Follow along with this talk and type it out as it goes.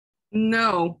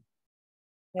No.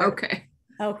 There. Okay.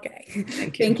 Okay.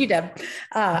 Thank you. Thank you, Deb.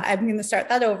 I'm going to start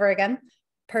that over again.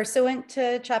 Pursuant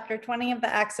to Chapter 20 of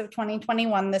the Acts of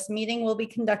 2021, this meeting will be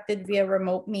conducted via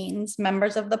remote means.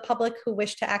 Members of the public who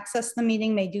wish to access the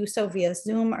meeting may do so via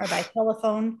Zoom or by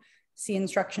telephone. See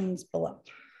instructions below.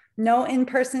 No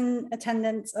in-person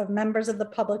attendance of members of the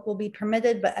public will be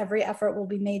permitted, but every effort will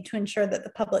be made to ensure that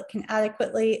the public can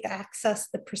adequately access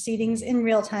the proceedings in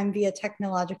real time via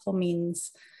technological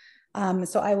means.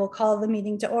 So I will call the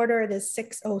meeting to order. It is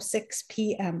 6:06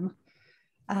 p.m.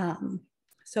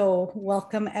 So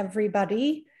welcome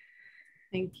everybody.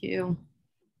 Thank you.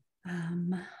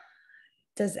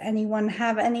 Does anyone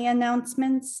have any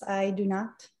announcements? I do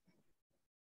not.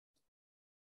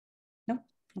 No.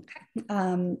 Okay.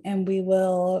 And we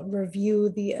will review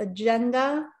the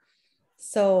agenda.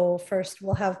 So first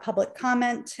we'll have public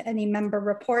comment, any member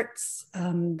reports.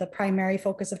 The primary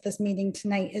focus of this meeting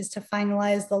tonight is to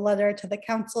finalize the letter to the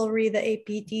council, read the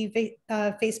APT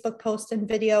Facebook post and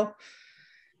video.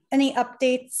 Any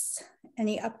updates,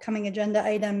 any upcoming agenda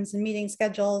items and meeting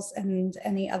schedules, and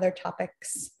any other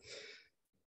topics.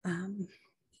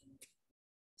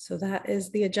 So that is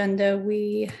the agenda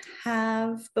we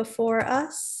have before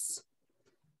us.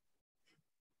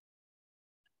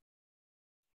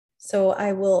 So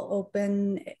I will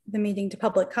open the meeting to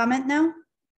public comment now.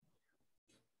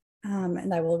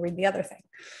 And I will read the other thing.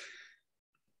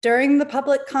 During the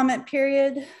public comment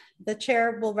period, the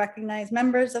chair will recognize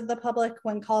members of the public.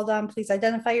 When called on, please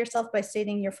identify yourself by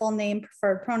stating your full name,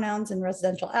 preferred pronouns, and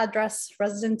residential address.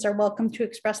 Residents are welcome to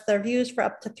express their views for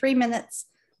up to 3 minutes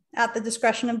at the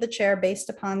discretion of the chair based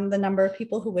upon the number of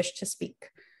people who wish to speak.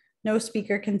 No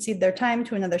speaker can cede their time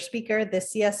to another speaker. The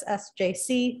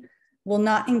CSSJC will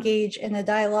not engage in a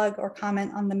dialogue or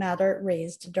comment on the matter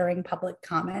raised during public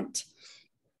comment.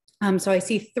 So I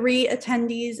see 3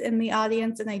 attendees in the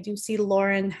audience, and I do see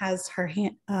Lauren has her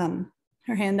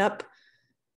hand up.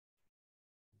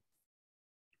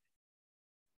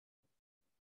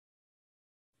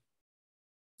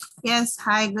 Yes,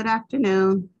 hi, good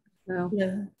afternoon.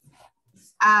 Yeah.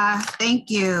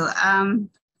 Thank you.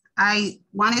 I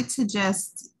wanted to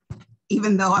just,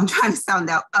 even though I'm trying to sound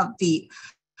out upbeat,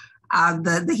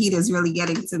 the heat is really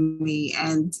getting to me.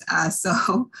 And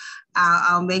so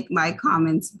I'll make my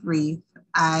comments brief.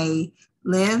 I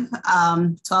live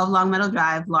 12 Long Meadow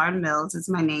Drive, Lauren Mills is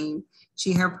my name,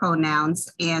 she, her pronouns.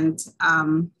 And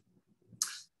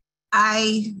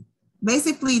I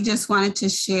basically just wanted to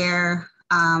share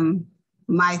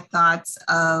my thoughts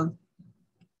of,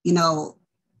 you know,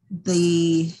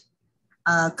 the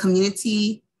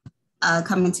community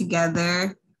coming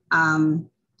together,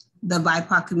 the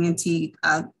BIPOC community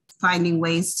finding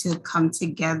ways to come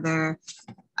together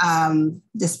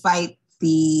despite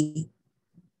the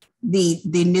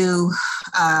new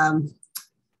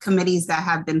committees that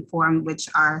have been formed, which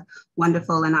are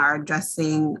wonderful and are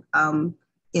addressing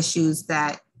issues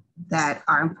that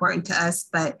are important to us.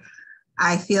 But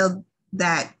I feel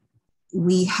that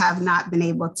we have not been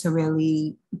able to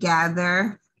really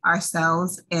gather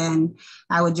ourselves, and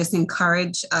I would just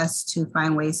encourage us to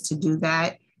find ways to do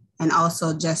that, and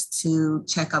also just to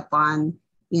check up on,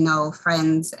 you know,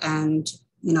 friends and,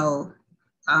 you know,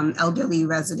 elderly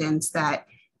residents that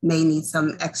may need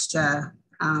some extra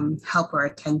help or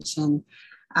attention.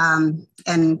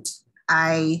 And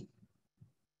I,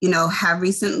 you know, have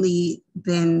recently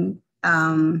been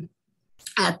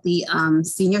at the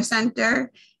senior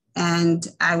center, and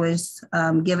I was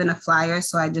given a flyer.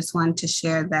 So I just wanted to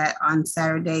share that on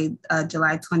Saturday,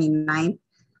 July 29th,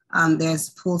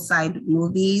 there's poolside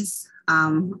movies.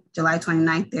 July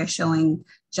 29th, they're showing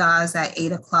Jaws at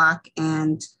 8 o'clock.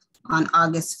 And on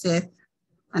August 5th,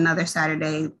 another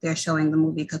Saturday, they're showing the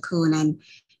movie Cocoon. And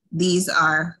these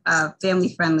are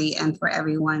family friendly and for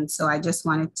everyone. So I just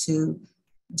wanted to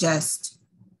just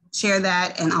share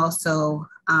that. And also,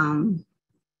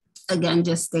 again,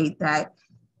 just state that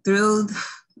through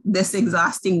this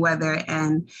exhausting weather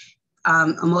and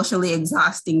emotionally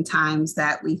exhausting times,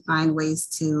 that we find ways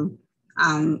to,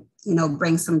 you know,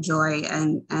 bring some joy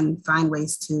and find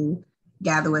ways to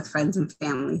gather with friends and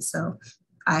family. So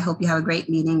I hope you have a great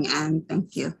meeting, and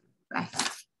thank you. Bye.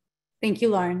 Thank you,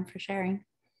 Lauren, for sharing.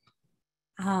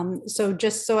 So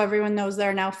just so everyone knows,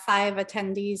 there are now 5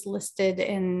 attendees listed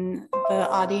in the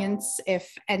audience.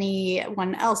 If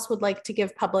anyone else would like to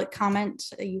give public comment,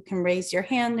 you can raise your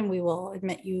hand and we will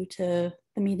admit you to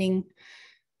the meeting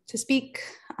to speak.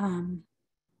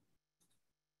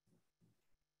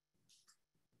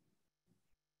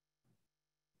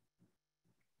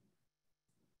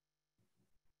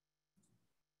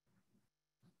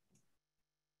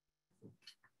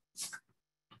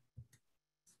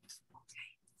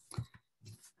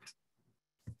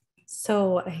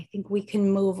 So I think we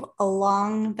can move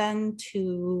along then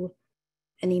to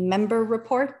any member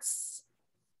reports.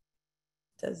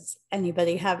 Does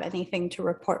anybody have anything to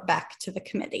report back to the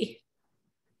committee?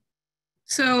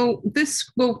 So this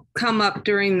will come up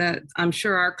during the, I'm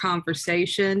sure, our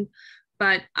conversation,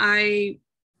 but I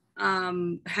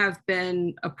have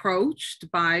been approached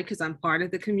by, because I'm part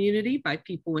of the community, by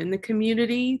people in the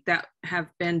community that have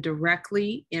been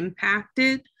directly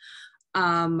impacted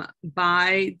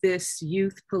by this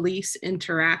youth police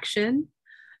interaction,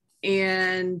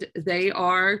 and they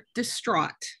are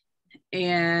distraught.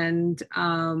 And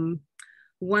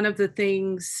one of the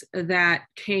things that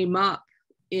came up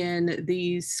in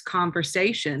these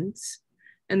conversations,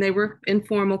 and they were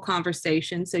informal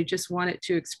conversations, they just wanted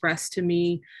to express to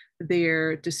me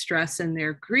their distress and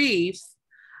their grief,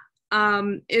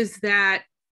 is that,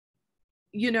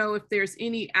 you know, if there's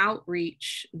any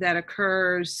outreach that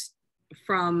occurs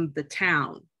from the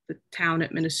town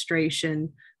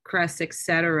administration, CRES, et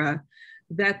cetera,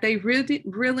 that they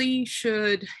really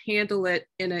should handle it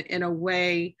in a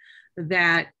way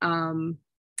that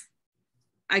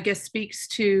I guess speaks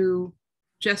to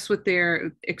just what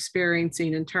they're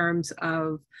experiencing in terms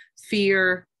of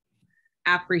fear,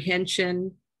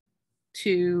 apprehension,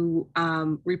 to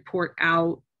report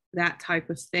out, that type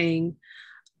of thing.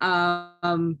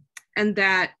 And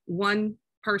that one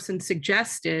person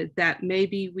suggested that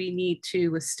maybe we need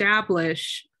to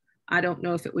establish, I don't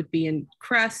know if it would be in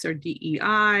CRES or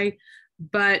DEI,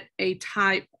 but a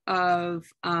type of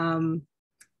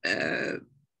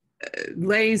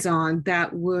liaison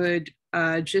that would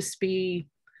just be,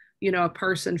 you know, a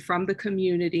person from the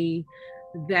community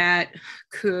that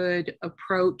could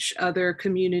approach other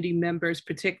community members,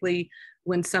 particularly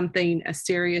when something as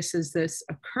serious as this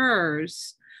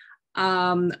occurs,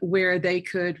 where they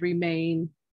could remain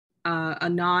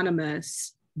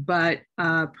anonymous, but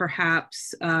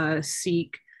perhaps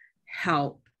seek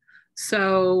help.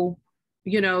 So,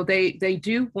 you know, they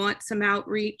do want some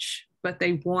outreach, but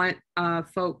they want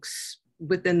folks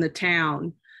within the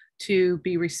town to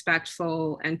be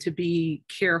respectful and to be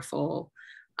careful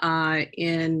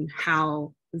in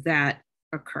how that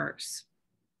occurs.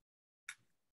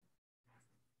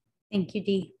 Thank you,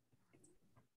 Dee.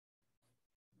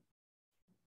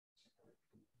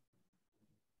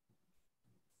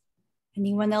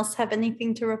 Anyone else have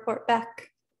anything to report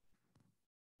back?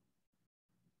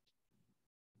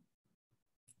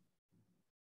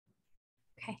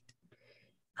 Okay.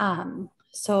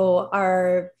 So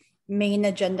our main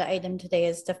agenda item today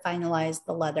is to finalize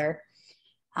the letter.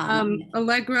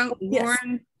 Allegra, yes.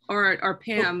 Lauren, or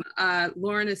Pam,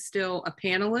 Lauren is still a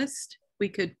panelist. We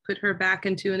could put her back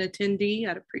into an attendee.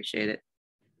 I'd appreciate it.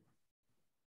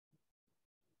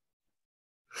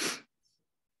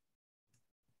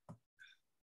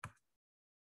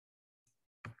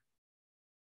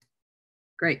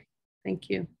 Great, thank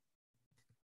you.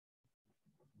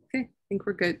 Okay, I think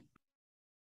we're good.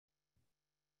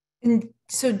 And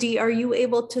so Dee, are you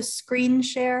able to screen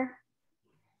share?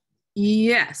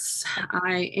 Yes,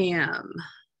 I am.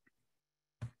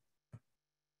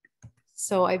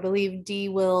 So I believe Dee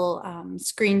will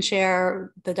screen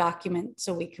share the document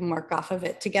so we can work off of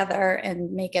it together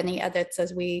and make any edits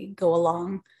as we go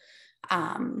along.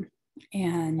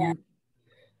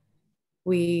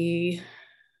 We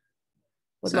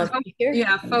would love to hear.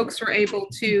 Yeah, folks were able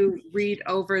to read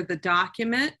over the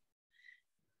document.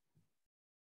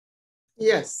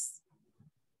 Yes.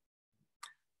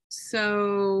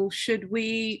 So should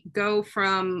we go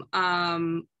from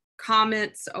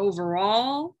comments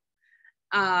overall,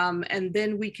 and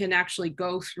then we can actually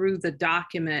go through the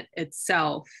document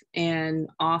itself and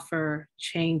offer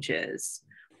changes?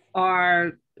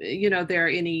 Are, you know, there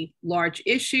any large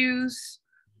issues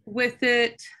with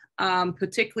it,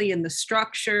 particularly in the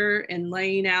structure and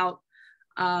laying out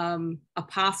a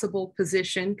possible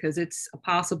position, because it's a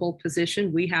possible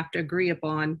position. We have to agree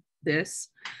upon this.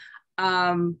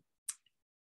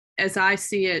 As I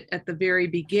see it at the very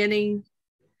beginning,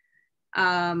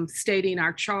 stating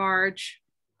our charge,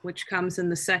 which comes in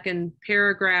the second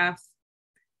paragraph.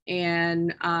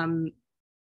 And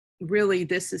really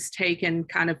this is taken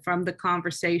kind of from the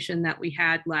conversation that we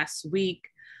had last week,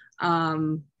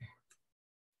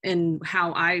 and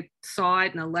how I saw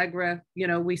it, and Allegra, you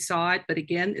know, we saw it, but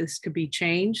again, this could be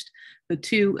changed. The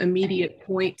two immediate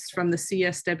points from the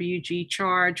CSWG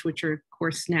charge, which are of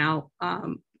course now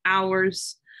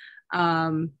ours,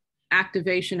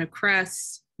 activation of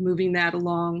CRES, moving that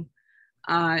along,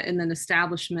 and then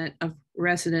establishment of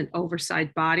resident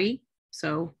oversight body.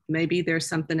 So maybe there's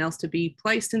something else to be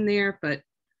placed in there, but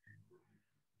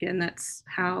again, that's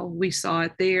how we saw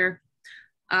it there.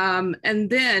 And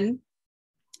then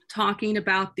talking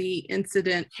about the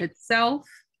incident itself,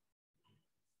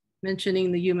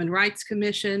 mentioning the Human Rights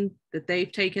Commission, that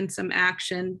they've taken some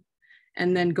action,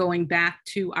 and then going back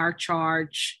to our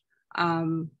charge,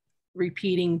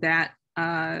 repeating that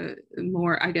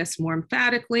more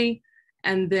emphatically,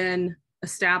 and then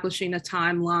establishing a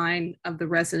timeline of the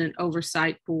Resident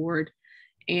Oversight Board.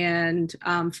 And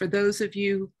for those of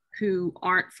you who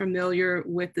aren't familiar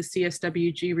with the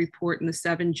CSWG report and the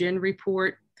 7GIN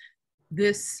report,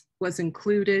 this was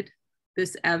included,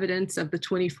 this evidence of the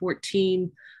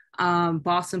 2014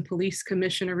 Boston Police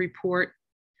Commissioner report.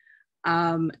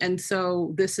 And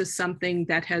so this is something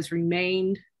that has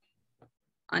remained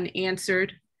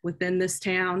unanswered within this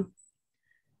town.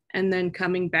 And then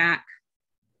coming back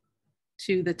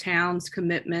to the town's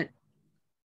commitment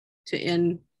to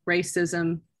end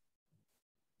racism,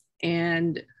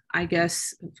 and I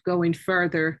guess going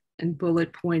further and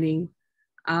bullet pointing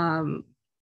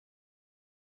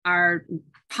are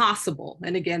possible,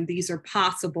 and again, these are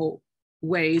possible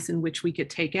ways in which we could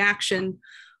take action.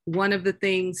 One of the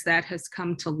things that has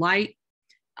come to light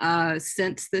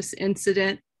since this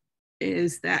incident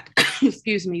is that,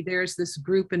 excuse me, there's this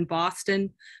group in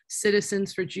Boston,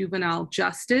 Citizens for Juvenile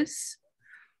Justice,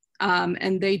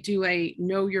 and they do a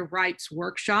Know Your Rights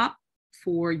workshop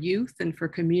for youth and for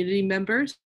community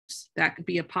members. That could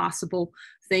be a possible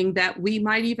thing that we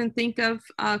might even think of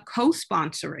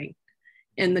co-sponsoring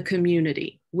in the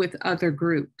community with other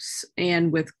groups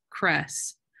and with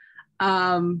CRESS.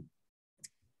 And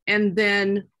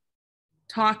then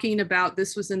talking about,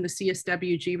 this was in the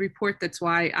CSWG report, that's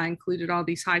why I included all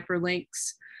these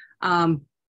hyperlinks,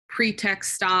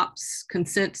 pretext stops,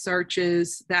 consent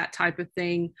searches, that type of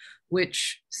thing,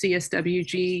 which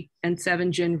CSWG and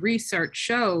 7GIN research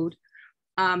showed,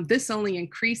 this only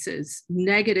increases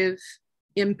negative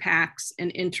impacts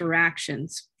and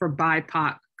interactions for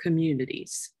BIPOC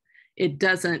communities. It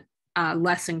doesn't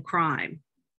lessen crime.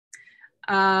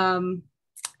 And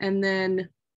then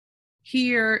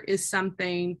here is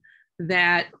something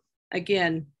that,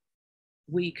 again,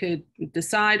 we could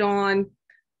decide on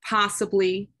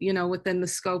possibly, you know, within the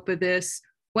scope of this,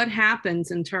 what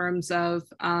happens in terms of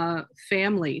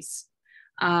families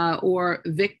or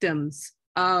victims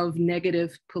of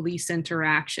negative police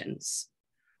interactions.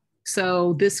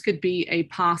 So this could be a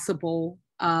possible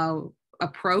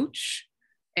approach,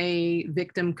 a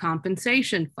victim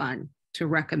compensation fund to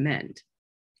recommend,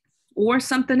 or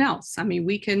something else. I mean,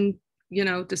 we can, you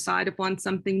know, decide upon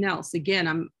something else.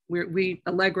 Again,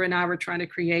 Allegra and I were trying to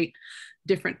create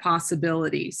different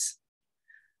possibilities.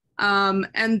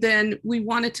 And then we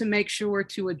wanted to make sure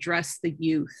to address the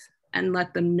youth and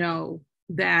let them know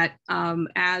that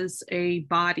as a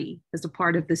body, as a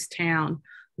part of this town,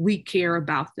 we care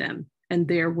about them and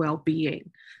their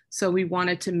well-being. So we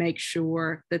wanted to make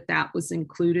sure that that was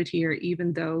included here,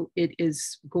 even though it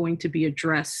is going to be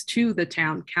addressed to the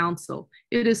town council.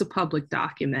 It is a public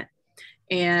document,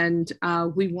 and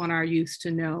we want our youth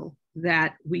to know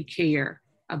that we care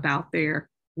about their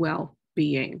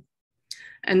well-being.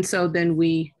 And so then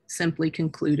we simply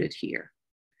concluded here.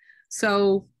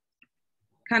 So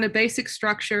kind of basic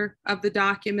structure of the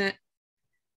document.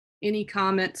 Any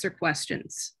comments or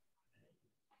questions?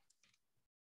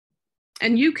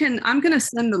 And you can, I'm going to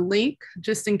send the link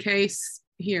just in case.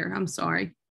 Here, I'm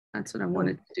sorry. That's what I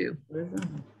wanted to do,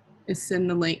 is send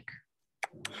the link.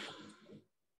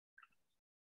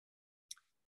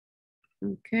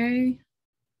 Okay.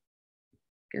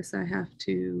 Guess I have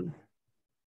to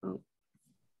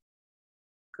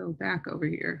go back over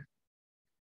here.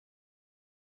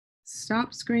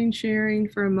 Stop screen sharing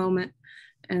for a moment.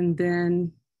 And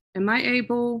then, am I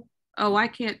able, oh, I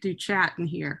can't do chat in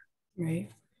here.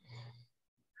 Right.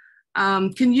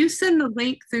 Can you send the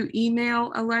link through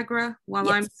email, Allegra, while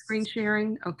Yes. I'm screen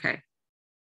sharing? Okay.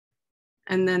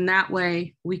 And then that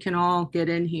way we can all get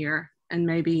in here and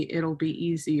maybe it'll be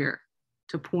easier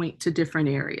to point to different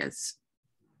areas.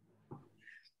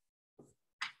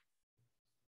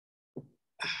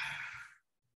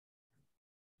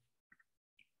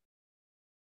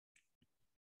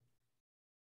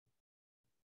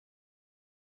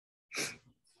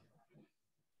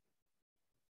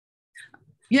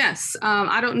 Yes,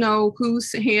 I don't know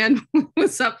whose hand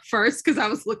was up first because I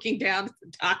was looking down at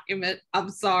the document. I'm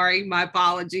sorry, my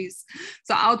apologies.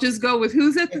 So I'll just go with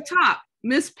who's at the top,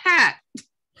 Miss Pat.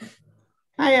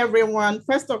 Hi, everyone.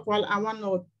 First of all, I want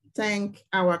to thank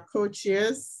our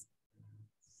co-chairs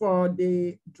for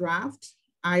the draft.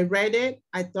 I read it.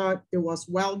 I thought it was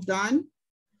well done.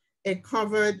 It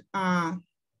covered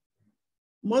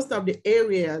most of the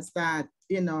areas that,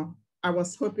 you know, I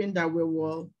was hoping that we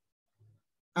will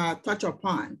touch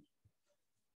upon.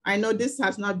 I know this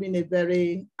has not been a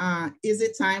very easy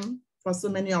time for so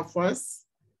many of us.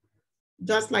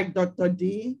 Just like Dr.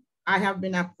 D, I have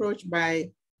been approached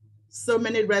by so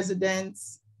many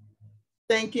residents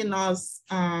thanking us,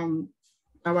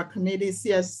 our committee,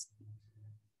 CSJC,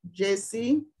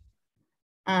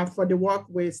 for the work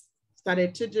we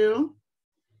started to do,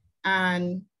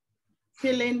 and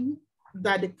feeling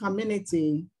that the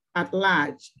community at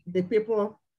large, the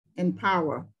people in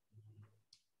power,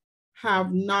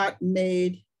 have not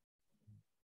made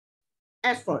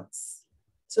efforts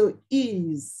to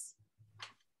ease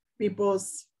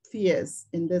people's fears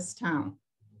in this town.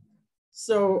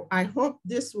 So I hope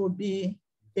this will be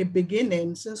a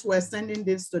beginning, since we're sending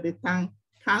this to the town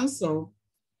council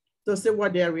to see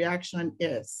what their reaction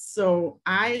is. So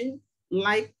I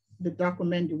like the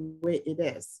document the way it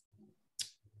is.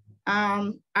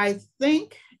 I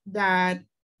think that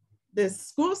the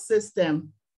school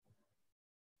system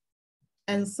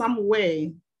in some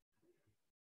way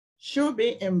should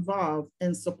be involved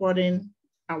in supporting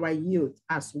our youth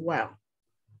as well.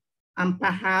 And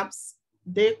perhaps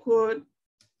they could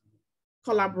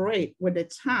collaborate with the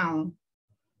town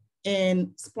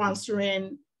in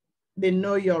sponsoring the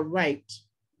Know Your Right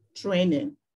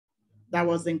training that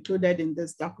was included in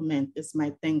this document, is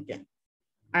my thinking.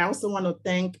 I also want to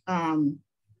thank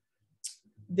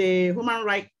the Human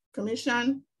Rights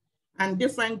Commission and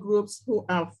different groups who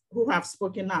have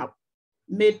spoken up,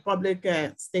 made public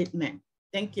statement.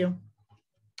 Thank you.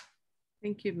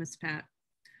 Thank you, Ms. Pat.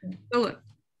 Philip.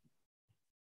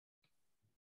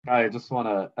 I just want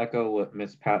to echo what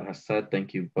Ms. Pat has said.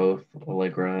 Thank you both,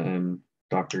 Allegra and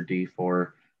Dr. D,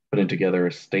 for putting together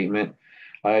a statement.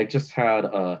 I just had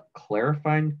a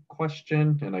clarifying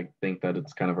question, and I think that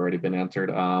it's kind of already been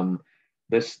answered.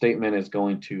 This statement is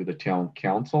going to the town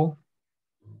council.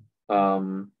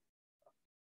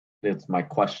 It's my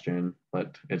question,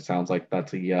 but it sounds like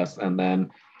that's a yes. And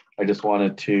then I just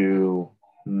wanted to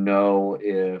know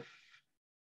if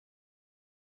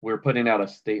we're putting out a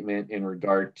statement in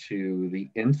regard to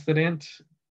the incident,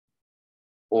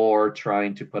 or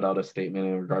trying to put out a statement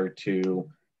in regard to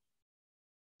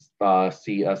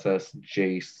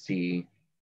CSSJC.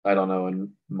 I don't know.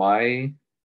 In my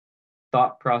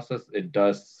thought process, it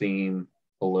does seem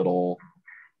a little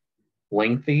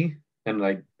lengthy, and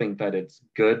I think that it's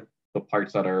good, the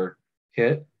parts that are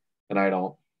hit, and I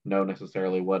don't know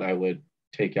necessarily what I would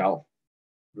take out.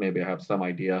 Maybe I have some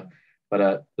idea, but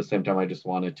at the same time, I just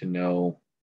wanted to know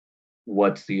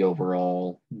what's the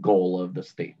overall goal of the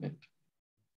statement.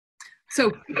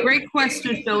 So great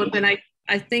question, Philip, and I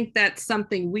think that's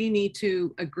something we need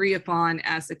to agree upon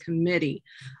as a committee.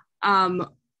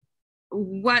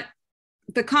 What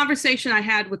the conversation I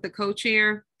had with the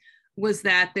co-chair was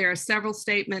that there are several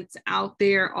statements out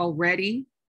there already.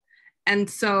 And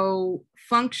so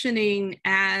functioning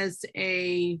as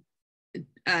a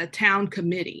town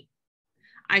committee,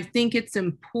 I think it's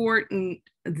important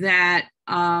that,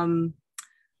 and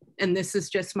this is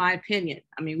just my opinion,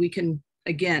 I mean, we can,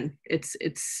 again, it's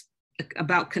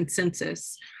about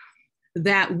consensus,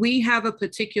 that we have a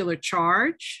particular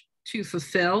charge to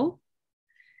fulfill.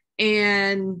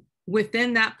 And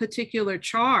within that particular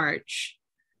charge,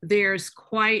 there's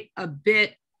quite a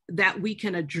bit that we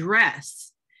can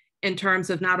address in terms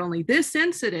of not only this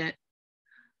incident,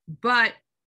 but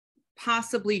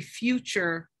possibly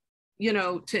future, you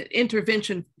know, to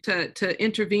intervene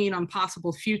on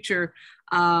possible future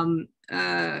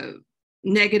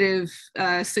negative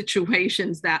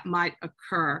situations that might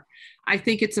occur. I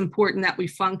think it's important that we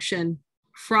function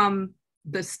from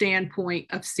the standpoint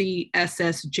of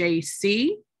CSSJC,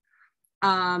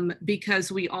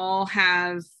 because we all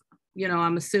have, you know,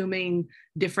 I'm assuming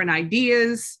different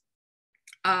ideas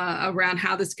around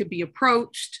how this could be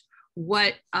approached.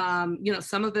 What, you know,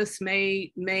 some of us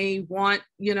may want,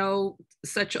 you know,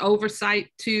 such oversight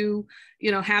to,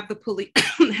 you know, have the police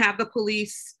have the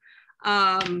police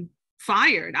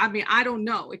fired. I mean, I don't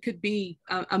know. It could be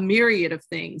a myriad of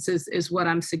things is what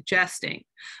I'm suggesting.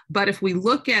 But if we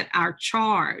look at our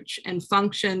charge and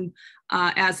function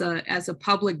as a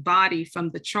public body from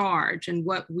the charge and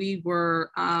what we were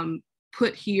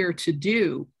put here to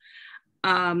do,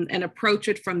 and approach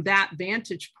it from that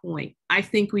vantage point, I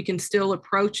think we can still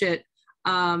approach it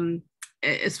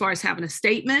as far as having a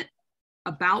statement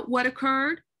about what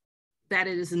occurred, that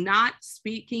it is not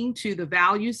speaking to the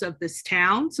values of this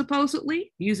town,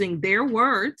 supposedly, using their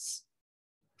words.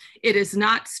 It is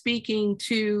not speaking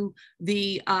to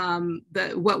the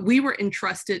what we were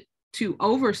entrusted to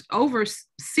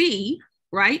oversee,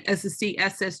 right, as the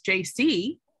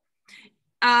CSSJC,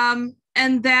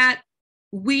 and that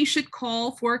we should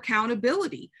call for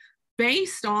accountability.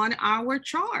 based on our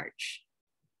charge.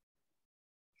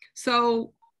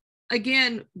 So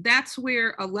again, that's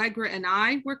where Allegra and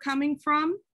I were coming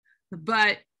from,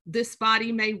 but this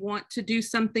body may want to do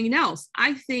something else.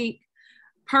 I think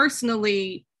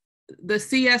personally, the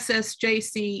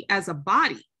CSSJC as a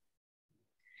body,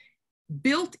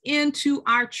 built into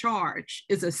our charge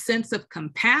is a sense of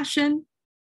compassion,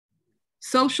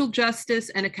 social justice,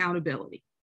 and accountability.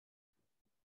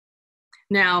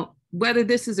 Now, whether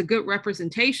this is a good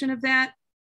representation of that,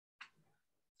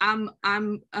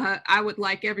 I would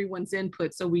like everyone's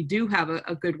input so we do have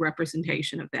a good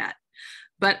representation of that.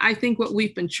 But I think what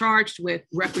we've been charged with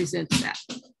represents that.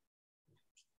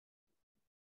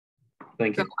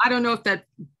 Thank you. So I don't know if that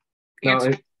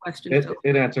answered the question.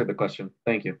 It answered the question.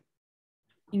 Thank you.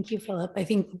 Thank you, Philip. I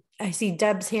think I see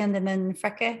Deb's hand and then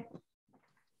Freke.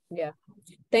 Yeah,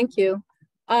 thank you.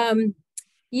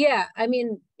 Yeah, I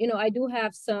mean, you know, I do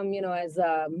have some, you know, as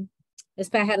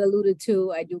Pat had alluded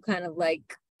to, I do kind of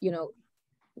like, you know,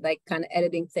 like kind of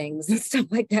editing things and stuff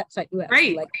like that. So I do have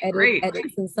to like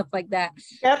edits and stuff like that.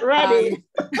 Get ready.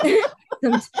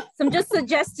 Some just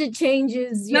suggested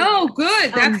changes. You no, know.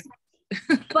 Good. That's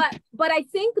but I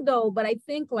think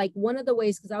like one of the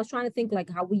ways, because I was trying to think like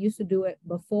how we used to do it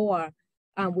before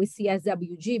with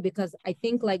CSWG, because I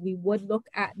think like we would look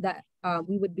at that,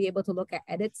 we would be able to look at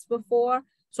edits before.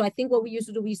 So I think what we used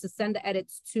to do, we used to send the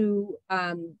edits to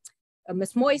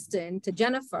Ms. Moisten, to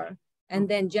Jennifer, and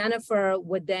then Jennifer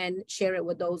would then share it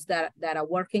with those that are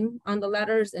working on the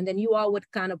letters. And then you all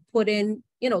would kind of put in,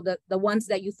 you know, the ones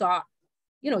that you thought,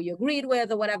 you know, you agreed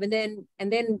with or whatever. And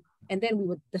then we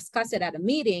would discuss it at a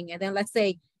meeting. And then let's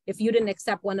say if you didn't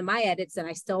accept one of my edits and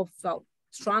I still felt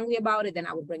strongly about it, then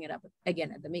I would bring it up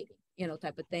again at the meeting, you know,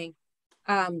 type of thing.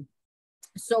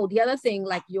 So the other thing,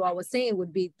 like you all were saying,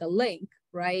 would be the link,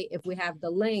 right? If we have the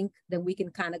link, then we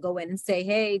can kind of go in and say,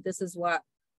 hey, this is what,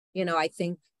 you know, I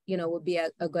think, you know, would be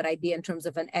a good idea in terms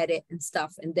of an edit and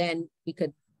stuff. And then we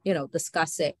could, you know,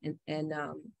 discuss it and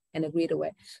agree to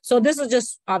it. So this is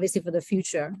just obviously for the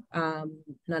future. Not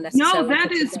necessarily. No,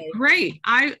 that is great.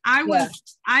 I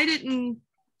didn't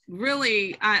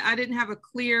really, I didn't have a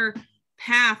clear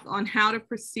path on how to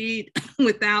proceed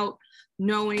without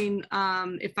knowing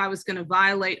if I was going to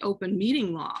violate open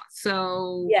meeting law.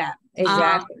 So yeah,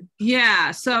 exactly. Yeah.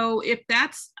 So if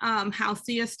that's how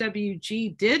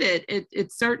CSWG did it,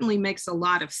 it certainly makes a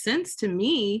lot of sense to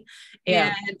me,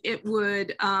 and it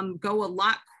would go a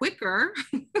lot quicker.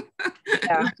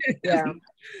 Yeah.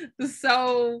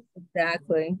 So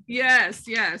exactly. Yes,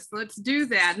 let's do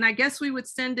that. And I guess we would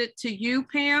send it to you,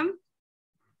 Pam.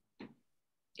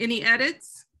 Any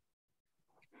edits?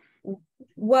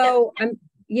 Well,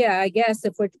 I guess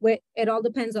if we're it all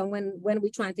depends on when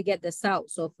we're trying to get this out.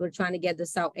 So if we're trying to get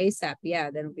this out ASAP, yeah,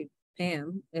 then it'll be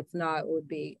Pam. If not, it would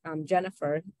be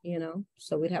Jennifer, you know,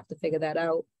 so we'd have to figure that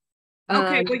out.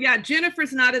 Okay, well, yeah,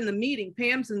 Jennifer's not in the meeting.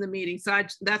 Pam's in the meeting. So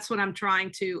that's what I'm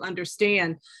trying to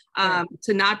understand,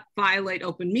 to not violate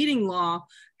open meeting law.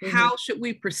 Mm-hmm. How should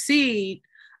we proceed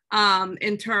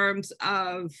in terms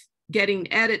of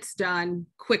getting edits done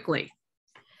quickly?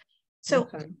 So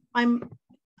I'm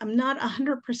not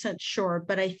 100% sure,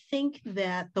 but I think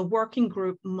that the working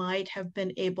group might have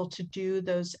been able to do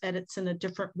those edits in a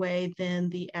different way than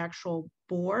the actual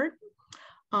board.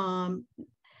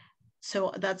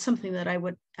 So that's something that I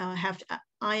would have to,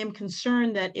 I am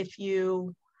concerned that if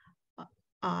you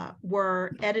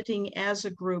were editing as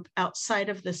a group outside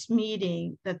of this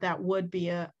meeting, that would be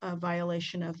a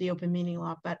violation of the open meeting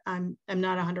law, but I'm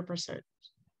not 100%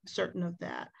 certain of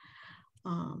that.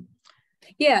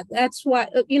 Yeah, that's why,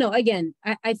 you know, again,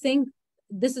 I think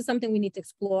this is something we need to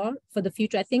explore for the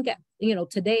future. I think, you know,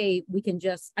 today we can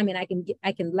just, I mean, I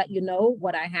can let you know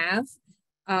what I have,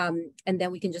 and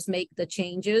then we can just make the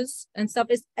changes and stuff.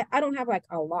 I don't have like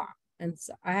a lot, and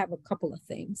so I have a couple of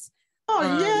things.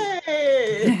 Oh,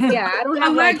 yay! Yeah, I don't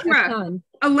have like a ton.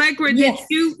 Allegra, yes. Did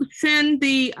you send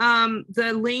the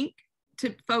link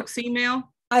to folks'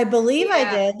 email? I believe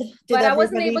I did. But I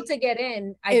wasn't able to get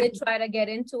in. I did try to get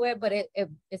into it, but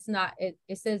it's not, it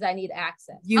says I need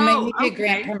access. You may need to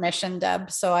grant permission,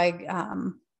 Deb. So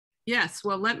yes,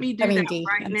 well, let me do that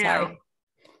right now.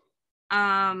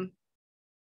 Sorry.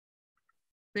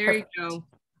 There you go.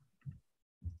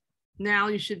 Now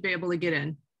you should be able to get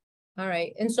in. All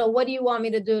right. And so what do you want me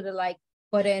to do to like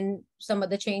put in some of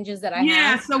the changes that I have?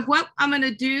 Yeah, so what I'm going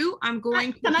to do, I'm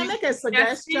going to- Can I make a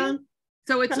suggestion?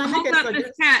 So it's, hold up,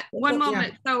 Ms. Pat, one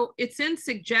moment. So it's in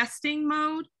suggesting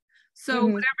mode. So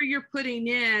whatever you're putting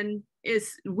in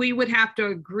is, we would have to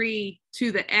agree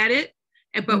to the edit,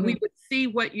 but we would see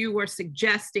what you were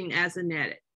suggesting as an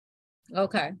edit.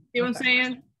 Okay. You know what I'm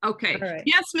saying? Okay. All right.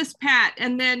 Yes, Miss Pat.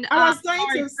 And then I was going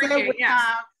sorry, to say Bridget, we yes.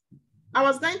 have. I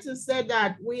was going to say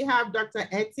that we have Dr.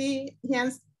 Etty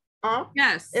hands up.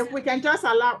 Yes. If we can just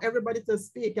allow everybody to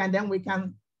speak, and then we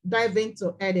can dive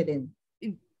into editing.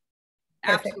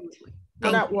 Absolutely.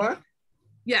 Will that work?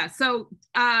 Yeah. So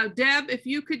Deb, if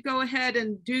you could go ahead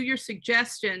and do your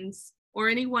suggestions, or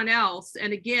anyone else.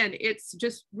 And again, it's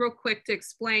just real quick to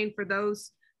explain for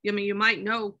those, I mean, you might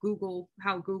know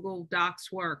how Google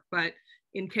Docs work, but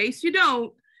in case you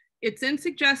don't, it's in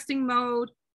suggesting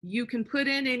mode. You can put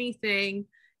in anything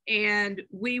and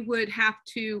we would have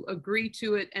to agree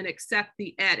to it and accept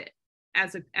the edit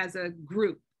as a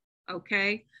group.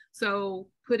 Okay. So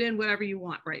put in whatever you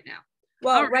want right now.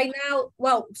 Well, right now,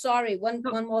 well, sorry, one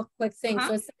more quick thing.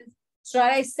 So it says, should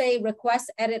I say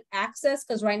request edit access?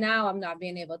 Because right now I'm not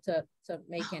being able to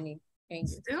make any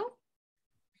changes. Still?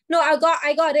 No,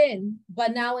 I got in,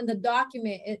 but now in the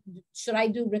document, should I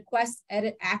do request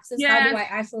edit access? Yes. How do I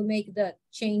actually make the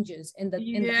changes in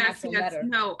the actual letter?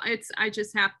 No, I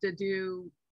just have to do,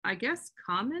 I guess,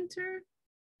 commenter.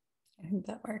 I think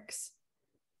that works.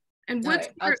 And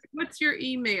what's your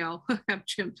email? Have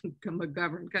Jim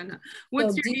McGovern kind of.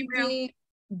 What's so your email?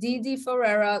 DD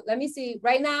Ferreira. Let me see.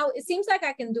 Right now, it seems like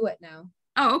I can do it now.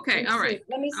 Oh, okay. All right.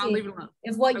 Let me see. I'll leave it alone.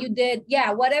 If what you did,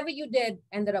 yeah, whatever you did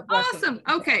ended up working. Awesome.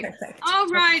 Okay. Perfect. All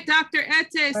right, Dr.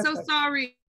 Ette. So Perfect.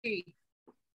 sorry.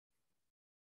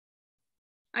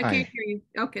 I can't hear you.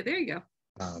 Okay, there you go.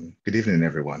 Good evening,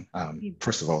 everyone.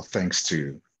 First of all, thanks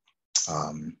to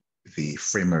the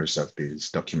framers of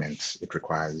these documents. It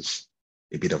requires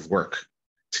a bit of work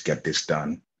to get this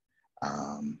done.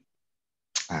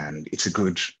 And it's a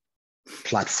good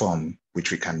platform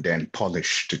which we can then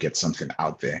polish to get something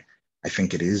out there. I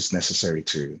think it is necessary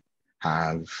to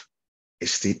have a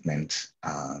statement,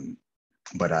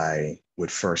 but I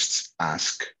would first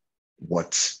ask I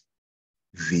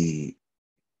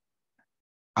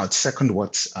would second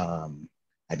what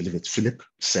I believe it's Philip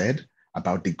said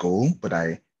about the goal, but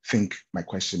I think my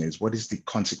question is, what is the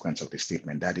consequence of the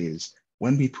statement? That is,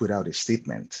 when we put out a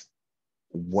statement,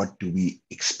 what do we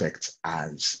expect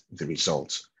as the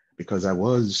result? Because I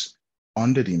was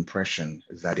under the impression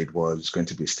that it was going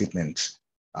to be a statement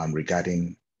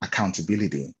regarding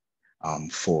accountability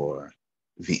for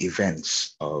the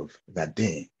events of that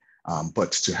day.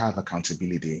 But to have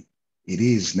accountability, it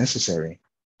is necessary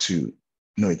to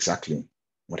know exactly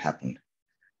what happened.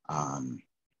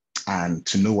 And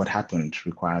to know what happened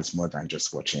requires more than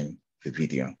just watching the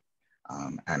video.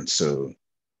 And so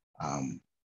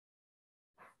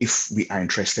if we are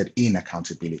interested in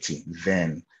accountability,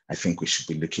 then I think we should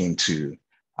be looking to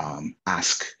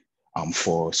ask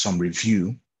for some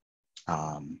review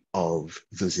of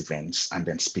those events and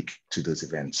then speak to those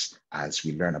events as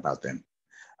we learn about them.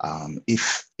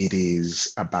 If it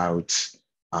is about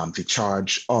the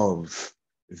charge of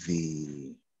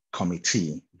the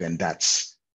committee, then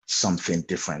that's something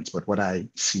different. But what I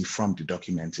see from the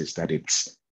document is that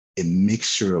it's a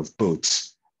mixture of both.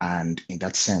 And in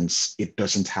that sense, it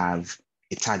doesn't have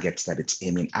a target that it's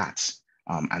aiming at.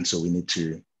 And so we need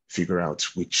to figure out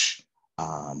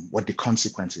what the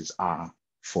consequences are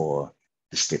for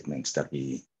the statements that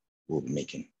we will be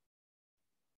making.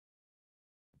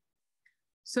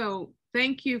 So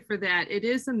thank you for that. It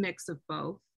is a mix of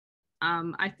both.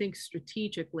 I think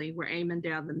strategically, we're aiming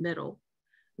down the middle.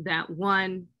 That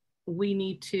one, we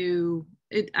need to,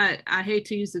 I hate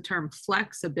to use the term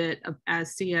flex a bit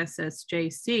as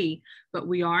CSSJC, but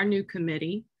we are a new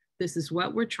committee. This is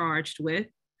what we're charged with,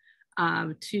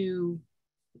 to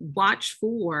watch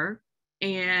for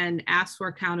and ask for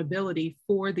accountability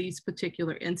for these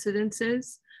particular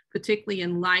incidences, particularly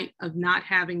in light of not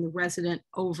having the resident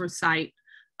oversight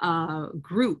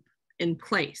group in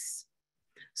place.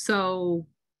 So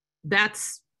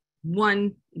that's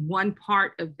one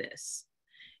part of this.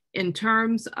 In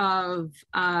terms of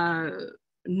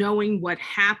knowing what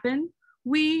happened,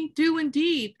 we do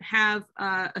indeed have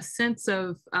a sense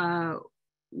of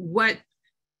what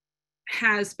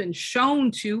has been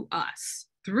shown to us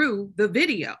through the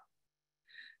video,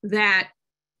 that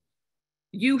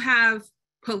you have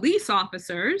police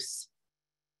officers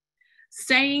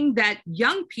saying that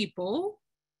young people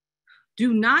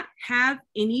do not have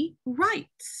any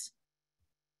rights.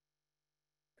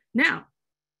 Now,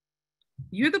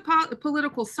 you're the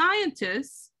political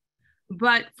scientist,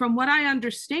 but from what I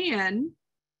understand,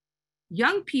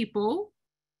 young people,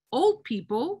 old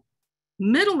people,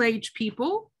 middle-aged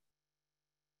people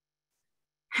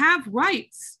have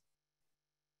rights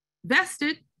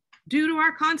vested due to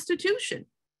our Constitution.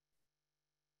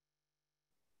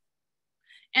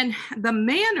 And the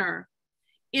manner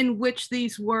in which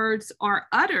these words are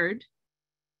uttered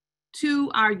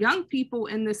to our young people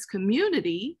in this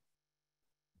community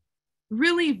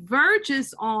really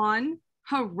verges on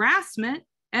harassment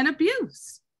and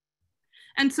abuse.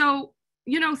 And so,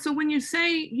 you know, so when you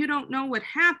say you don't know what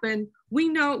happened, we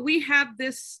know we have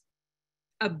this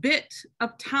a bit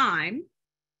of time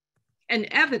and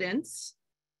evidence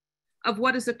of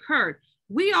what has occurred.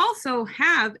 We also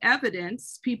have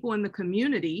evidence, people in the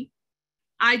community.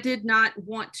 I did not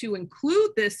want to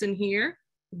include this in here,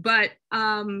 but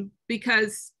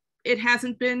because it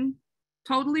hasn't been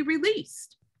totally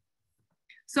released.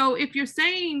 So if you're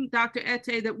saying, Dr.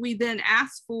 Ette, that we then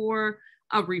ask for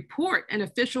a report, an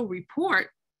official report,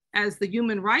 as the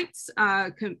Human Rights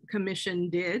Commission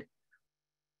did,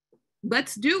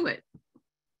 let's do it.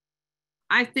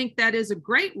 I think that is a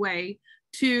great way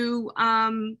to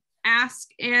ask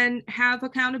and have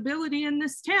accountability in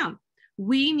this town.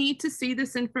 We need to see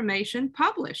this information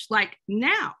published, like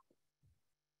now.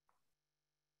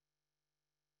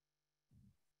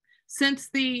 Since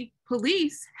the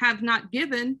police have not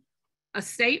given a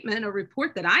statement, a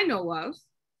report that I know of,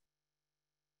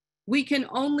 we can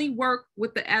only work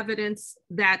with the evidence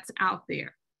that's out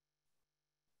there.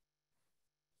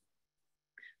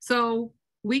 So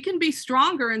we can be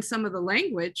stronger in some of the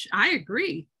language. I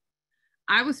agree.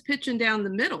 I was pitching down the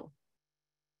middle.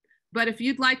 But if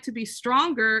you'd like to be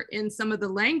stronger in some of the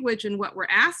language and what we're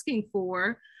asking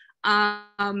for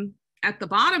at the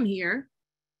bottom here,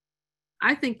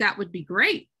 I think that would be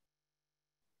great.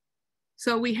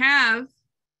 So we have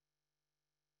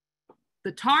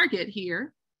the target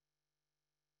here.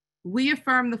 We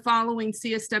affirm the following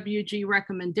CSWG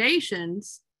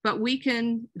recommendations, but we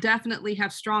can definitely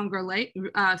have stronger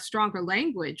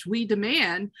language. We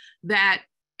demand that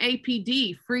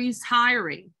APD freeze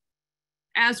hiring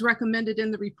as recommended in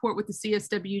the report with the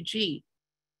CSWG.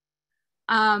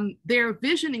 There are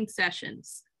visioning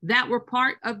sessions that were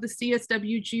part of the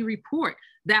CSWG report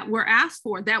that were asked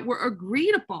for, that were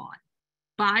agreed upon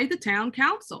by the town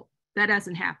council. That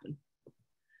hasn't happened.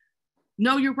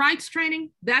 Know Your Rights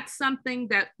training, that's something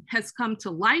that has come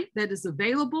to light, that is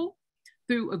available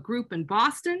through a group in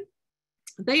Boston.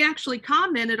 They actually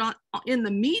commented on in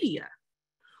the media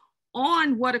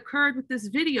on what occurred with this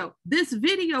video. This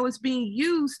video is being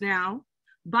used now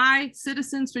by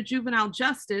Citizens for Juvenile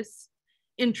Justice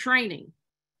in training.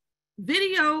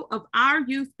 Video of our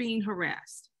youth being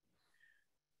harassed.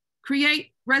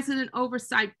 Create resident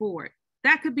oversight board.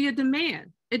 That could be a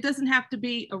demand. It doesn't have to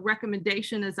be a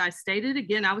recommendation, as I stated.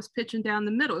 Again, I was pitching down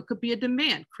the middle. It could be a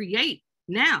demand. Create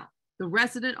now the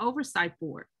resident oversight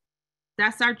board.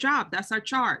 That's our job. That's our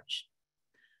charge.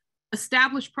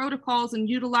 Establish protocols and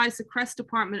utilize the CREST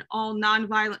department, all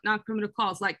nonviolent, non-criminal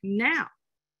calls, like now.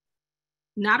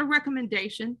 Not a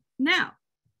recommendation, now.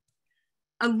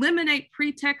 Eliminate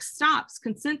pretext stops,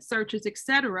 consent searches,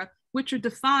 etc., which are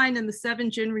defined in the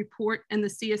 7-Gen report and the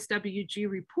CSWG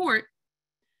report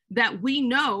that we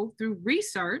know through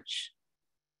research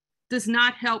does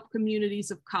not help communities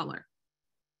of color.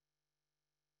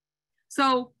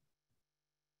 So,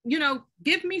 you know,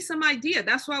 give me some idea.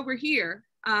 That's why we're here,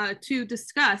 to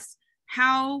discuss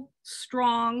how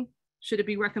strong, should it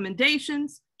be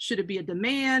recommendations? Should it be a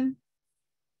demand?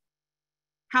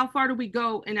 How far do we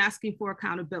go in asking for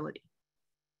accountability?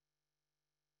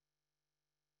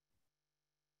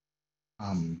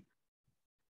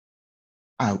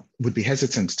 I would be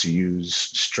hesitant to use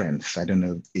strength. I don't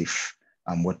know if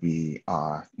what we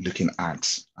are looking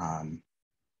at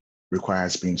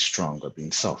requires being strong or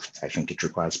being soft. I think it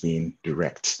requires being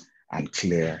direct and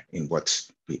clear in what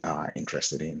we are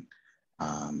interested in.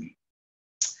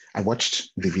 I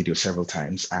watched the video several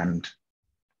times, and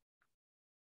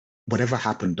whatever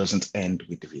happened doesn't end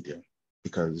with the video,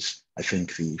 because I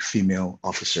think the female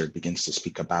officer begins to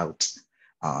speak about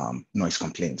noise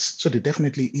complaints. So there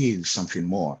definitely is something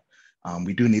more.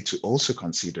 We do need to also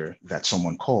consider that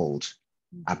someone called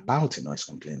about a noise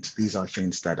complaint. These are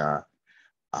things that are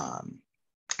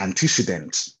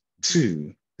antecedent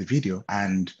to the video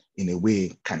and in a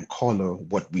way can color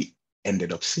what we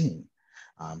ended up seeing.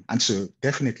 And so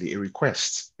definitely a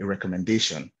request, a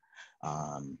recommendation,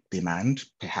 demand,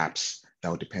 perhaps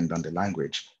that would depend on the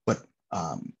language, but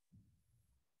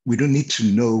we don't need to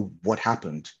know what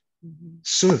happened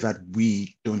so that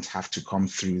we don't have to come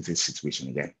through this situation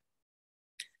again.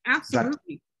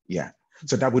 Absolutely.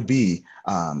 So that would be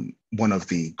one of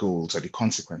the goals or the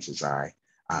consequences I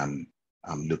am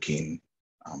looking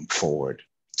forward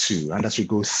to. And as we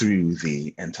go through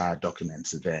the entire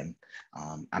document, then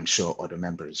I'm sure other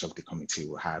members of the committee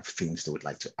will have things they would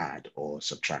like to add or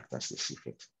subtract as they see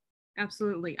fit.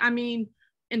 Absolutely. I mean,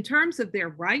 in terms of their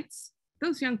rights,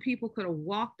 those young people could have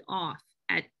walked off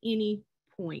at any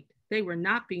point. they were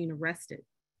not being arrested.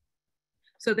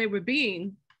 So they were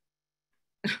being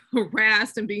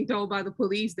harassed and being told by the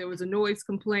police. There was a noise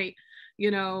complaint,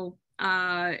 you know,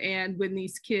 and when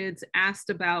these kids asked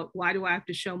about, why do I have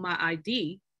to show my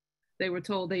ID? They were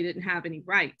told they didn't have any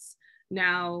rights.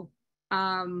 Now,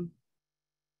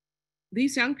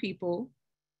 these young people,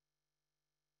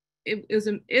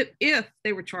 if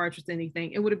they were charged with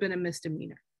anything, it would have been a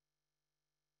misdemeanor.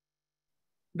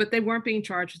 But they weren't being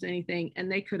charged with anything,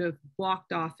 and they could have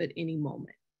walked off at any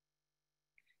moment.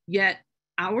 Yet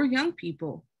our young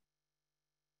people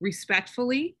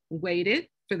respectfully waited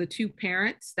for the two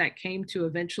parents that came to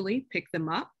eventually pick them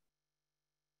up.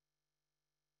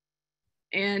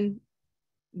 And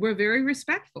were very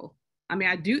respectful. I mean,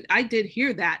 I did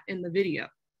hear that in the video.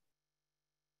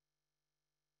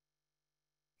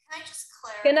 Can I just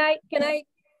clarify? Can I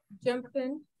jump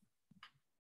in?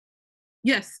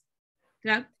 Yes.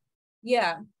 Yeah.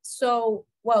 Yeah. So,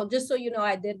 well, just so you know,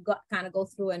 I did kind of go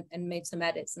through and made some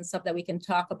edits and stuff that we can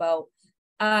talk about.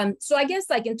 So I guess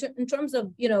like in terms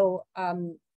of, you know,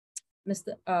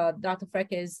 Dr.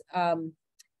 Freke's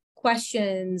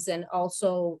questions, and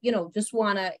also, you know, just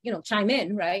want to, you know, chime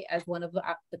in, right, as one of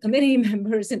the committee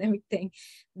members and everything,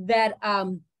 that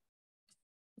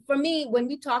for me, when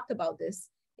we talked about this,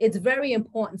 it's very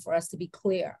important for us to be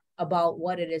clear about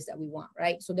what it is that we want,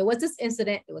 right? So there was this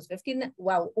incident, it was 15,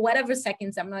 well, whatever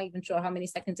seconds, I'm not even sure how many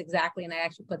seconds exactly, and I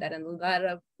actually put that in the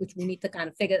letter, which we need to kind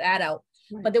of figure that out.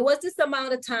 Right. But there was this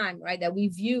amount of time, right, that we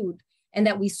viewed and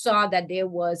that we saw that there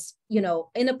was, you know,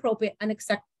 inappropriate,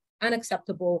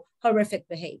 unacceptable, horrific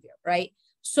behavior, right?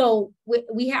 So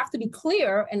we have to be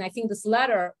clear, and I think this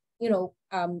letter,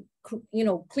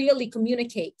 clearly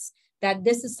communicates that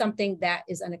this is something that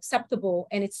is unacceptable,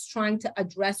 and it's trying to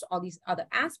address all these other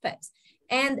aspects.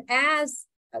 And as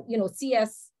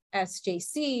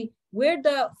CSSJC, we're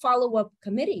the follow-up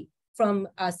committee from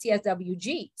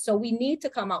CSWG, so we need to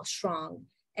come out strong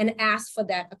and ask for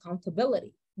that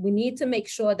accountability. We need to make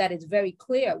sure that it's very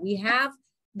clear. We have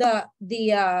the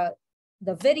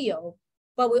video,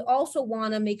 but we also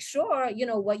want to make sure, you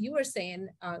know, what you were saying,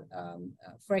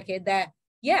 Freke, that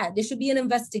yeah, there should be an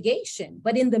investigation,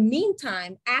 but in the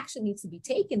meantime, action needs to be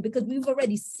taken because we've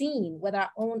already seen with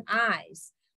our own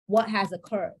eyes what has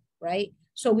occurred, right?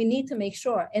 So we need to make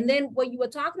sure. And then what you were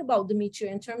talking about,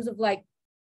 Demetria, in terms of like,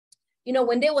 you know,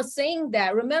 when they were saying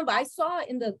that, remember, I saw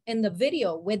in the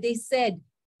video where they said,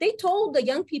 they told the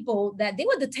young people that they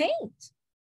were detained.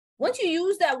 Once you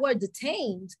use that word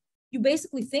detained, you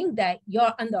basically think that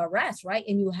you're under arrest, right?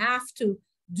 And you have to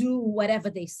do whatever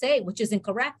they say, which is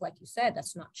incorrect. Like you said,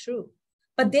 that's not true.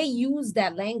 But they use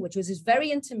that language, which is very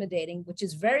intimidating, which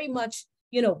is very much,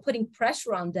 you know, putting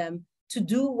pressure on them to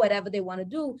do whatever they want to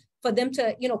do, for them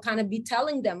to, you know, kind of be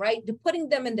telling them, right? They're putting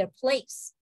them in their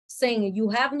place, saying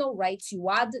you have no rights. You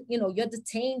are, you know, you're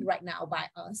detained right now by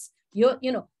us. You're,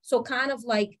 you know, so kind of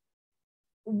like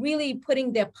really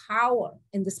putting their power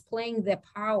and displaying their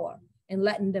power and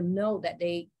letting them know that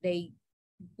they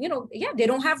you know, yeah, they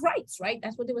don't have rights, right?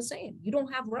 That's what they were saying. You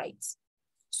don't have rights.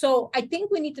 So I think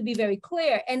we need to be very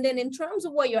clear. And then in terms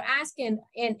of what you're asking,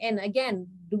 and again,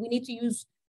 do we need to use,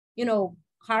 you know,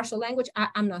 harsher language?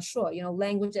 I'm not sure, you know,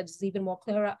 language that is even more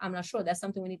clearer. I'm not sure. That's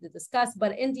something we need to discuss.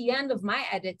 But in the end of my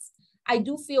edits, I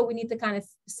do feel we need to kind of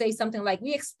say something like,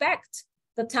 we expect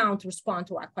the town to respond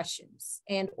to our questions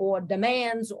and or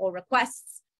demands or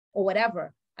requests or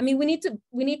whatever. I mean, we need to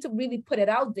really put it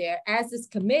out there as this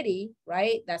committee,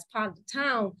 right? That's part of the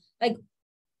town. Like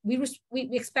we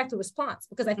expect a response,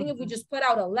 because I think if we just put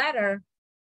out a letter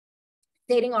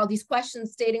stating all these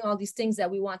questions, stating all these things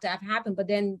that we want to have happen, but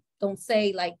then don't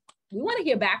say like, we want to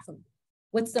hear back from you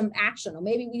with some action, or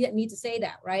maybe we didn't need to say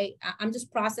that, right? I'm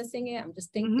just processing it. I'm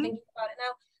just thinking about it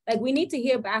now. Like we need to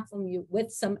hear back from you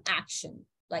with some action,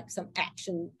 like some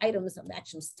action items, some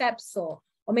action steps, or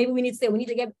maybe we need to say, we need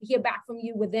to hear back from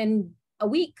you within a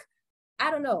week.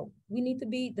 I don't know. We need to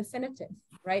be definitive,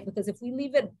 right? Because if we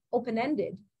leave it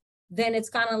open-ended, then it's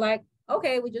kind of like,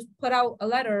 okay, we just put out a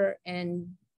letter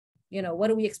and, you know,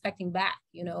 what are we expecting back?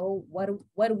 You know, what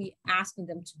are we asking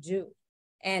them to do?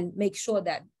 And make sure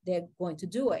that they're going to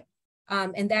do it.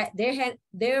 And that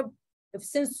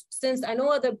since I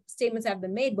know other statements have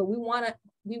been made, but we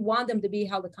want them to be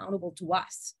held accountable to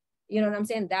us. You know what I'm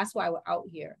saying? That's why we're out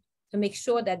here, to make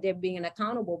sure that they're being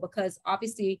accountable, because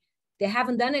obviously they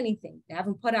haven't done anything. They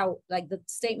haven't put out, like the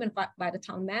statement by the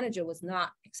town manager was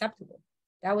not acceptable.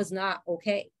 That was not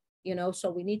okay, you know?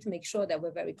 So we need to make sure that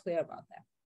we're very clear about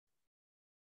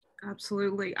that.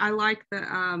 Absolutely. I like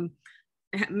the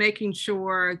making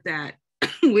sure that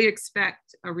we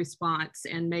expect a response,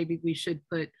 and maybe we should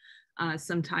put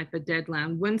some type of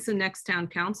deadline. When's the next town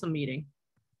council meeting?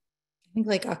 I think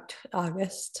like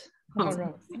August.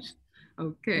 Oh,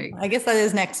 okay. I guess that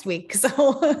is next week.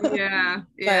 So yeah.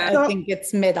 But I think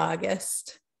it's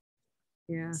mid-August.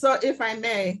 Yeah. So if I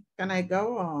may, can I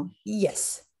go on?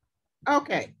 Yes.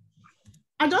 Okay.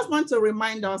 I just want to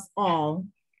remind us all,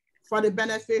 for the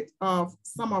benefit of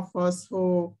some of us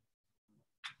who,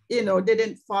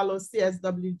 didn't follow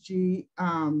CSWG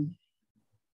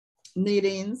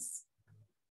meetings.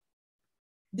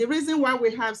 The reason why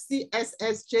we have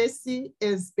CSSJC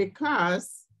is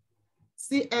because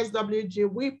CSWG,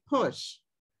 we push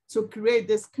to create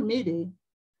this committee.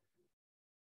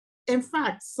 In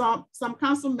fact, some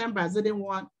council members didn't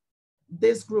want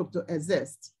this group to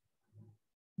exist.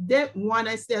 They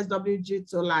wanted CSWG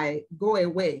to go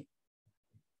away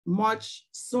much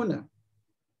sooner,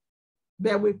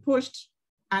 but we pushed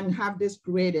and have this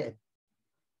created.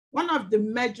 One of the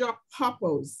major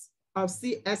purposes of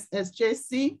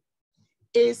CSSJC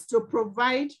is to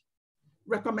provide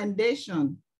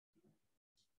recommendation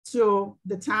to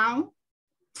the town,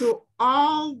 to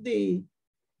all the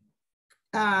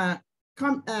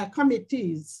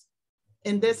committees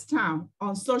in this town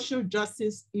on social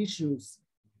justice issues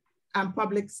and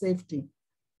public safety.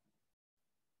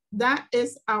 That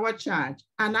is our charge.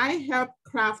 And I helped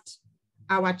craft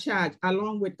our charge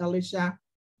along with Alicia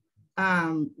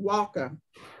Walker.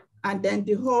 And then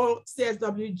the whole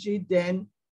CSWG then,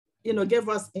 gave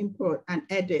us input and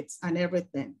edits and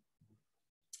everything.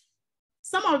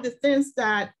 Some of the things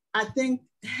that I think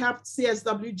helped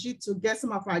CSWG to get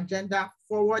some of our agenda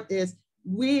forward is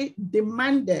we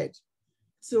demanded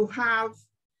to have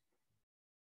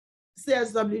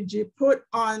CSWG put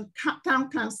on town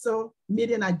council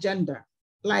meeting agenda.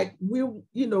 Like we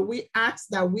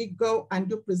asked that we go and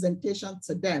do presentation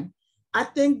to them. I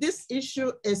think this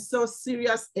issue is so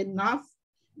serious enough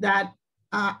that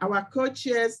our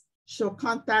co-chairs should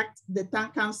contact the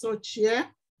town council chair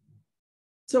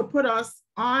to put us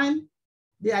on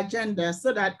the agenda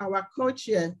so that our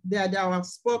co-chair, they are our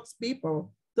spokespeople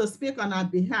to speak on our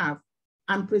behalf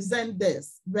and present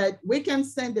this. But we can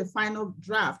send the final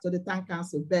draft to the town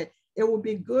council, but it would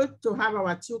be good to have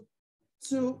our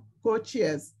two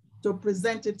co-chairs to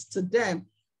present it to them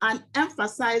and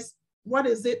emphasize what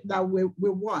is it that we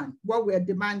want, what we're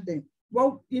demanding,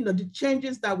 the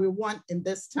changes that we want in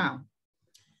this town.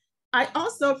 I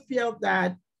also feel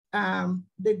that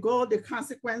the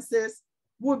consequences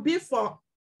would be for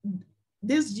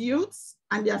these youths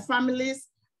and their families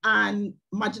and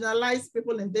marginalized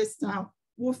people in this town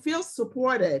will feel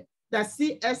supported that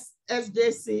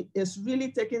CSSJC is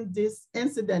really taking this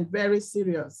incident very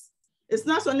serious. It's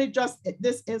not only just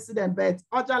this incident, but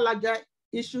other larger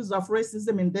issues of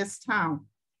racism in this town.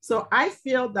 So I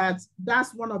feel that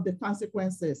that's one of the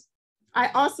consequences. I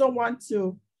also want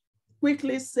to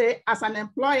quickly say, as an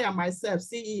employer myself,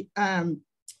 CEO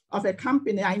of a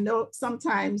company, I know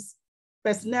sometimes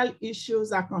personnel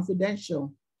issues are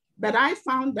confidential, but I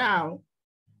found out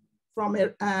from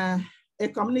a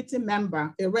community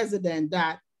member, a resident,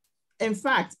 that in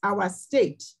fact, our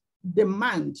state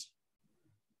demands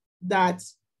that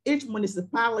each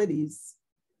municipalities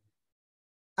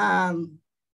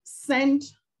send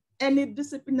any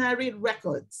disciplinary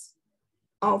records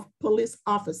of police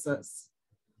officers.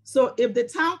 So if the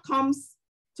town comes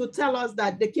to tell us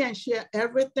that they can't share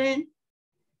everything,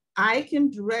 I can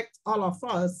direct all of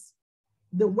us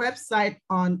the website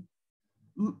on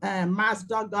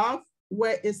mass.gov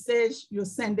where it says you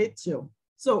send it to.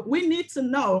 So we need to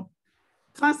know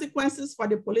consequences for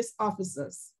the police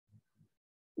officers.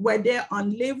 Were they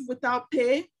on leave without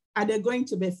pay? Are they going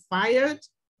to be fired?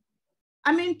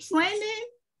 I mean, training,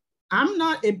 I'm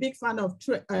not a big fan of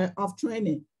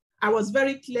training. I was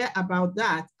very clear about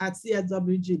that at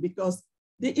CSWG because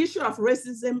the issue of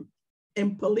racism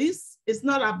in police is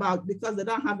not about because they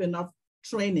don't have enough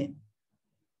training.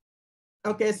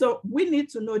 Okay, so we need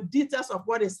to know details of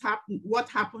what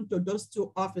happened to those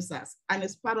two officers, and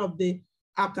it's part of the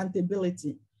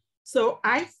accountability. So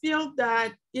I feel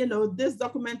that, this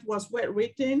document was well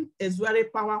written, it's very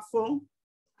powerful.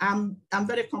 I'm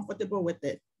very comfortable with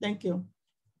it. Thank you.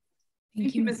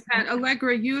 Thank you, Ms. Pat.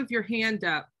 Allegra, you have your hand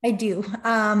up. I do.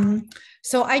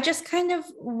 So I just kind of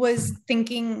was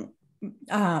thinking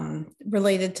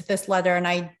related to this letter, and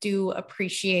I do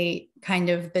appreciate kind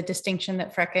of the distinction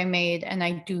that Freke made, and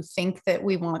I do think that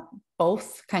we want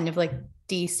both, kind of like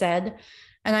Dee said.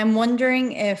 And I'm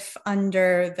wondering if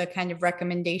under the kind of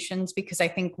recommendations, because I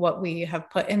think what we have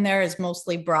put in there is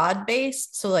mostly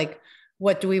broad-based, so like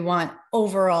what do we want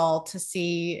overall to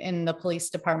see in the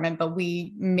police department, but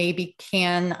we maybe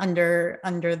can under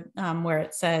where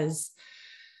it says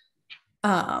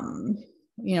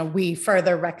we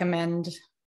further recommend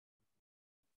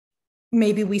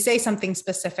maybe we say something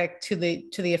specific to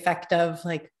the effect of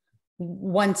like,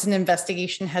 once an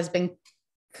investigation has been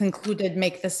concluded,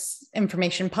 make this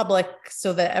information public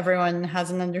so that everyone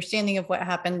has an understanding of what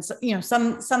happens,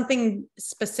 something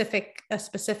specific, a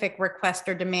specific request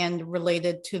or demand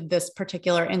related to this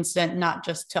particular incident, not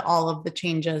just to all of the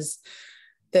changes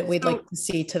that we'd like to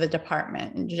see to the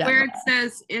department in general. Where it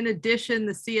says, in addition,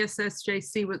 the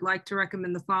CSSJC would like to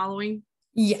recommend the following.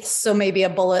 Yes, so maybe a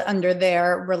bullet under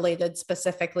there related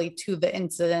specifically to the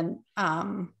incident.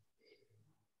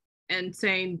 And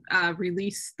saying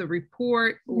release the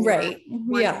report. Right,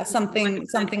 yeah, something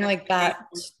like that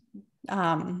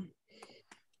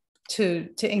to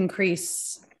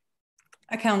increase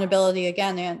accountability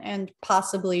again and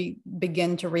possibly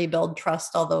begin to rebuild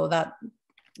trust, although that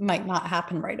might not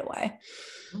happen right away.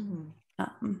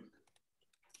 Mm-hmm.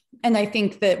 And I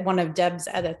think that one of Deb's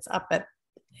edits up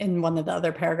in one of the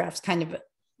other paragraphs kind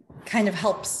of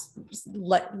helps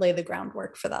lay the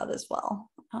groundwork for that as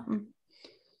well.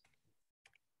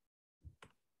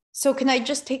 So can I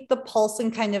just take the pulse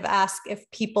and kind of ask if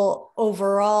people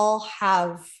overall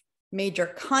have major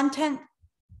content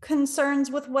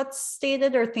concerns with what's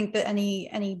stated, or think that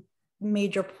any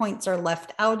major points are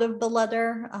left out of the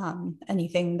letter?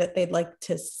 Anything that they'd like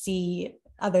to see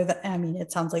other than,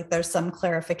 it sounds like there's some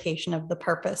clarification of the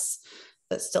purpose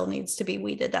that still needs to be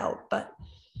weeded out, but.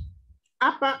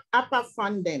 APA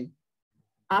funding,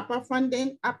 APA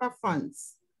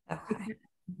funds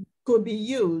could be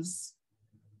used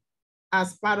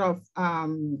as part of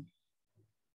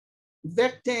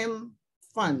victim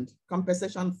fund,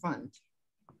 compensation fund.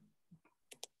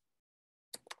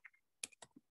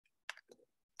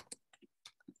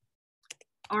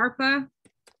 ARPA,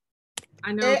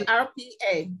 I know.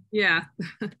 ARPA. Yeah.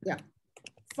 Yeah,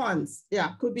 funds,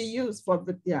 yeah, could be used for,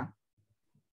 yeah.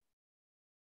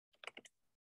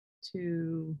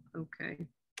 Okay.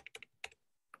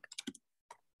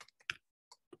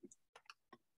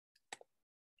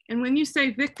 And when you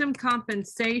say victim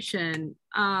compensation,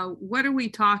 what are we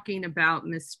talking about,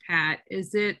 Ms. Pat?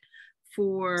 Is it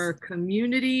for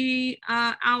community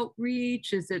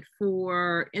outreach? Is it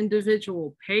for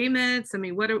individual payments? I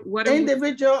mean, what are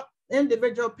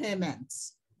individual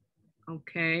payments?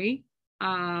 Okay.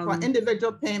 For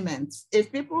individual payments,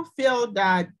 if people feel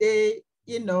that they,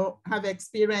 have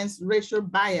experienced racial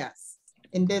bias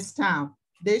in this town,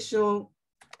 they should,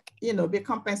 be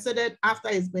compensated after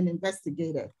it's been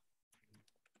investigated.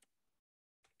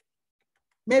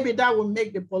 Maybe that will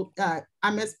make the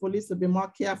Ames police to be more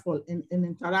careful in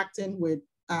interacting with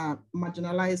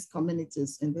marginalized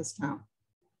communities in this town.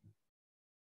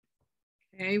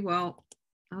 Okay, well,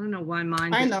 I don't know why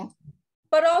mine. I know.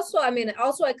 But also,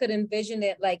 I could envision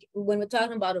it like when we're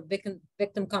talking about a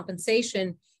victim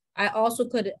compensation, I also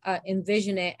could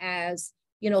envision it as,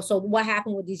 so what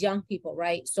happened with these young people,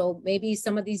 right? So maybe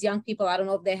some of these young people, I don't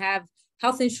know if they have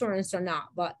health insurance or not,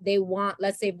 but they want,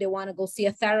 let's say if they want to go see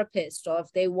a therapist, or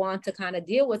if they want to kind of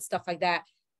deal with stuff like that,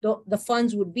 the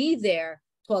funds would be there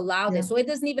to allow this. So it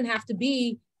doesn't even have to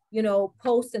be,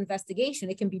 post investigation.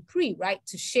 It can be pre, right?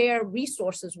 To share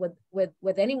resources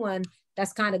with anyone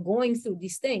that's kind of going through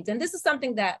these things. And this is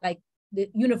something that like the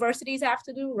universities have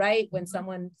to do, right? When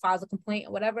someone files a complaint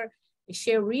or whatever, they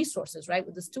share resources, right?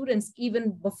 With the students,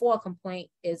 even before a complaint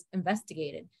is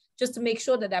investigated, just to make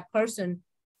sure that that person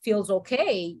feels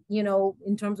okay,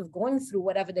 in terms of going through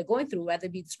whatever they're going through, whether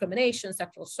it be discrimination,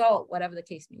 sexual assault, whatever the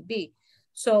case may be.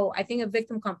 So I think a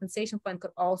victim compensation fund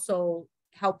could also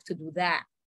help to do that,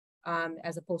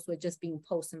 as opposed to it just being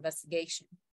post-investigation.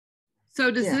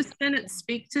 So does this sentence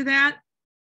speak to that?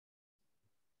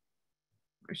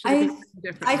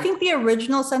 I think the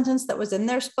original sentence that was in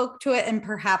there spoke to it, and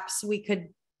perhaps we could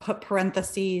put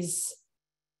parentheses.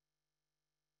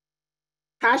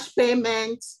 Cash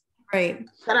payments. Right.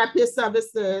 Therapy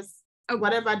services, or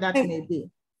whatever that may be.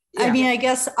 Yeah. I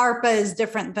guess ARPA is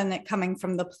different than it coming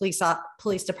from the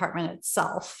police department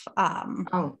itself.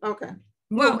 Oh, okay.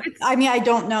 Well, I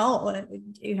don't know,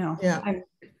 Yeah.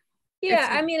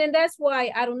 And that's why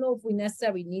I don't know if we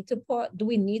necessarily need to do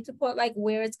we need to put like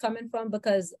where it's coming from?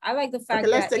 Because I like the fact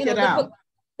that,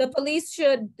 the police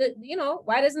should,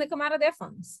 why doesn't it come out of their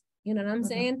funds? You know what I'm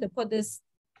saying? To put this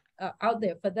out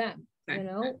there for them.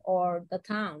 Or the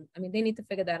town. They need to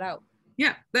figure that out.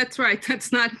 Yeah, that's right.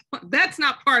 That's not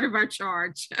part of our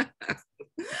charge.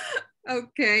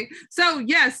 Okay. So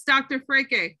yes, Dr.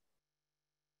 Freke.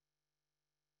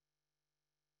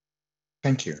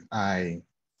 Thank you. I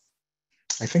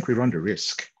think we run the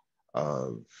risk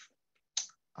of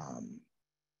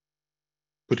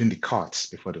putting the cart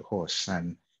before the horse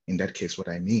and in that case, what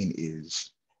I mean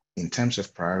is, in terms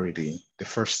of priority, the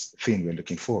first thing we're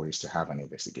looking for is to have an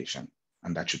investigation,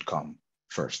 and that should come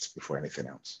first before anything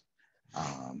else.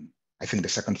 I think the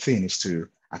second thing is to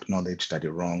acknowledge that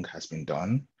the wrong has been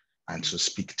done and to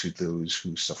speak to those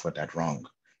who suffered that wrong.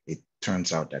 It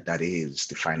turns out that that is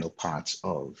the final part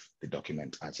of the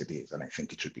document as it is, and I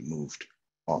think it should be moved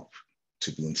up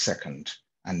to being second.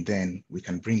 And then we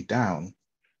can bring down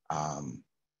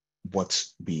what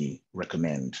we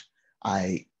recommend.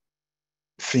 I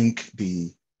think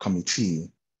the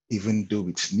committee, even though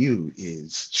it's new,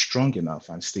 is strong enough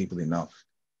and stable enough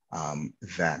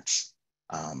that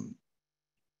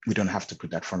we don't have to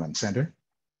put that front and center,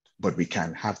 but we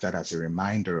can have that as a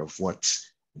reminder of what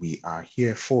we are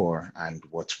here for and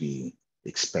what we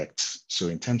expect. So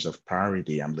in terms of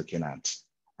priority, I'm looking at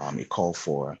a call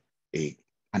for an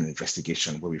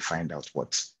investigation where we find out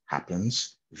what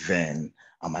happens, then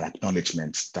an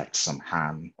acknowledgement that some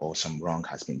harm or some wrong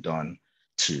has been done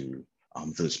to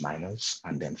those minors.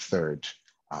 And then third,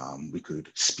 we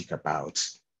could speak about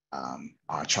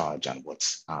our charge and what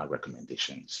our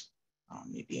recommendations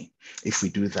may be. If we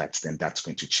do that, then that's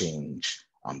going to change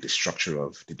the structure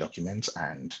of the document.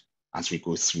 And as we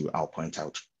go through, I'll point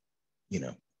out,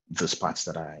 those parts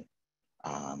that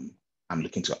I'm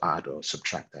looking to add or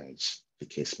subtract as the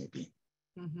case may be.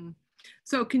 Mm-hmm.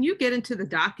 So can you get into the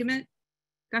document,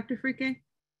 Dr. Frike?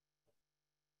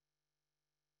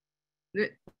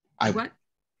 What?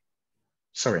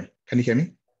 Sorry, can you hear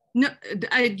me? No,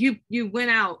 you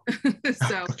went out.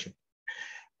 So okay.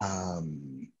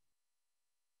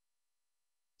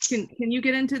 Can you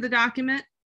get into the document?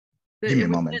 Give me a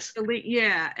moment.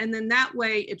 Yeah, and then that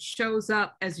way it shows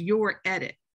up as your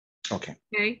edit. Okay.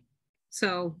 Okay,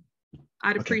 so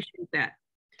I'd appreciate that.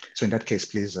 So in that case,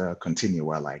 please continue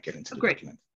while I get into the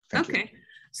document. Thank you.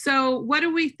 So what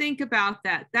do we think about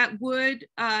that? That would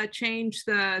change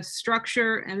the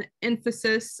structure and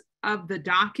emphasis of the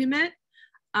document.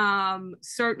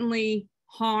 Certainly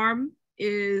harm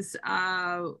is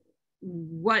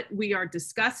what we are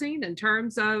discussing in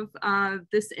terms of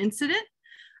this incident.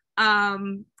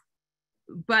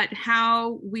 But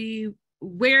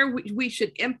where we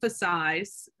should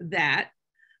emphasize that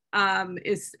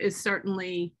is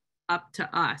certainly up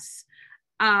to us.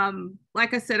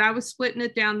 Like I said, I was splitting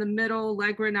it down the middle.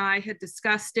 Allegra and I had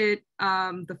discussed it.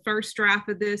 The first draft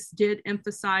of this did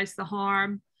emphasize the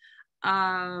harm.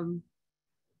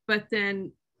 But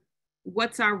then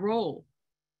what's our role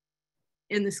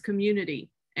in this community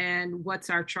and what's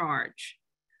our charge?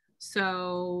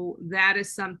 So that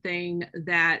is something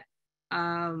that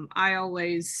I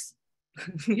always,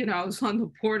 I was on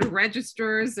the board of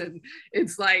registrars, and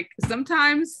it's like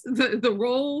sometimes the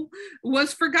role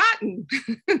was forgotten.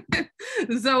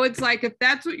 So it's like, if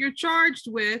that's what you're charged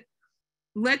with,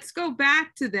 let's go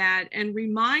back to that and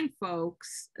remind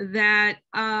folks that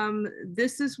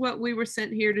this is what we were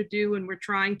sent here to do, and we're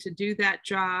trying to do that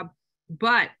job.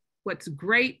 But what's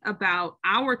great about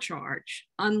our charge,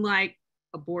 unlike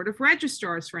a board of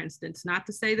registrars, for instance, not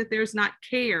to say that there's not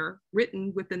care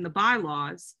written within the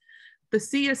bylaws, the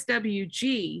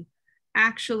CSWG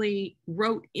actually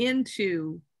wrote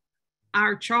into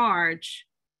our charge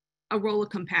a role of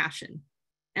compassion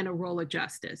and a role of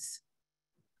justice.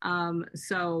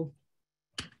 So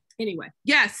anyway,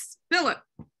 yes, Philip.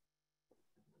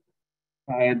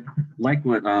 I like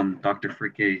what Dr.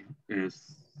 Frike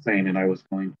is saying, and I was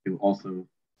going to also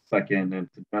second and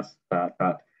suggest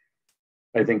that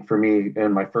I think for me,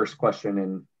 and my first question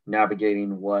in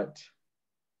navigating what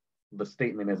the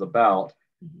statement is about,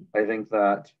 I think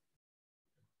that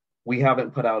we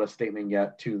haven't put out a statement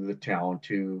yet to the town,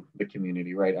 to the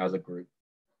community, right, as a group.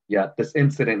 Yet this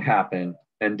incident happened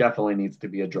and definitely needs to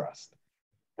be addressed.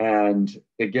 And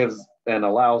it gives and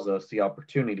allows us the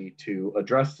opportunity to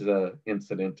address the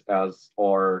incident as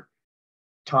our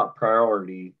top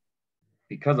priority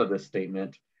because of this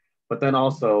statement. But then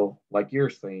also, like you're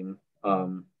saying,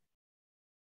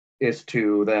 is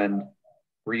to then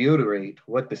reiterate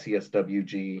what the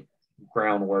CSWG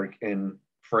groundwork and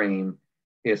frame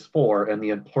is for and the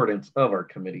importance of our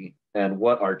committee and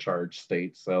what our charge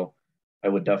states. So I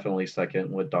would definitely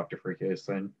second what Dr. Frike is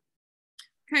saying.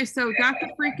 Okay, so Dr.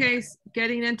 Frike is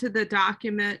getting into the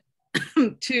document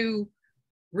to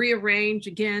rearrange.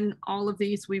 Again, all of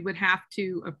these we would have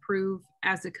to approve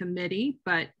as a committee,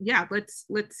 but yeah, let's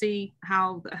see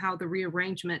how the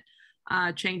rearrangement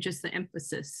changes the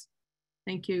emphasis.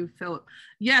 Thank you, Philip.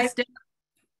 Yes, Deb.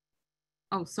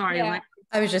 Oh, sorry. Yeah.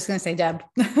 I was just going to say Deb.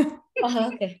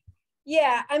 Okay.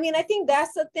 Yeah, I mean, I think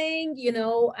that's the thing,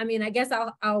 I mean, I guess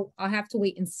I'll have to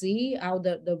wait and see how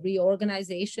the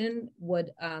reorganization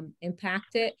would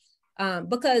impact it.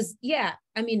 Because yeah,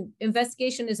 I mean,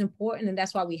 investigation is important and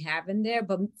that's why we have in there.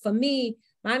 But for me,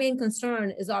 my main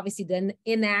concern is obviously the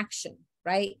inaction,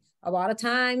 right? A lot of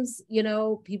times, you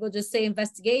know, people just say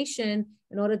investigation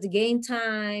in order to gain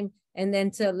time and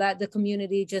then to let the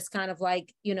community just kind of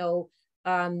like,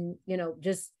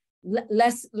 just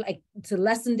less like to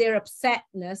lessen their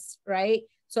upsetness, right?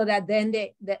 So that then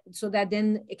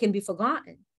then it can be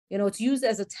forgotten. You know, it's used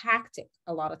as a tactic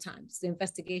a lot of times, the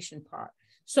investigation part.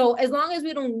 So as long as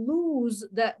we don't lose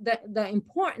the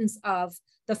importance of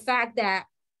the fact that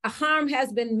a harm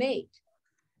has been made,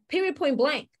 period, point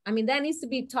blank. I mean, that needs to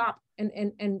be top and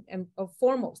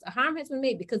foremost. A harm has been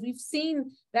made because we've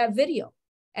seen that video.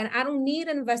 And I don't need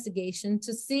an investigation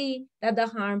to see that the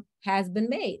harm has been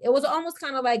made. It was almost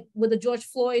kind of like with the George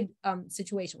Floyd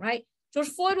situation, right? George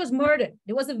Floyd was murdered.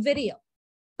 There was a video.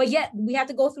 But yet we had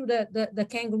to go through the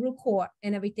kangaroo court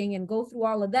and everything and go through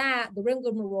all of that, the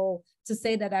rigmarole to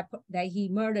say that he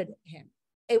murdered him.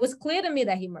 It was clear to me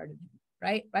that he murdered him,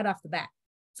 right off the bat.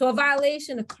 So a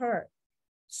violation occurred.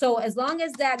 So as long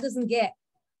as that doesn't get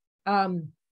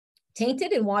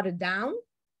tainted and watered down,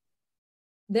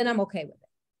 then I'm okay with it.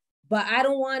 But I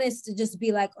don't want us to just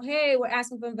be like, hey, we're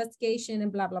asking for investigation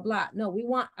and blah, blah, blah. No, we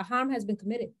want a harm has been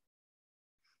committed.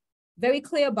 Very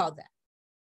clear about that.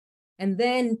 And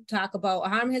then talk about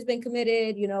harm has been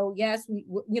committed. You know, yes,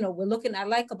 we're looking. I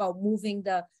like about moving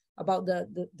the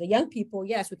young people.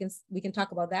 Yes, we can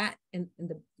talk about that in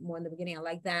the beginning. I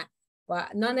like that,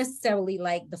 but not necessarily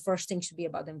like the first thing should be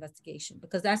about the investigation,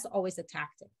 because that's always a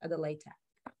tactic, a delay tactic.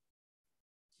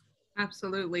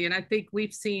 Absolutely, and I think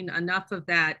we've seen enough of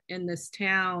that in this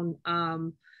town.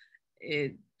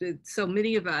 So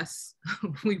many of us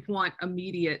we want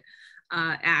immediate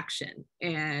action,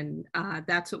 and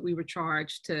that's what we were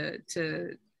charged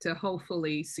to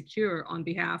hopefully secure on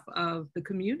behalf of the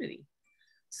community.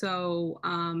 So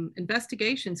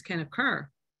investigations can occur,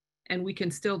 and we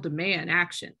can still demand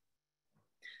action.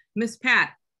 Ms.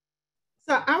 Pat.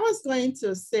 So I was going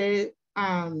to say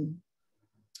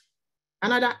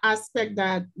another aspect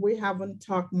that we haven't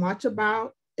talked much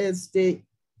about is the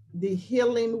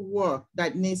healing work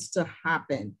that needs to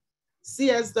happen.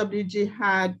 CSWG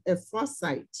had a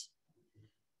foresight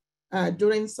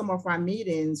during some of our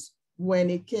meetings when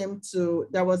it came to,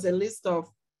 there was a list of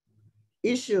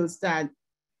issues that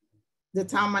the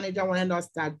town manager wanted us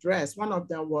to address. One of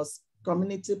them was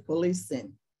community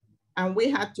policing. And we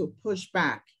had to push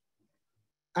back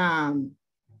at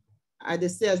the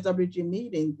CSWG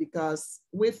meeting because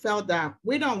we felt that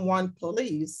we don't want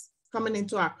police coming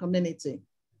into our community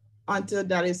until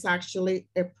there is actually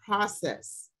a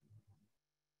process,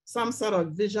 some sort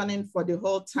of visioning for the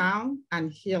whole town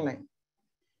and healing.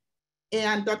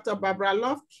 And Dr. Barbara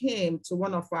Love came to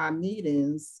one of our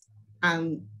meetings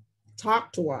and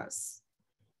talked to us.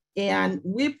 And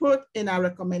we put in a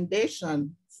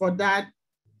recommendation for that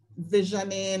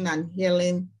visioning and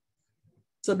healing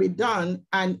to be done,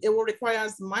 and it will require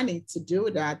us money to do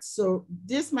that. So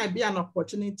this might be an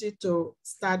opportunity to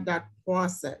start that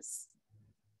process.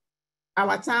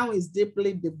 Our town is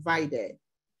deeply divided.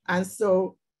 And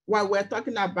so while we're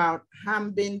talking about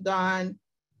harm being done,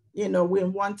 you know, we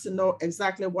want to know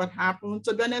exactly what happened.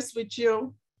 To be honest with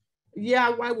you, yeah,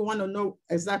 why we want to know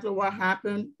exactly what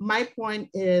happened. My point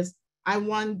is, I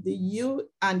want the youth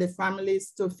and the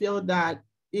families to feel that,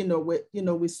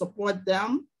 we support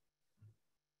them.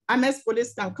 Ames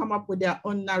Police can come up with their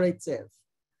own narrative.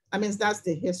 I mean, that's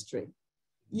the history.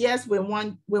 Yes, we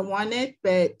want it,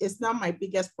 but it's not my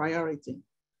biggest priority.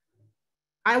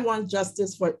 I want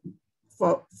justice for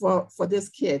these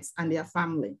kids and their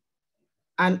family.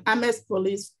 And Ames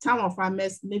Police, town of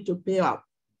Ames need to pay up,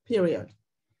 period.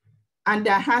 And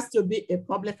there has to be a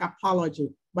public apology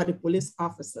by the police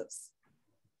officers.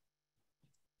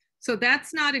 So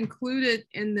that's not included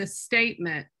in the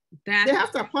statement. They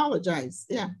have to apologize,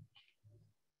 yeah.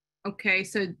 Okay,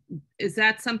 so is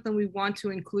that something we want to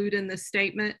include in the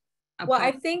statement? Well,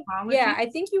 I think, yeah, I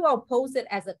think you all posed it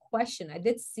as a question. I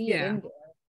did see it in there.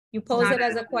 You pose it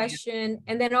as a question.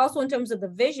 And then also in terms of the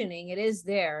visioning, it is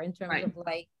there in terms of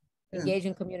like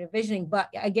engaging community visioning. But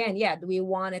again, yeah, do we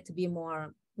want it to be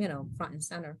more, front and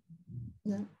center?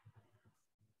 Yeah.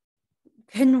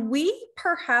 Can we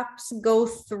perhaps go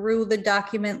through the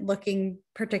document looking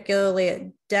particularly at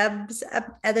Deb's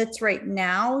edits right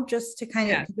now, just to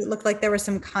kind of, it looked like there was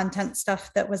some content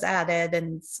stuff that was added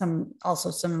and some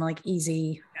like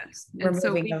easy removing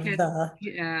so we of can, the.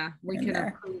 we can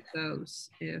approve those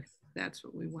if that's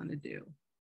what we want to do.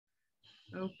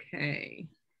 Okay,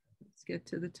 let's get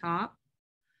to the top.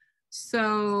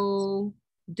 So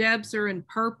Deb's are in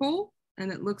purple,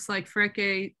 and it looks like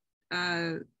Freke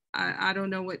I don't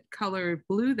know what color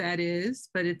blue that is,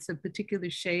 but it's a particular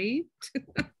shade.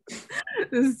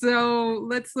 So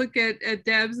let's look at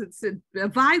Deb's. It's a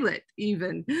violet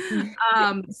even.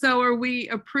 So are we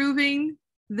approving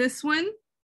this one?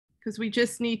 Because we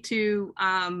just need to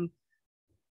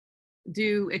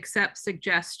do accept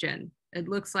suggestion. It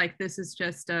looks like this is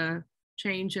just a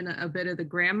change in a bit of the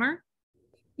grammar.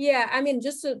 Yeah, I mean,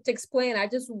 just to explain, I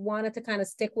just wanted to kind of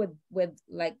stick with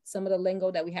like some of the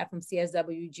lingo that we have from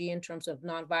CSWG in terms of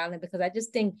nonviolent, because I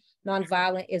just think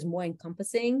nonviolent is more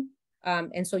encompassing.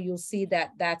 And so you'll see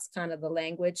that that's kind of the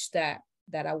language that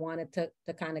I wanted to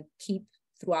kind of keep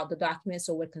throughout the document,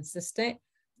 so we're consistent.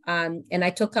 And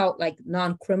I took out like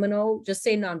non-criminal, just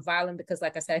say nonviolent, because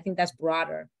like I said, I think that's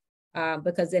broader.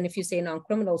 Because then if you say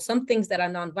non-criminal, some things that are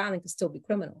nonviolent can still be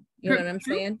criminal. You know what I'm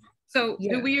saying? So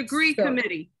yeah. Do we agree,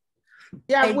 committee?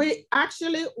 Yeah, we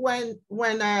actually, when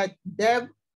Deb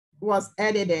was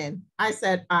editing, I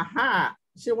said, aha,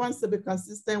 she wants to be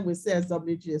consistent with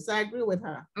CSWG. So I agree with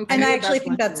her. Okay. And I actually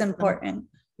think that's important.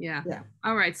 Yeah.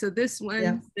 All right. So this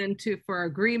one then for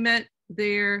agreement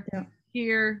there,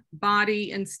 here,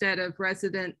 body instead of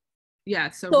resident.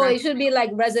 Yeah. So it should be like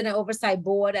resident oversight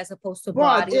board as opposed to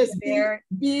body. It's BOARD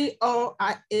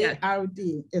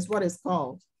is what it's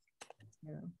called.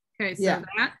 Okay. So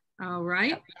that, all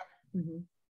right.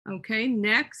 Okay,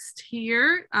 next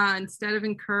here, instead of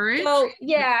encourage. So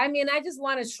yeah, I mean, I just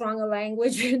wanted stronger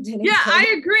language.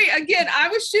 I agree. Again, I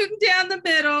was shooting down the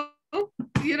middle.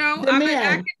 You know,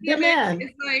 demand.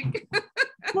 It's like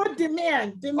what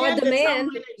demand?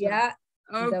 Demand. Yeah.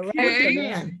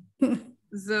 Okay.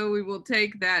 So we will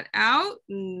take that out.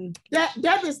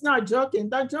 Deb is not joking.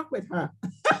 Don't joke with her.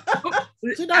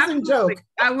 She doesn't joke.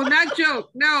 I will not joke.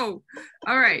 No.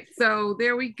 All right. So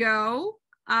there we go.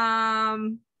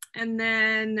 And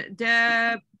then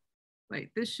Deb,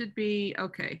 wait, this should be,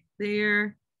 okay,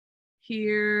 there,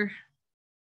 here.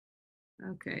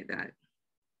 Okay, that.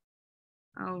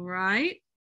 All right.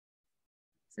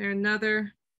 Is there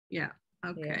another? Yeah.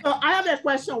 Okay. So I have a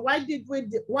question. Why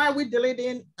are we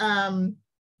deleting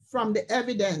from the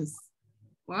evidence?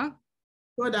 What?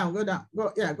 Go down, go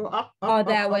up.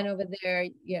 That went over there.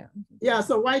 Yeah. Yeah.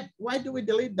 So why do we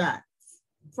delete that?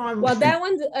 Well, that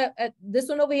one's this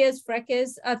one over here is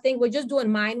Freckes. I think we're just doing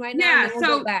mine right now. Yeah,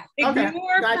 so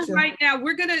ignore for right now.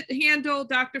 We're gonna handle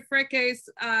Dr. Freckes.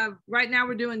 Right now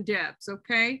we're doing Deb's,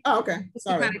 okay? Oh, okay. Just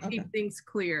to kind of keep things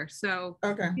clear. So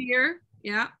here,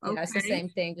 okay. It's the same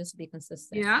thing, just to be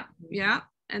consistent. Yeah.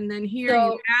 And then here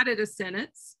you added a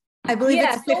sentence. I believe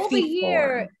it's 54. So over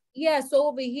here, so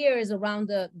over here is around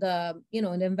the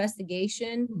an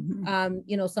investigation.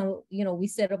 We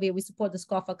said over here we support the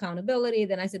SCOFA accountability.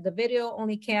 Then I said the video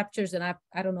only captures, and I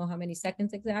don't know how many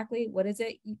seconds exactly. What is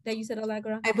it that you said,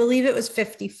 Allegra? I believe it was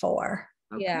 54.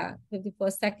 Okay. Yeah,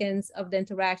 54 seconds of the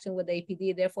interaction with the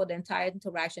APD. Therefore, the entire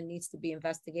interaction needs to be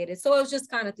investigated. So it was just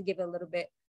kind of to give a little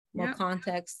bit more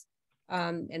context,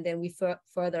 and then we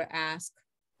further ask.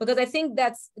 Because I think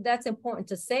that's important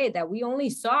to say, that we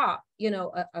only saw,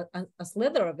 a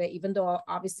slither of it, even though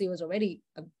obviously it was already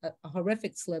a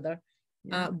horrific slither.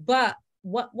 But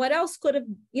what else could have,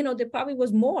 there probably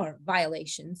was more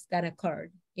violations that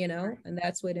occurred, and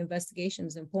that's where the investigation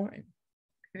is important.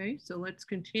 Okay, so let's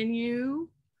continue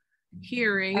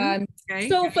hearing.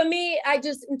 So for me, I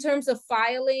just, in terms of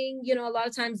filing, a lot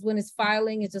of times when it's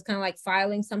filing, it's just kind of like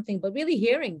filing something, but really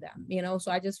hearing them,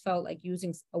 so I just felt like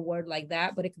using a word like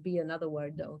that, but it could be another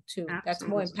word though, too. Absolutely. That's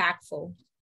more impactful.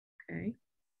 Okay.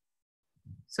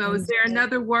 So is there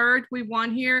another word we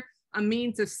want here? A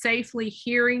means of safely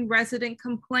hearing resident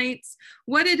complaints.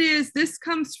 What it is, this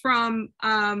comes from,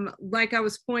 like I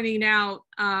was pointing out,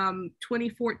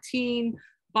 2014,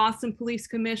 Boston Police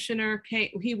Commissioner,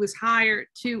 he was hired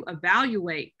to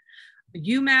evaluate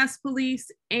UMass Police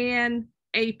and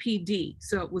APD.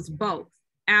 So it was both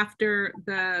after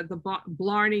the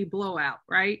Blarney blowout,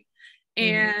 right?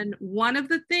 And one of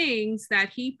the things that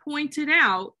he pointed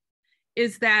out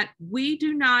is that we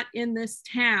do not in this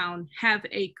town have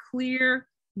a clear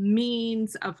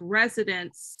means of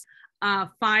residents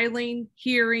filing,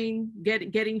 hearing,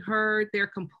 getting heard their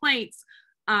complaints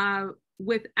in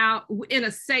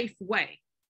a safe way.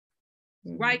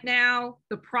 Right now,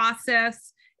 the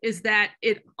process is that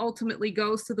it ultimately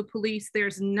goes to the police.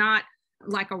 There's not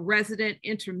like a resident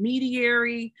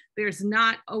intermediary. There's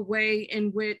not a way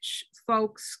in which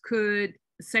folks could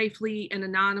safely and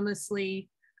anonymously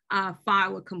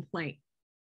file a complaint.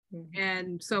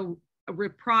 And so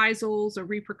reprisals or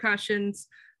repercussions,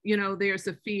 there's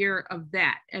a fear of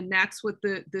that. And that's what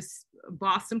this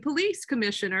Boston Police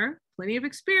Commissioner, plenty of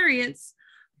experience,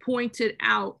 pointed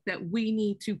out that we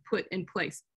need to put in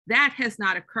place. That has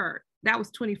not occurred. That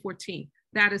was 2014.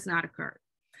 That has not occurred.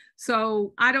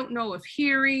 So I don't know if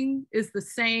hearing is the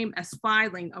same as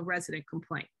filing a resident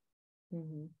complaint.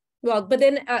 Mm-hmm. Well, but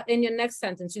then in your next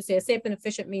sentence, you say a safe and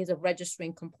efficient means of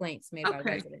registering complaints made by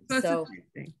residents. So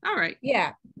all right.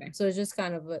 Yeah. Okay. So it's just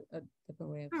kind of a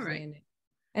different way of saying it.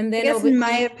 And then I guess in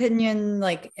my opinion,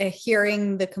 like a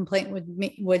hearing the complaint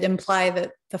would imply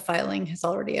that the filing has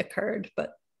already occurred,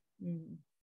 but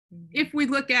if we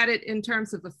look at it in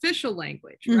terms of official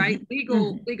language, right?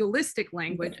 Legalistic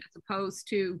language as opposed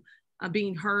to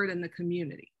being heard in the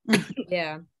community.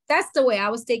 Yeah. That's the way I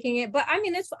was taking it, but I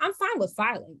mean, I'm fine with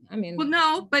filing. I mean, well,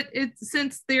 no, but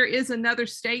since there is another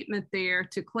statement there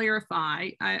to clarify,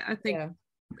 I think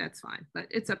that's fine, but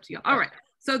it's up to you. All right.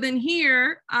 So then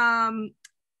here,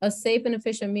 a safe and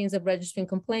efficient means of registering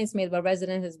complaints made by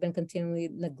residents has been continually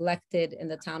neglected in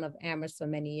the town of Amherst for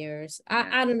many years.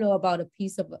 I don't know about a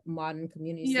piece of modern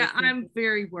community. Yeah, I'm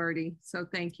very wordy, so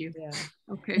thank you. Yeah.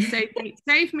 Okay,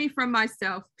 save me from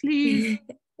myself, please.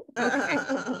 Okay.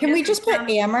 Can we just put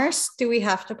Amherst? Do we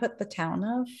have to put the town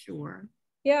of? Sure.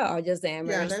 Yeah, or just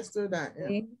Amherst. Yeah, let's do that.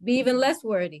 Yeah. Be even less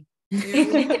wordy. There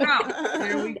we go.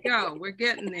 There we go. We're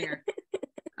getting there.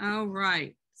 All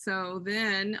right. So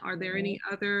then, are there any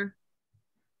other?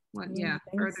 What? Yeah,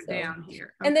 further down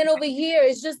here. Okay. And then over here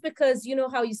is just because you know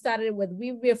how you started with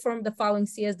we reaffirmed the following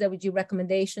CSWG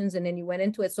recommendations, and then you went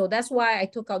into it. So that's why I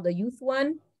took out the youth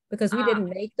one, because we didn't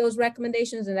make those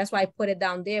recommendations, and that's why I put it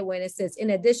down there when it says,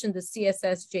 in addition, the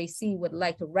CSSJC would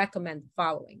like to recommend the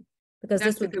following, because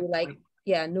this would be like,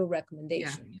 new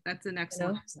recommendation. Yeah, that's an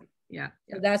excellent point. Yeah.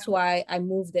 So that's why I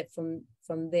moved it from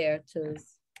there to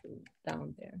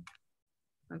down there.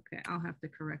 Okay, I'll have to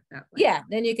correct that later. Yeah,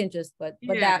 then you can just, but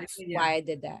that's why I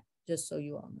did that, just so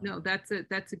you all know. No, that's a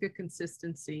good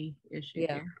consistency issue.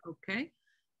 Yeah. Here. Okay.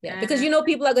 Yeah, because you know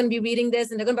people are going to be reading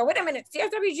this and they're going to be, wait a minute,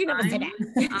 CSWG never said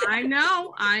that. I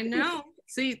know.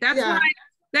 See, that's why.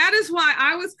 That is why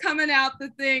I was coming out the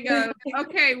thing of,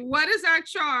 okay, what is our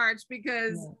charge?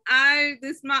 Because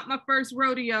this is not my first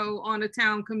rodeo on a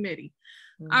town committee.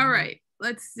 All right,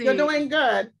 let's see. You're doing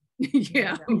good.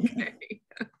 Yeah. Okay.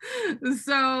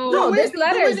 So no, this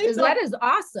letter is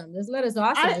awesome. This letter is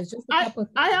awesome. It's just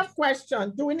I have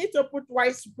questions. Do we need to put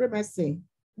white supremacy?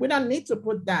 We don't need to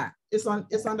put that. It's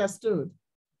understood.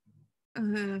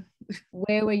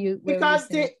 Where were you? Because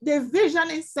the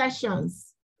visioning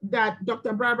sessions that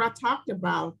Dr. Barbara talked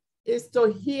about is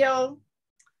to heal,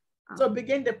 to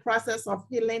begin the process of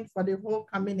healing for the whole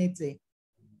community.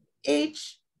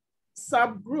 Each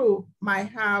subgroup might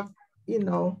have,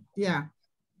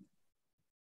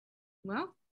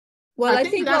 Well, I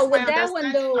think with that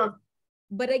one though,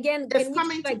 but again, it's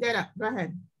coming together. Go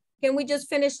ahead. Can we just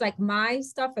finish like my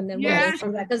stuff and then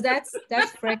because that's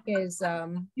Frick is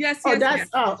yes. Okay.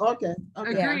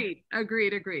 Agreed.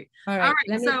 All right.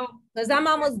 So because I'm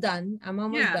almost done.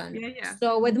 done. Yeah.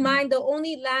 So with mine, the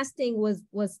only last thing was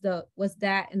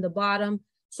that in the bottom.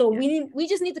 So we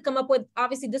just need to come up with,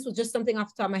 obviously this was just something off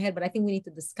the top of my head, but I think we need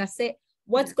to discuss it.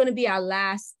 What's going to be our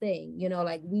last thing?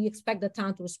 Like we expect the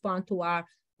town to respond to our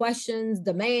questions,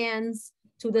 demands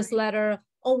to this letter,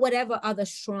 or whatever other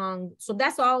strong. So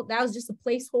that's all, that was just a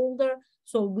placeholder.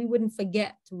 So we wouldn't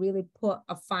forget to really put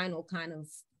a final kind of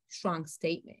strong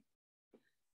statement.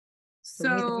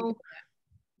 So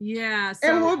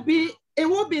it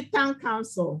will be town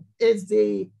council is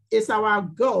our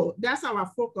goal. That's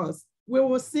our focus. We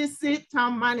will CC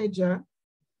town manager,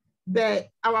 but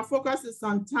our focus is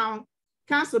on town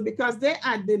council because they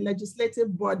are the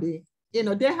legislative body.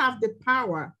 They have the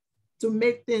power to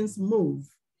make things move.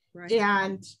 Right.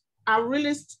 And I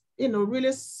really,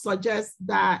 really suggest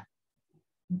that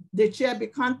the chair be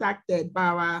contacted by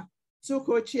our two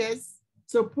co-chairs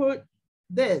to put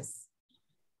this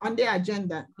on the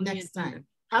agenda next time.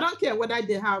 I don't care whether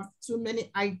they have too many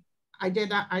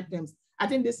agenda items. I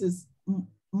think this is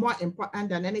more important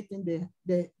than anything they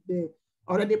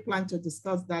already plan to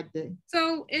discuss that day.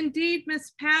 So indeed,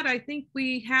 Ms. Pat, I think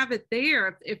we have it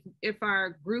there. If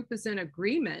our group is in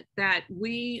agreement that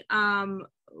we demand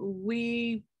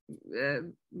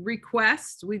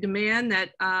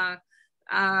that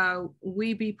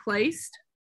we be placed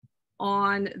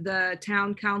on the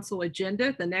town council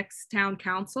agenda, the next town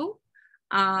council,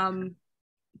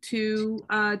 to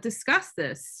discuss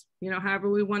this, however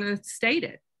we want to state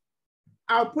it.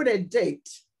 I'll put a date.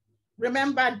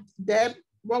 Remember, Deb,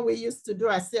 what we used to do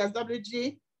at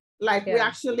CSWG? We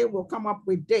actually will come up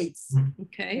with dates.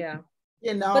 Okay. Yeah.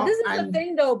 But this is the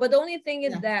thing though, but the only thing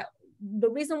is that the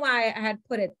reason why I had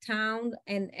put it town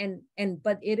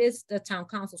but it is the town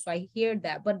council, so I hear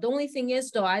that. But the only thing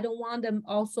is though, I don't want them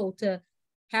also to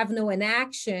have no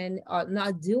inaction or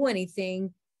not do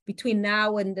anything between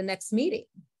now and the next meeting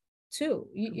too.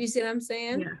 You see what I'm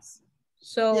saying? Yes.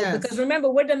 So, Yes. because remember,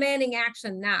 we're demanding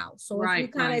action now. So if we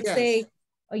Right, kind of right. say, Yes.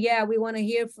 oh yeah, we want to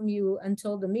hear from you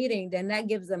until the meeting, then that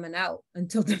gives them an out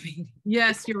until the meeting.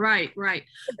 Yes, you're right, right.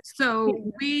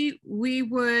 So we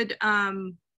would ask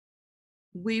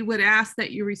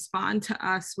that you respond to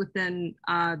us within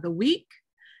the week,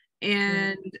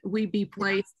 and we be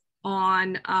placed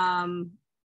on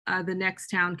the next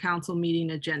town council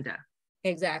meeting agenda.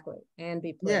 Exactly, and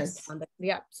be placed Yes. on the,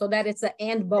 yeah, so that it's an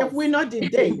and both. If we know the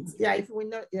date, yeah, if we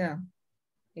know, yeah.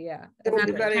 Yeah. It would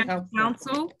be At the very town helpful.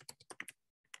 council.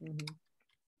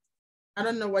 I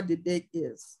don't know what the date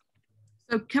is.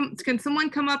 So can someone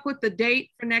come up with the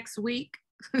date for next week?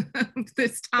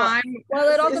 This time?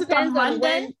 Well, it all Is it on depends on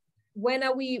Monday? when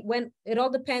are we, when, it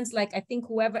all depends, like, I think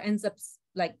whoever ends up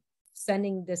like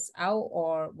sending this out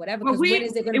or whatever, Well, because when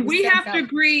is it going to be we sent have to out?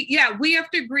 agree. Yeah, we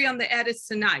have to agree on the edits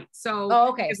tonight. So Oh,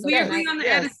 okay. if So we then agree on the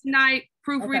yes. edits tonight,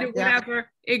 proofread Okay. it, whatever,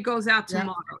 it goes out Yeah.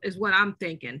 tomorrow is what I'm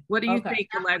thinking. What do you Okay. think,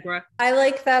 Allegra? I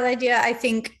like that idea. I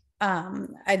think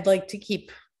I'd like to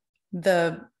keep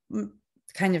the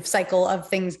kind of cycle of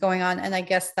things going on. And I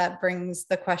guess that brings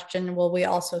the question, will we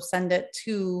also send it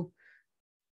to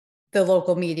the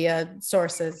local media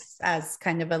sources as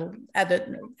kind of an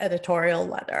editorial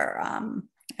letter?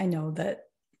 I know that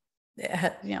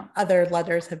other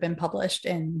letters have been published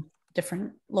in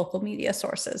different local media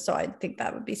sources. So I think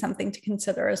that would be something to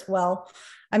consider as well.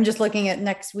 I'm just looking at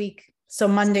next week. So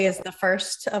Monday is the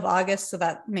 1st of August. So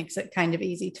that makes it kind of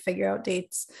easy to figure out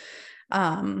dates.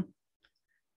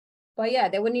 But yeah,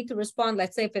 they would need to respond.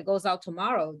 Let's say if it goes out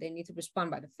tomorrow, they need to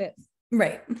respond by the 5th.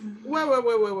 Right.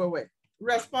 Wait.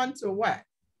 Respond to what?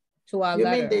 To our You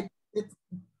letter. mean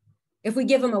If we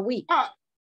give them a week.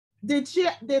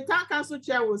 the town council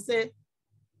chair will say,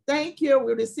 thank you,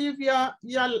 we receive your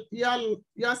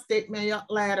statement, your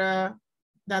letter,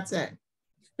 that's it.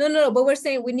 No, but we're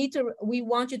saying we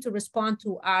want you to respond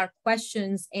to our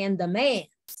questions and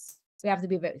demands. We have to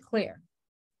be very clear.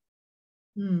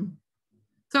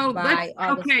 So By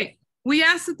August 5th. We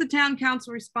ask that the town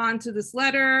council respond to this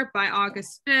letter by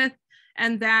August 5th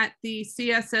and that the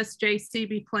CSSJC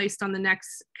be placed on the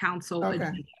next council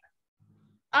agenda.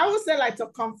 I would say like to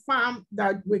confirm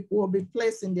that we will be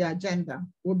placed in the agenda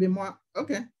will be more,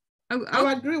 okay.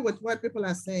 I agree with what people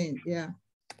are saying, yeah.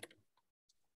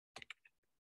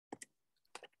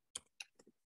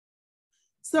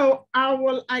 So I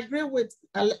will agree with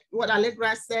what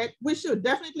Allegra said. We should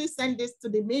definitely send this to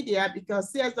the media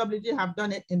because CSWG have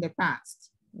done it in the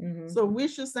past. So we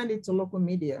should send it to local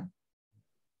media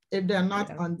if they're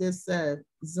not on this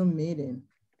Zoom meeting.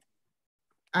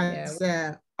 As, we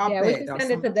can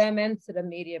send it to them and to the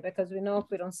media because we know if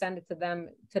we don't send it to them,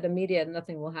 to the media,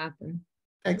 nothing will happen.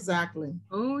 Exactly.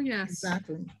 Oh, yes.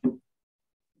 Exactly.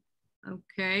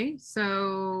 Okay,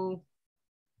 so,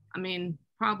 I mean,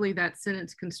 probably that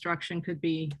sentence construction could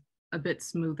be a bit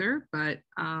smoother, but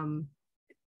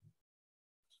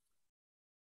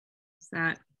is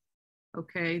that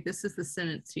okay? This is the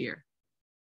sentence here.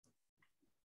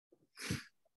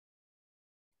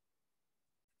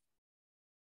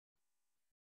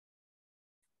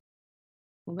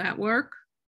 Will that work?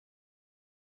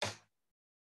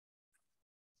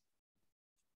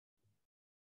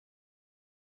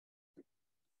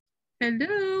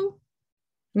 Hello.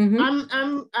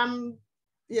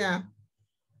 Yeah.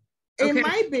 Okay. It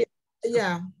might be,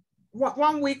 yeah.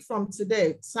 1 week from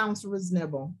today sounds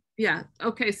reasonable. Yeah.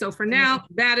 Okay. So for now,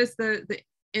 that is the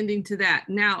ending to that.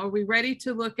 Now, are we ready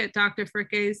to look at Dr.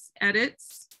 Fricke's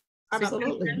edits?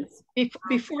 Absolutely.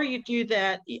 Before you do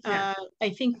that, I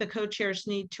think the co-chairs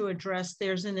need to address,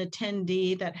 there's an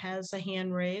attendee that has a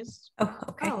hand raised. Oh,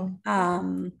 okay.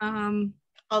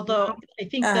 Although I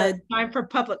think the time for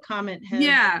public comment has.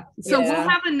 Yeah. So we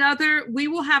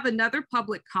will have another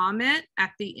public comment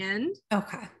at the end.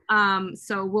 Okay.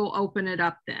 So we'll open it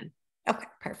up then. Okay,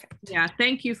 perfect. Yeah.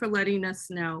 Thank you for letting us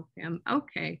know, Kim.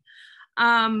 Okay.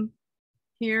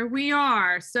 Here we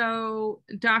are. So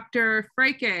Dr.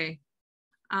 Fricke,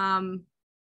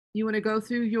 you want to go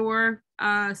through your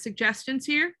suggestions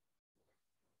here?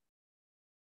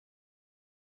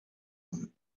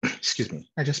 Excuse me,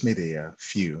 I just made a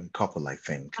couple, I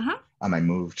think. I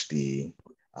moved the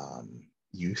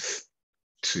youth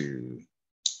to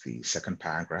the second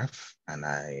paragraph, and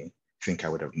I think I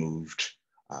would have moved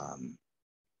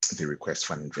the request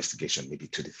for an investigation maybe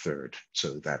to the third.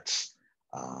 So that's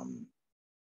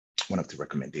one of the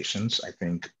recommendations. I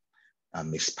think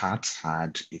Ms. Pat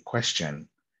had a question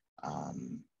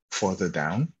further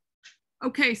down.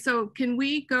 Okay, so can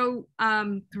we go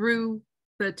through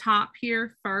the top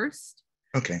here first.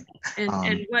 Okay.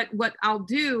 And what I'll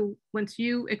do once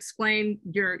you explain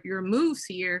your moves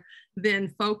here,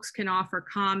 then folks can offer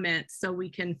comments so we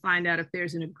can find out if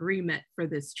there's an agreement for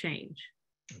this change.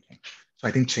 Okay. So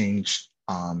I didn't change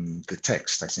the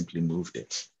text, I simply moved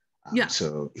it. Yeah.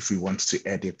 So if we want to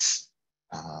edit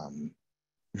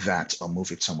that or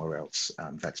move it somewhere else,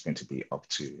 that's going to be up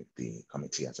to the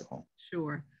committee as a whole.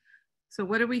 Sure. So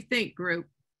what do we think, group?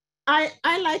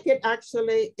 I like it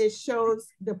actually. It shows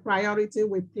the priority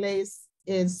we place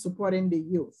in supporting the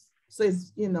youth. So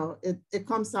it's, you know, it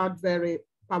comes out very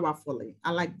powerfully.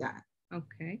 I like that.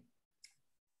 Okay.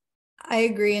 I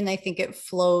agree. And I think it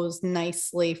flows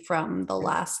nicely from the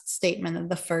last statement of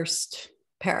the first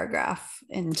paragraph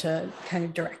into kind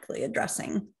of directly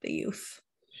addressing the youth.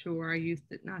 Sure, our youth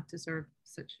did not deserve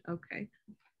such, okay.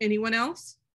 Anyone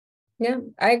else? Yeah,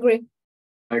 I agree.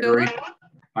 I agree.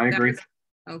 I agree.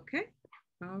 Okay,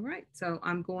 all right. So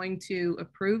I'm going to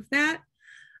approve that.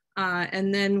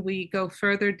 And then we go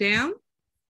further down.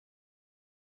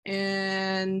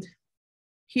 And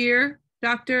here,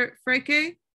 Dr.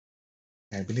 Freke.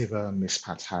 I believe Ms.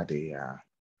 Pat had a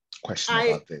question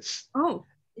about this. Oh,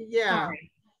 yeah.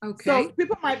 Sorry. Okay. So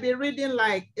people might be reading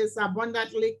like it's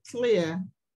abundantly clear.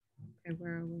 Okay,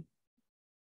 where are we?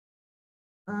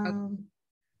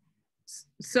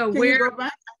 So where? Go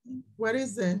back? Where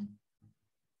is it?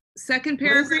 Second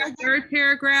paragraph, third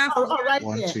paragraph. Oh, right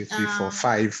 1, here. 2, 3, 4,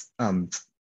 5.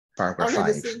 Paragraph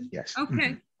 5. Yes.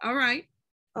 Okay. All right.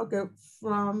 Okay.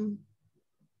 From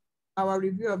our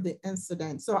review of the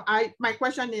incident. So my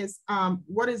question is,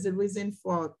 what is the reason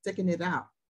for taking it out?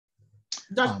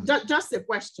 Just a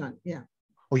question. Yeah.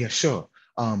 Oh yeah, sure.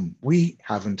 We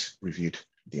haven't reviewed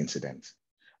the incident.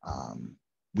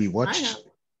 We watched.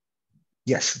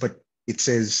 Yes, but it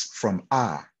says from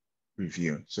our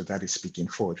review, so that is speaking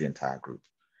for the entire group.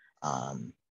 I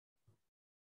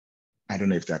don't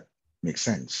know if that makes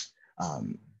sense.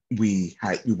 We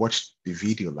watched the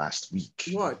video last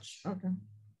week. Okay.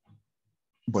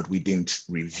 But we didn't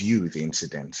review the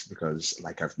incident because,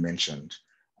 like I've mentioned,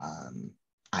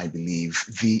 I believe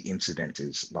the incident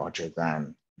is larger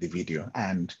than the video.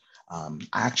 And I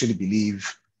actually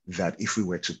believe that if we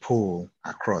were to poll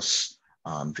across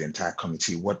the entire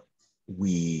committee, what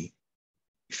we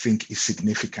think is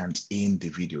significant in the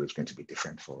video is going to be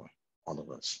different for all of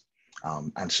us.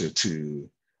 And so to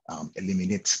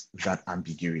eliminate that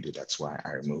ambiguity, that's why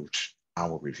I removed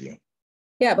our review.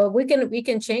 Yeah, but we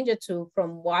can change it to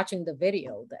from watching the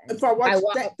video then. For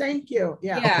thank you.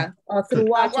 Yeah. Yeah, or through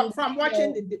watching from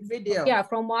watching the video. Yeah,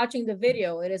 from watching the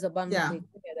video, it is abundantly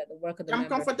clear that the work of the I'm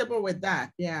comfortable with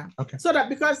that. Yeah. Okay. So that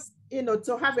because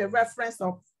to have a reference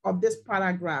of this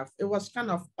paragraph, it was kind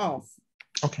of off.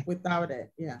 Okay. Without it.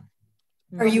 Yeah.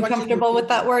 Are you comfortable with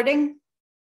that wording?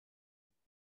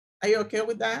 Are you okay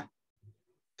with that?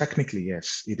 Technically,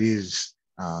 yes. It is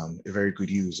a very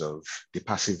good use of the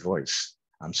passive voice.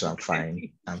 So I'm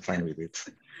fine. I'm fine with it.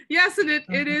 Yes, and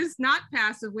it is not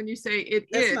passive when you say it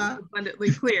is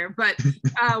abundantly clear, but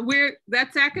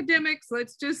that's academics.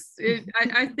 Let's just,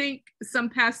 I think some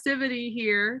passivity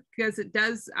here because it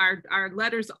does our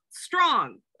letters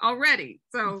strong already.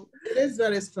 So it is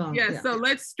very strong. Yeah, so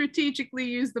let's strategically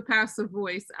use the passive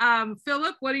voice.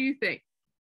 Philip, what do you think?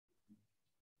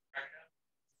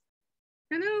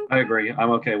 Hello? I agree.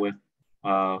 I'm okay with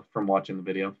from watching the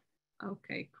video.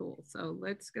 Okay, cool. So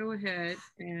let's go ahead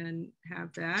and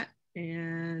have that.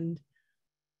 And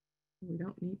we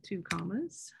don't need 2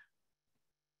 commas.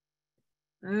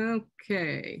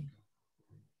 Okay.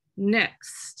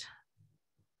 Next.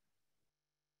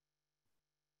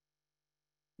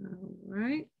 All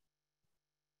right.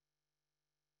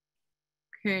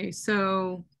 Okay,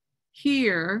 so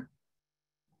here,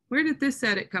 where did this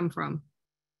edit come from?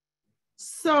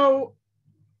 So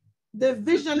the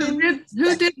visioning.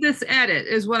 Who did this edit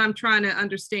is what I'm trying to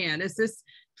understand. Is this,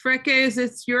 Freke, is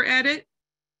this your edit?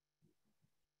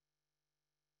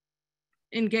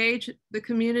 Engage the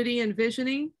community in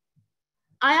visioning?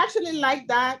 I actually like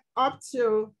that up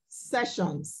to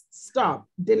sessions. Stop,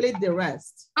 delete the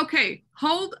rest. Okay,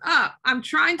 hold up. I'm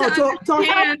trying to understand. To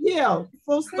help heal,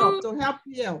 full stop, to help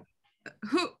heal.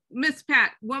 Who, Miss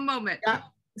Pat, one moment. Yeah.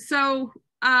 So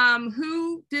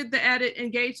who did the edit,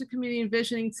 engage the community in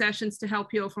visioning sessions to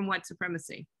help heal from white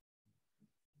supremacy?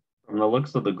 From the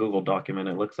looks of the Google document,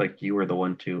 it looks like you were the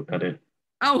one to edit.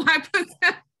 Oh, I put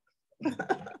that.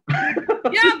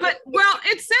 Yeah, but well,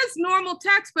 it says normal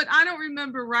text, but I don't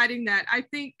remember writing that. I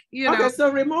think, Okay,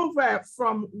 so remove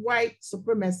from white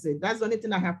supremacy. That's the only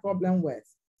thing I have problem with.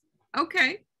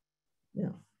 Okay.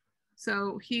 Yeah.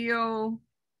 So heal.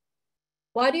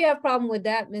 Why do you have a problem with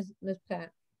that, Ms.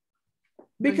 Pat?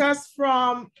 Because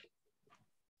from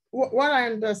what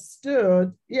I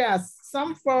understood, yes,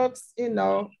 some folks,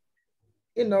 as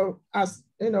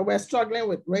we're struggling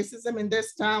with racism in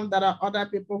this town. There are other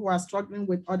people who are struggling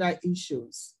with other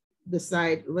issues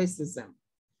beside racism.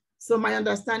 So my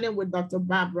understanding with Dr.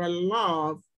 Barbara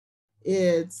Love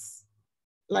is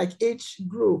like each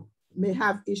group may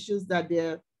have issues that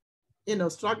they're,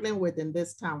 struggling with in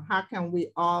this town. How can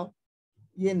we all,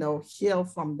 heal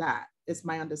from that? Is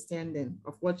my understanding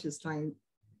of what she's trying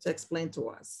to explain to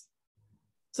us.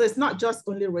 So it's not just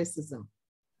only racism.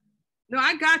 No,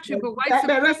 I got you, but white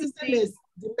supremacy is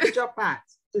the major part,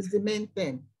 is the main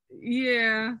thing.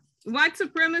 Yeah, white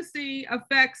supremacy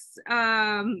affects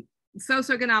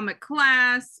socioeconomic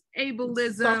class,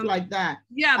 ableism, stuff like that.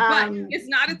 Yeah, but it's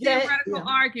not a theoretical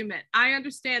argument. I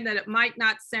understand that it might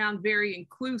not sound very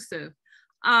inclusive.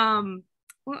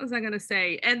 What was I going to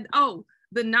say? And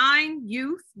the 9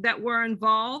 youth that were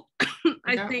involved,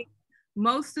 I think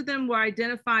most of them were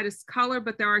identified as color,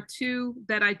 but there are 2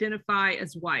 that identify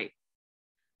as white.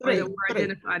 Three that were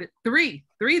identified as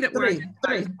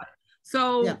white.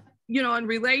 So, in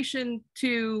relation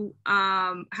to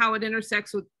how it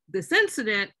intersects with this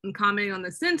incident and commenting on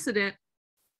this incident,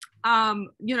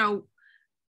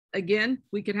 again,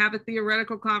 we could have a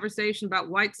theoretical conversation about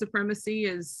white supremacy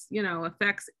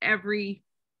affects every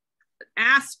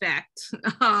aspect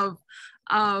of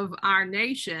our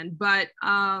nation. But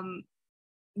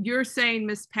you're saying,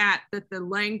 Ms. Pat, that the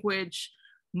language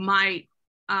might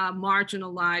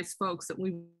marginalize folks that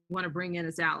we want to bring in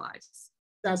as allies.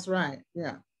 That's right.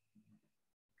 Yeah.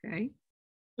 Okay.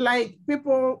 Like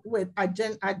people with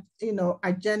gender,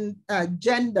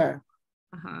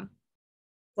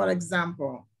 for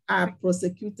example, are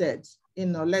prosecuted.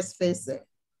 Let's face it.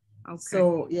 Okay.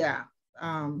 So yeah,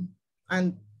 and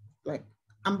like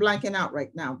I'm blanking out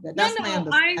right now. But that's my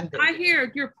understanding. I hear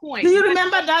your point. Do you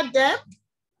remember that, Deb?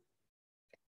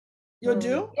 You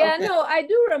do? Yeah, okay. No, I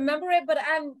do remember it, but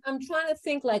I'm trying to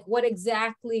think like what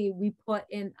exactly we put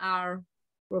in our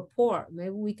report. Maybe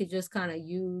we could just kind of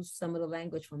use some of the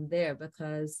language from there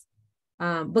because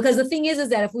the thing is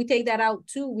that if we take that out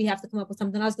too, we have to come up with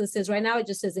something else. Because it says right now it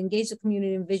just says engage the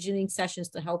community in visioning sessions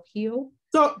to help heal.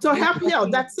 So to help heal,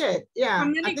 that's it. Yeah.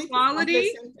 From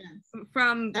inequality,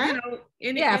 from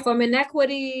from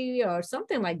inequity or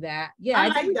something like that. Yeah, I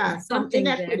like that. Something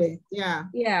inequity. There.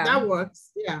 Yeah. That works.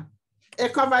 Yeah.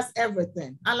 It covers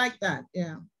everything. I like that.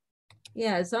 Yeah.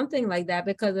 Yeah, something like that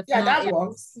because if that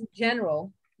works in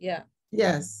general. Yeah.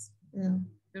 Yes. Yeah.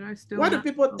 What do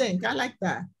people think? I like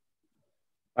that.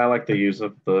 I like the use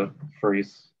of the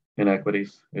phrase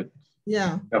inequities. It's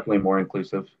definitely more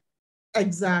inclusive.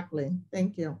 Exactly.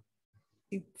 Thank you.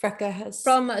 Frecka has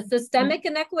from systemic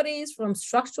inequities, from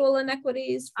structural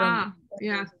inequities. From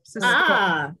there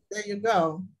you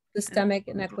go. Systemic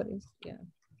inequities. Yeah.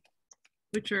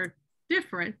 Which are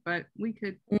different, but we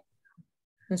could.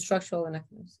 And structural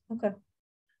inequities. Okay.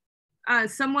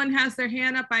 Someone has their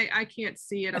hand up. I can't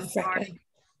see it. I'm sorry.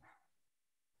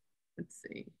 Let's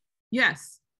see.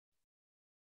 Yes.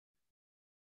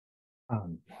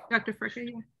 Dr.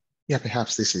 Frecka. Yeah,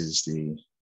 perhaps this is the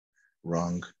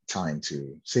wrong time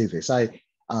to say this.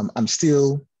 I'm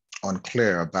still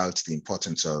unclear about the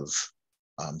importance of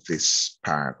this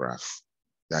paragraph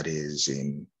that is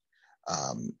in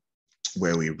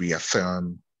where we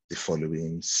reaffirm the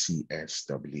following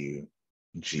CSWG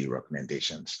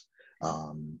recommendations.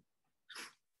 I'm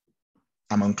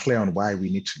unclear on why we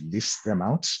need to list them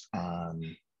out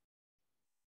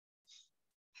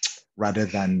rather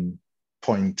than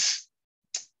point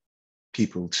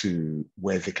people to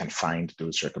where they can find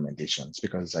those recommendations,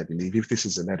 because I believe if this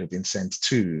is a letter being sent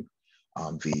to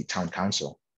the town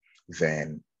council,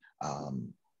 then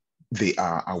they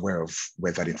are aware of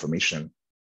where that information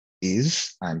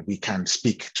is, and we can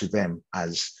speak to them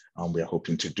as we are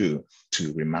hoping to do,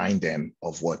 to remind them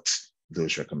of what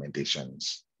those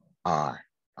recommendations are.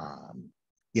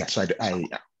 So I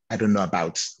don't know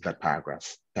about that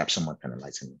paragraph. Perhaps someone can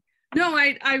enlighten me. No,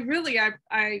 I really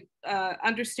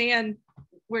understand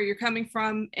where you're coming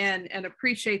from and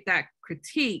appreciate that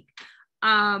critique.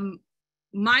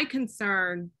 My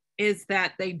concern is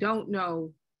that they don't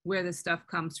know where this stuff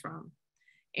comes from.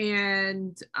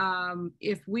 And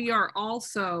if we are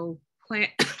also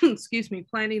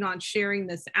planning on sharing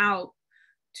this out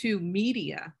to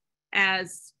media,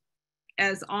 as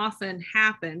often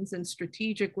happens and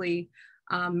strategically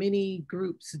many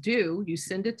groups do, you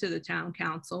send it to the town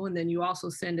council and then you also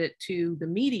send it to the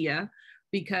media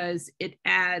because it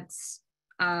adds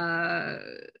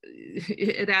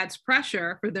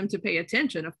pressure for them to pay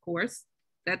attention. Of course,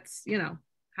 that's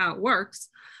how it works.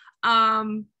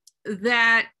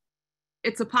 That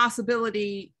it's a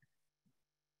possibility,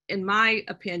 in my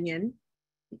opinion,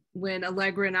 when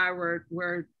Allegra and I were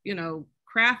you know,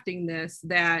 crafting this,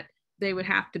 that they would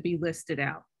have to be listed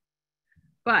out.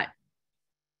 But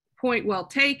point well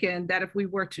taken, that if we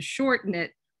were to shorten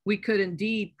it, we could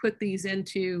indeed put these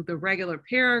into the regular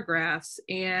paragraphs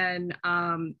and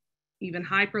even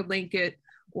hyperlink it,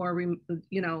 or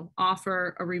you know,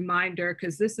 offer a reminder,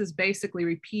 because this is basically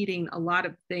repeating a lot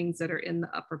of things that are in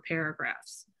the upper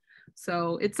paragraphs.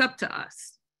 So it's up to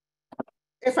us.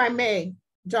 If I may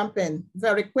jump in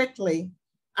very quickly,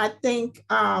 I think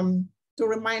to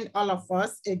remind all of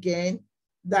us again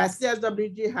that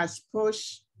CSWG has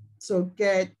pushed to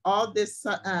get all these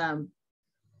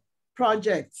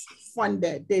projects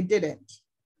funded. They didn't.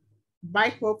 By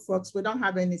Hope, folks, we don't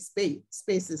have any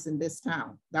spaces in this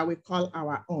town that we call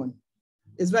our own.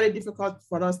 It's very difficult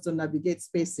for us to navigate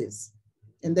spaces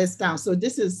in this town. So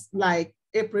this is like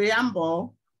a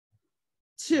preamble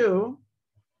to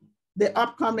the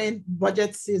upcoming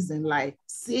budget season. Like,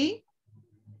 see,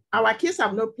 our kids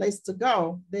have no place to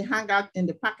go. They hang out in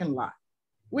the parking lot.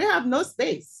 We have no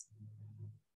space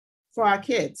for our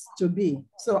kids to be.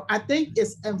 So I think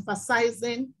it's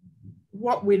emphasizing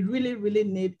what we really, really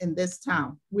need in this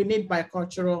town. We need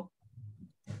bicultural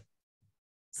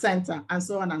center and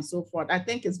so on and so forth. I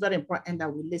think it's very important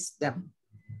that we list them.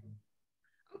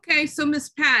 Okay, so Ms.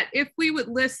 Pat, if we would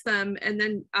list them and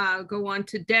then go on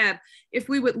to Deb, if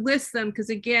we would list them, because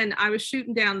again, I was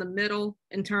shooting down the middle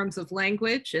in terms of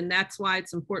language, and that's why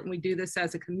it's important we do this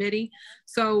as a committee.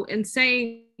 So in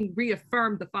saying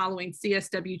reaffirm the following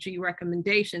CSWG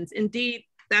recommendations, indeed,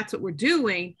 that's what we're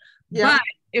doing. Yeah. But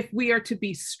if we are to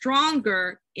be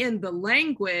stronger in the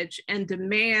language and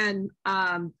demand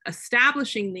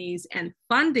establishing these and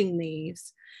funding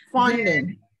these,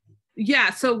 funding.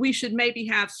 Yeah, so we should maybe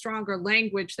have stronger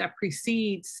language that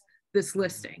precedes this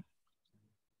listing.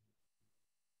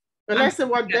 But let's see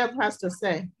what Deb has to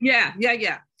say. Yeah.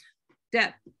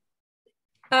 Deb.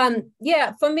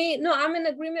 Yeah, for me, no, I'm in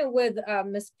agreement with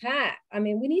Ms. Pat. I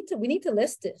mean, we need to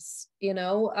list this, you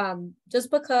know,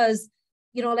 just because,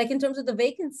 you know, like in terms of the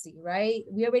vacancy, right?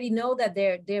 We already know that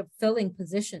they're filling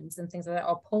positions and things like that,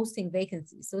 or posting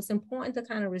vacancies. So it's important to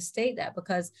kind of restate that,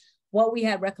 because what we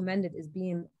had recommended is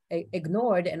being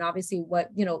ignored. And obviously what,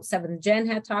 you know, 7th Gen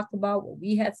had talked about, what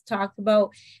we had talked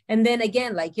about. And then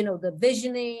again, like, you know, the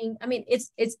visioning, I mean,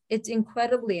 it's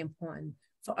incredibly important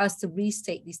for us to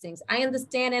restate these things. I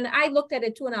understand. And I looked at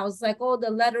it too, and I was like, oh, the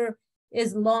letter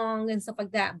is long and stuff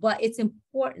like that, but it's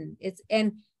important.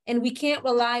 And we can't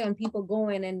rely on people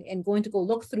going and going to go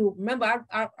look through. Remember,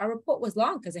 our report was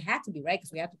long because it had to be, right?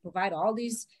 Because we had to provide all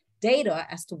these data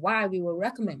as to why we were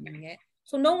recommending it.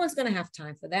 So no one's going to have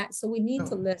time for that. So we need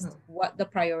to list what the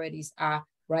priorities are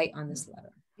right on this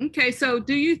letter. Okay, so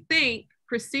do you think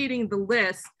preceding the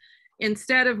list,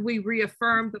 instead of we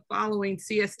reaffirm the following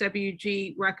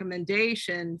CSWG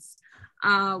recommendations,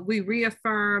 we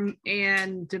reaffirm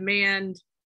and demand,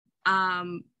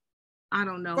 I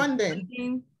don't know,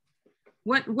 funding?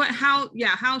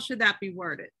 How should that be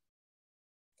worded?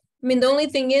 I mean, the only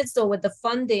thing is though with the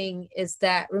funding is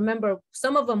that, remember,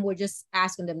 some of them were just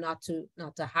asking them not to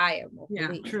hire more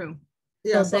police. Yeah, true.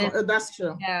 Yeah, so that's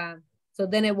true. Yeah. So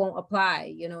then it won't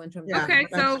apply, you know, in terms of. Okay,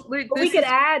 so we could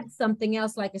add something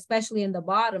else, like especially in the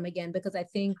bottom again, because I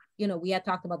think, you know, we had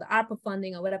talked about the ARPA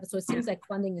funding or whatever. So it seems like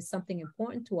funding is something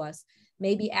important to us.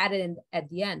 Maybe add it in at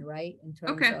the end, right? In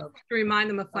terms of to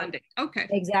remind them of funding. Okay.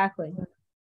 Exactly.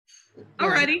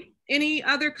 Alrighty. Any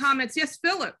other comments? Yes,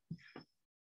 Philip.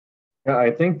 Yeah,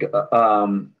 I think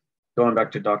going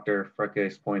back to Dr.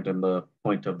 Freke's point and the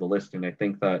point of the listing, I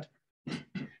think that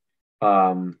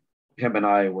him and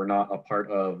I were not a part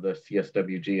of the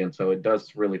CSWG, and so it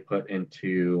does really put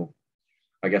into,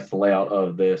 I guess, the layout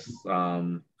of this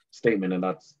statement, and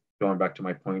that's going back to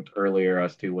my point earlier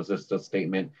as to, was this a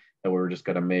statement that we were just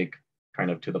going to make kind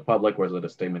of to the public, or was it a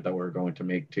statement that we're going to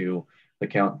make to the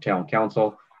town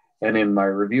council? And in my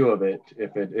review of it,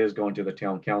 if it is going to the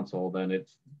town council, then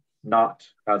it's not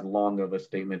as long of a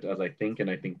statement as I think, and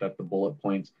I think that the bullet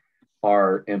points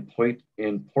are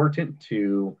important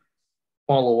to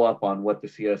follow up on what the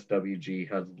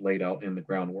CSWG has laid out in the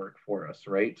groundwork for us,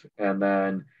 right? And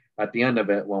then at the end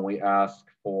of it, when we ask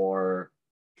for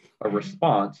a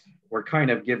response, we're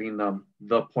kind of giving them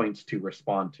the points to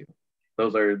respond to.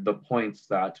 Those are the points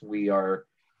that we are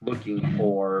looking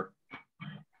for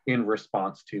in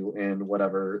response to in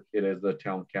whatever it is the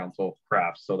town council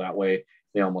crafts. So that way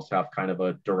they almost have kind of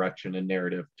a direction and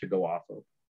narrative to go off of.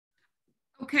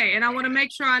 Okay, and I want to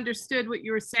make sure I understood what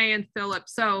you were saying, Philip.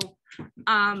 So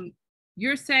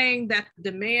you're saying that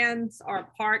demands are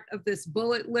part of this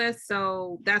bullet list,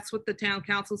 so that's what the town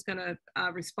council is going to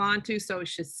respond to, so it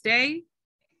should stay?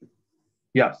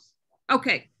 Yes.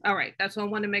 Okay, all right, that's what I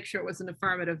want to make sure it was an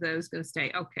affirmative that it was going to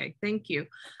stay. Okay, thank you.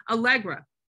 Allegra.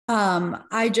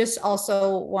 I just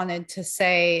also wanted to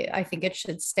say, I think it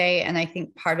should stay. And I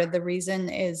think part of the reason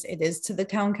is it is to the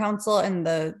town council, and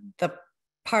the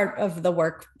part of the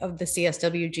work of the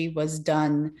CSWG was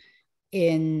done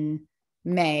in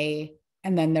May.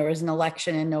 And then there was an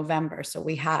election in November. So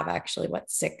we have actually,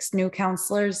 6 new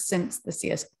counselors since the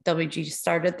CSWG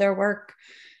started their work.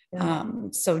 Yeah.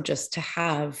 So just to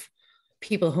have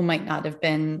people who might not have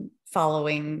been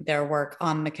following their work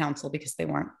on the council because they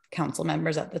weren't council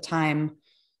members at the time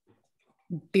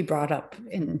be brought up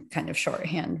in kind of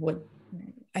shorthand would,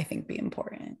 I think, be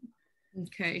important.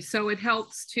 Okay, so it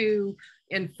helps to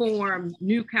inform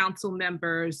new council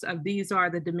members of these are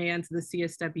the demands of the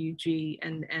CSWG,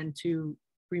 and to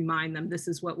remind them this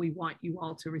is what we want you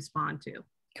all to respond to.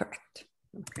 Correct.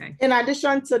 Okay. In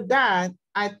addition to that,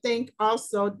 I think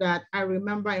also that I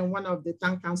remember in one of the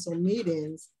town council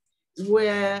meetings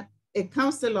where a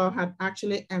councillor had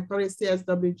actually encouraged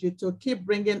CSWG to keep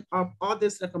bringing up all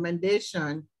this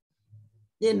recommendation,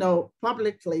 you know,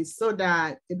 publicly, so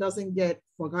that it doesn't get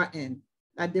forgotten.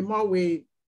 That the more we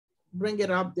bring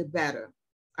it up, the better.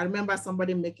 I remember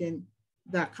somebody making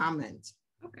that comment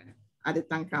at the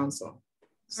town council.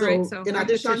 So, right, so in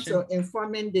addition to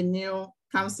informing the new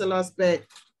councillors, but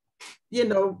you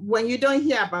know, when you don't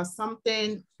hear about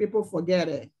something, people forget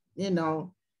it. You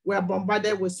know, we're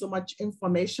bombarded with so much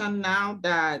information now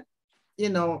that, you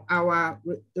know, our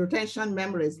retention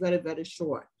memory is very, very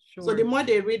short. So the more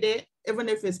they read it, even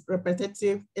if it's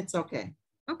repetitive, it's okay.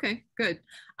 Okay, good.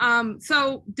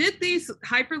 So did these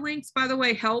hyperlinks, by the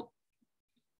way, help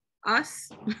us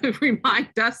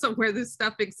remind us of where this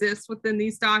stuff exists within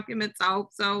these documents? I hope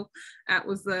so. That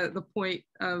was the point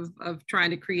of trying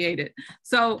to create it.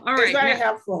 So, all right. It's very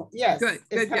helpful. Yes. Good.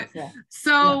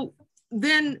 So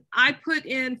then I put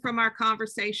in from our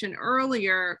conversation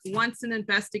earlier, once an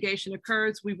investigation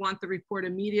occurs, we want the report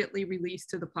immediately released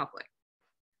to the public.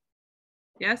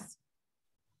 Yes?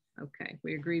 Okay,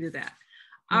 we agree to that.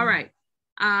 All right.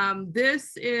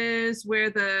 This is where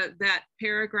that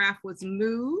paragraph was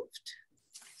moved.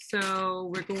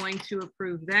 So we're going to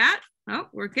approve that. Oh,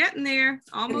 we're getting there.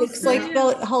 Almost. It looks like,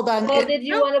 well, hold on. Well, did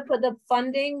you want to put the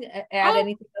funding, add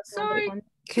anything else? Sorry.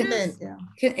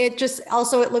 It just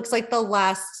also, it looks like the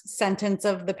last sentence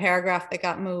of the paragraph that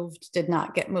got moved did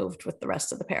not get moved with the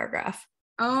rest of the paragraph.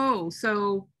 Oh,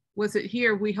 so was it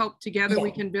here? We hope together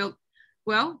we can build.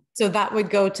 Well, so that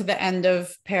would go to the end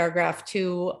of paragraph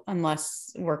 2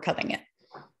 unless we're cutting it.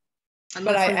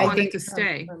 But I think to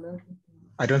stay.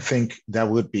 I don't think that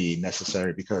would be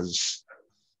necessary because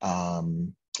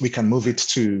we can move it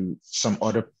to some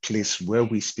other place where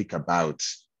we speak about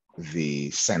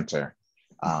the center,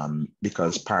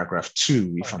 because paragraph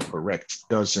 2, if I'm correct,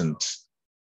 doesn't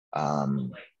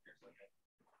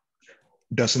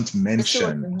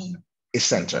mention a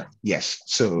center. Yes.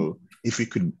 So if we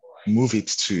could move it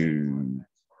to.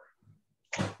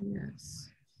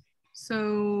 Yes.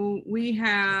 So we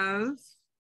have.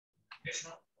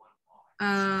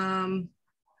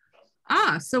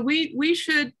 So we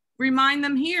should remind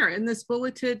them here in this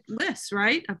bulleted list,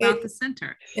 right? About the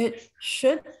center. It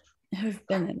should have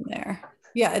been in there.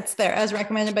 Yeah, it's there as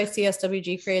recommended by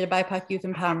CSWG, created by BIPOC Youth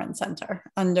Empowerment Center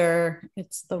under,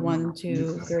 it's the 1,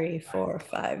 2, 3, 4,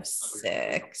 5,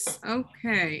 6.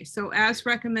 Okay, so as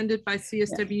recommended by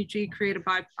CSWG, created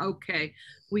by, okay.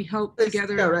 We hope it's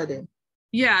together. Already.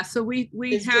 Yeah, so we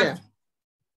have,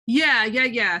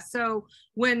 yeah. So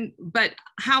but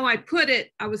how I put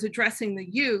it, I was addressing the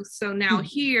youth. So now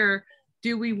here,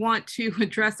 do we want to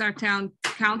address our town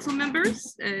council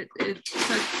members? And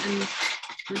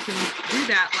we can do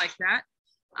that like that.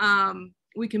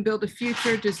 We can build a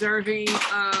future deserving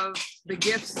of the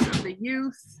gifts of the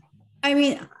youth. I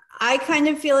mean, I kind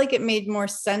of feel like it made more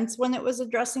sense when it was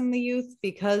addressing the youth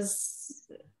because,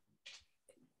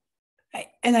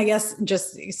 I guess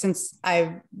just since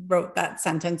I wrote that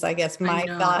sentence, I guess my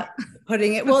thought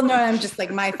putting it, well, no, I'm just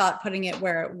like my thought putting it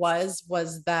where it was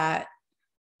that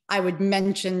I would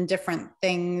mention different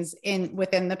things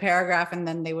within the paragraph and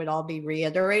then they would all be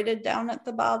reiterated down at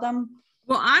the bottom.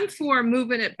 Well, I'm for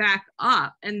moving it back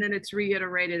up and then it's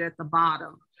reiterated at the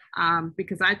bottom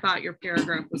because I thought your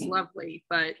paragraph was lovely,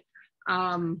 but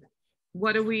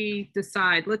what do we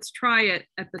decide? Let's try it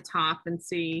at the top and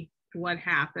see what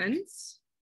happens.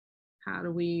 How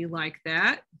do we like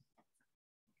that?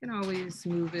 You can always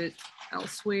move it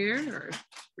elsewhere or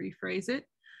rephrase it.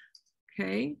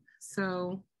 Okay,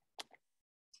 so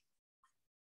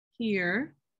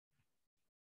here.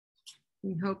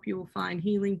 We hope you will find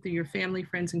healing through your family,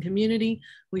 friends, and community.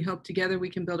 We hope together we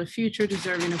can build a future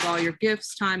deserving of all your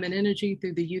gifts, time, and energy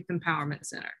through the Youth Empowerment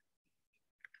Center.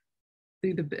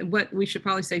 Through the, what we should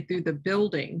probably say, through the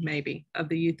building, maybe, of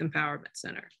the Youth Empowerment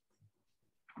Center.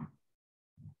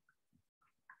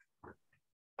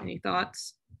 Any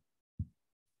thoughts?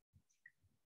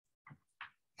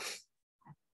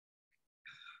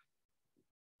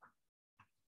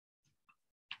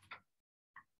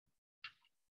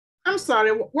 I'm sorry,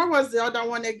 what was the other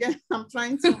one again? I'm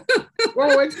trying to.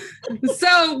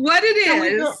 So what it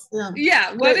is,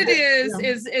 what it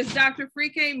is Dr.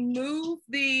 Frike moved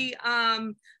the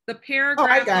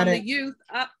paragraph on the youth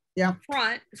up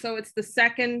front. So it's the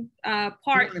second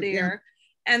part there.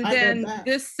 And then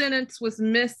this sentence was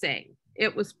missing.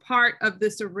 It was part of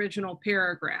this original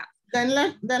paragraph.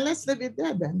 Then let's leave it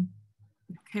there then.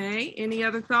 Okay, any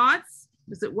other thoughts?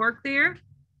 Does it work there?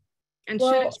 And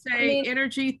should it say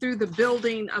energy through the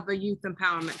building of a youth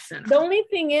empowerment center? The only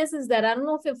thing is that I don't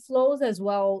know if it flows as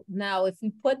well now. If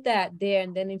we put that there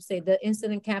and then if say the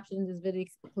incident caption in this video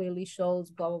clearly shows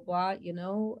blah, blah, blah, you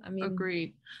know, I mean.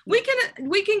 Agreed. We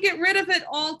can get rid of it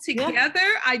all together.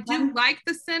 Yeah. I do like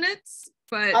the sentence,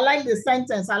 but. I like the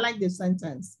sentence. I like the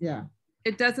sentence, yeah.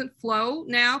 It doesn't flow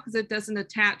now because it doesn't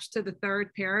attach to the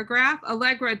third paragraph.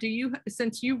 Allegra, do you,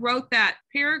 since you wrote that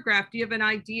paragraph, do you have an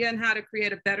idea on how to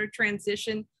create a better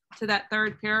transition to that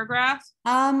third paragraph?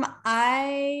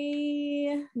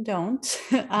 I don't.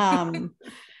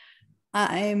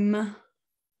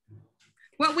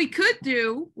 What we could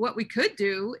do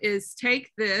is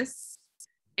take this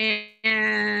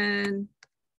and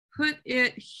put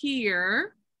it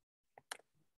here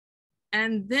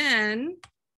and then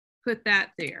put that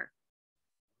there.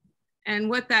 And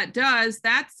what that does,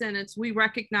 that sentence, we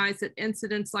recognize that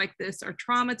incidents like this are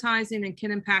traumatizing and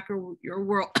can impact your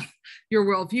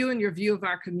worldview and your view of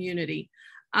our community.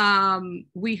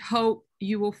 We hope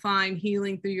you will find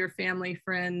healing through your family,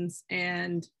 friends,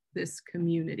 and this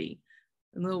community.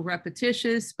 A little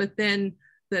repetitious, but then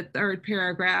the third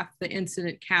paragraph, the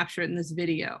incident captured in this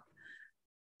video.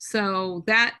 So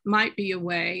that might be a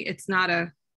way. It's not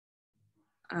a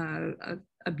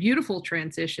beautiful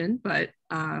transition, but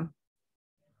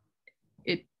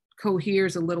it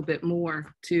coheres a little bit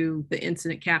more to the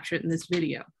incident captured in this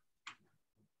video.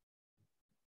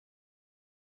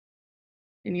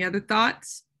 Any other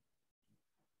thoughts?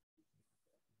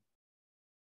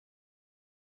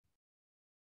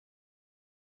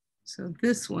 So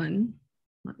this one,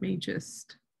 let me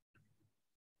just,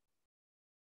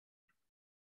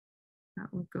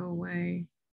 that will go away.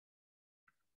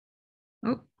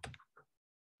 Oh.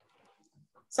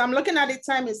 So I'm looking at the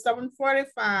time, it's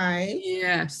 7:45.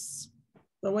 Yes.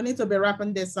 So we need to be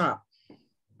wrapping this up.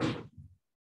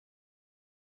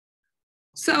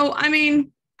 So, I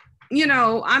mean, you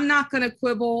know, I'm not going to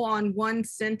quibble on one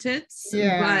sentence,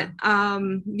 but,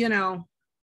 you know.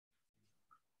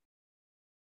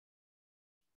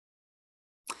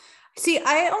 See,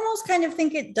 I almost kind of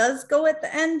think it does go at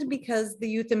the end because the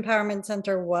Youth Empowerment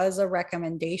Center was a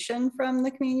recommendation from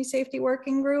the Community Safety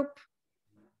Working Group.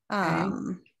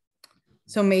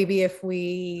 So maybe if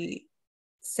we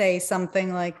say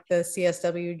something like the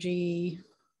CSWG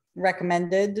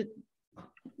recommended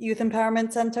Youth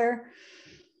Empowerment Center,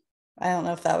 I don't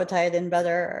know if that would tie it in better.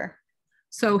 Or...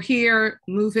 So here,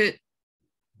 move it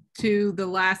to the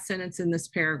last sentence in this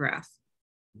paragraph.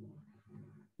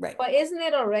 Right. But isn't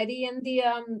it already in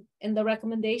the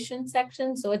recommendation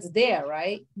section? So it's there,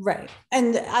 right? Right.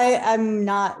 And I'm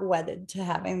not wedded to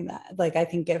having that. Like, I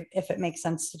think if it makes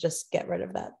sense to just get rid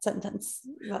of that sentence.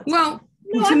 Well,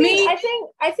 no, to me, I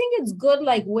think it's good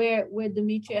like where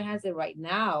Demetria has it right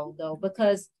now, though,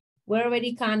 because we're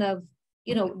already kind of,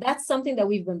 you know, that's something that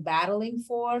we've been battling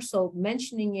for. So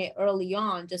mentioning it early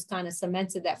on just kind of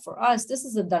cemented that for us, this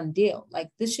is a done deal. Like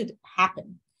this should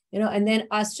happen, you know, and then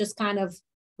us just kind of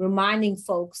reminding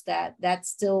folks that that's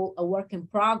still a work in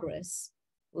progress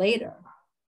later,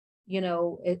 you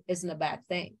know, it isn't a bad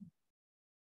thing.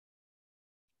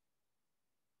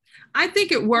 I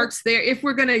think it works there. If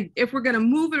we're gonna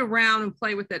move it around and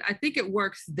play with it, I think it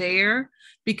works there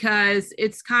because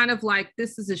it's kind of like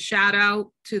this is a shout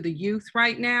out to the youth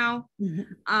right now,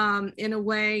 in a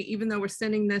way. Even though we're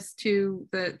sending this to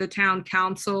the town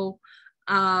council,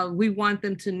 we want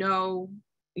them to know,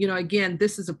 you know, again,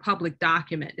 this is a public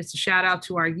document. It's a shout out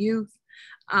to our youth.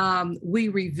 We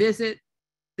revisit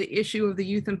the issue of the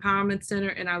Youth Empowerment Center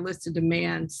in our list of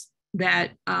demands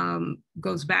that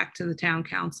goes back to the town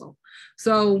council.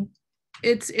 So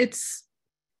it's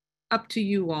up to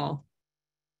you all.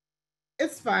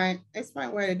 It's fine. It's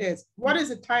fine where it is. What is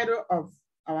the title of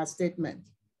our statement.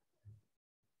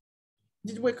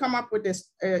 Did we come up with this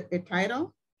a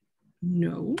title?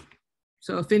 No.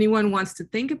 So if anyone wants to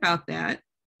think about that,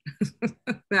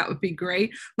 that would be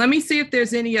great. Let me see if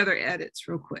there's any other edits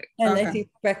real quick. And okay. I think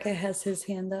Becca has his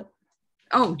hand up.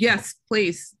 Oh, yes,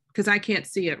 please, because I can't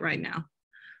see it right now.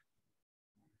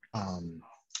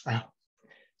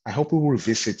 I hope we will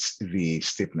revisit the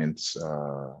statements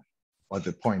or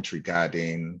the point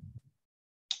regarding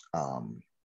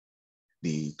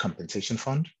the compensation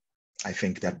fund. I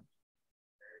think that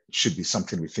should be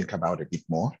something we think about a bit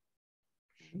more.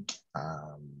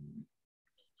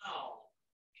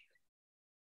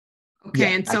 Okay, yeah,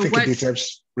 and so I think it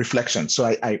deserves reflection.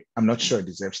 So I'm not sure it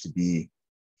deserves to be,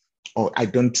 or I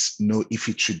don't know if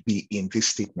it should be in this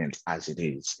statement as it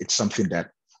is. It's something that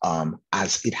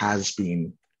as it has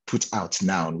been put out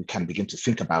now, we can begin to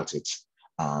think about it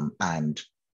and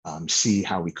see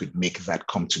how we could make that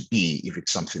come to be if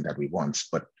it's something that we want.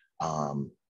 But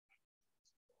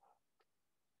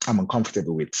I'm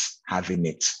uncomfortable with having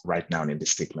it right now in the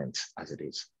statement as it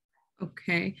is.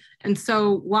 Okay, and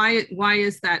so why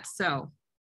is that so?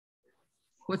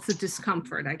 What's the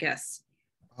discomfort, I guess?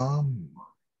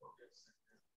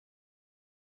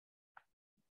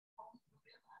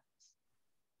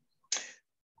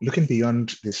 Looking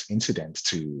beyond this incident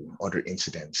to other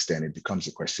incidents, then it becomes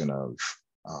a question of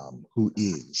who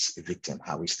is a victim?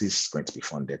 How is this going to be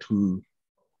funded?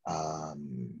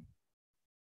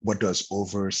 What does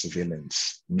over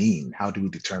surveillance mean? How do we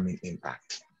determine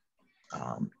impact?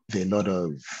 There are a lot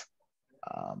of,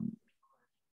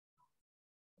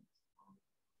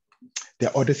 there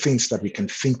are other things that we can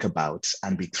think about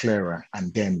and be clearer,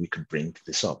 and then we could bring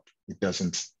this up. It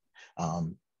doesn't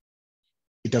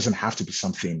have to be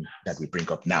something that we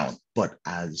bring up now, but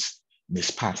as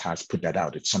Ms. Pat has put that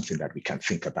out, it's something that we can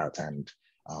think about and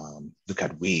look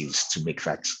at ways to make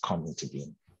that come into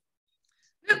being.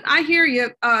 I hear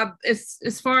you.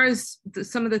 As far as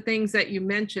some of the things that you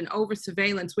mentioned, over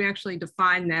surveillance, we actually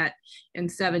define that in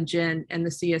 7Gen and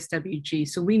the CSWG.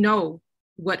 So we know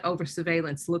what over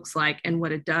surveillance looks like and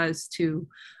what it does to,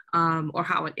 or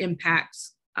how it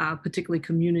impacts particularly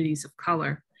communities of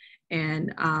color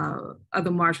and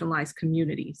other marginalized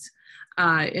communities.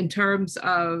 In terms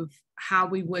of how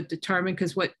we would determine,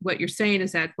 because what you're saying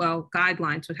is that, well,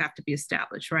 guidelines would have to be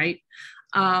established, right?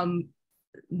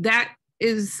 That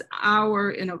is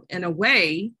our, in a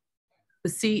way, the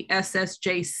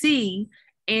CSSJC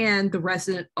and the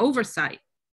Resident Oversight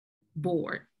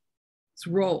Board's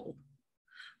role.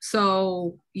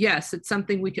 So yes, it's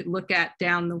something we could look at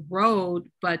down the road,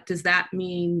 but does that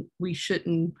mean we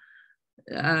shouldn't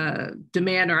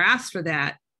demand or ask for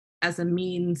that as a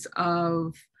means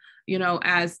of,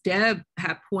 as Deb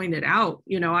had pointed out,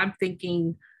 I'm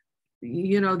thinking,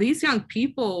 these young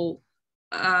people,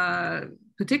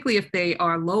 particularly if they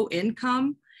are low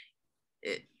income,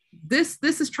 this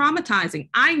is traumatizing.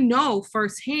 I know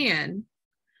firsthand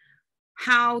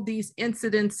how these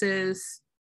incidences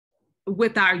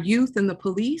with our youth and the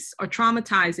police are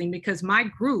traumatizing, because my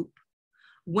group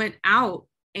went out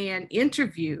and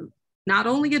interviewed not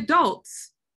only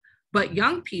adults, but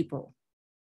young people.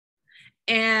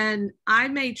 And I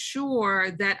made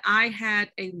sure that I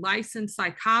had a licensed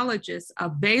psychologist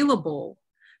available,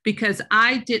 because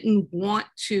I didn't want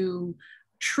to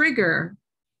trigger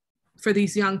for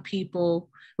these young people,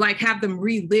 like have them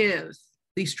relive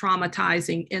these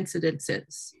traumatizing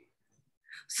incidences.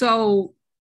 So,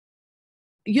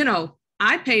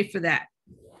 I paid for that.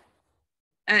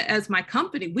 As my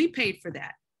company, we paid for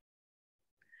that.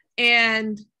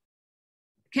 And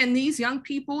can these young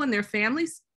people and their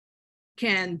families,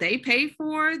 can they pay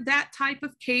for that type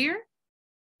of care?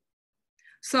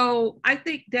 So I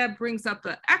think Deb brings up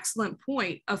an excellent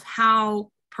point of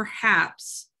how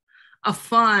perhaps a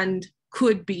fund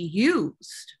could be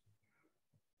used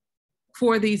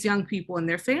for these young people and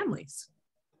their families.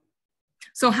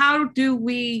 So how do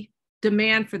we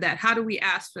demand for that? How do we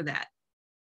ask for that?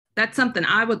 That's something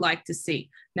I would like to see.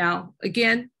 Now,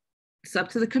 again, it's up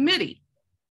to the committee.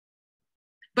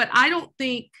 But I don't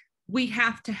think we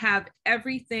have to have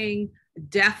everything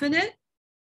definite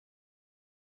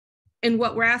in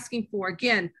what we're asking for.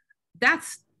 Again,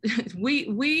 that's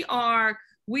we are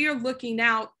looking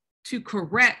out to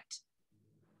correct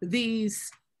these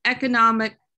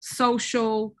economic,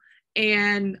 social,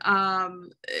 and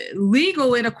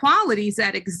legal inequalities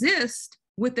that exist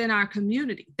within our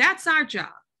community. That's our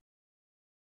job,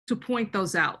 to point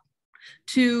those out,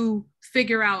 to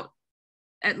figure out,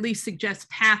 at least suggest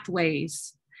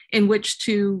pathways in which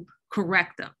to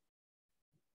correct them.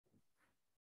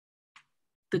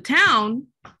 The town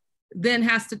then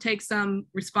has to take some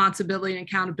responsibility and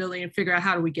accountability and figure out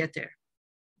how do we get there.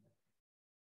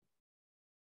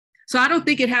 So I don't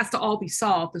think it has to all be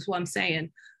solved, is what I'm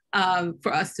saying,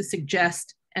 for us to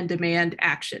suggest and demand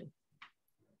action.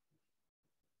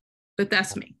 But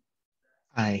that's me.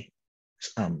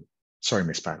 Sorry,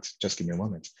 Ms. Pat, just give me a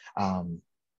moment.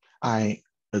 I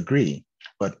agree,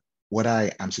 but what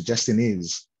I am suggesting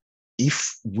is,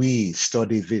 if we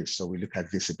study this or we look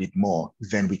at this a bit more,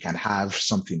 then we can have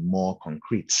something more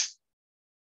concrete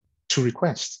to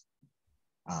request.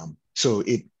 So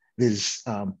there's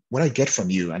what I get from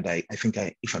you, and I think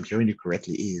if I'm hearing you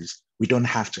correctly, is we don't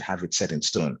have to have it set in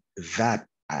stone. That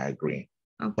I agree.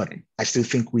 Okay. But I still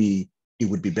think it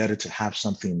would be better to have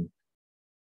something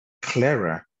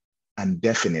clearer and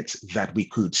definite that we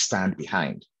could stand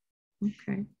behind.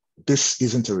 Okay. This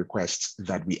isn't a request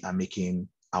that we are making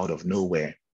out of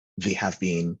nowhere. They have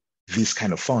been these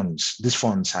kind of funds. These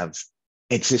funds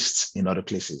exist in other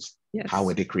places. Yes. How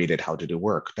were they created? How do they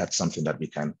work? That's something that we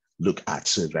can look at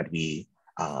so that we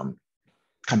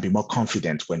can be more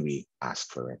confident when we ask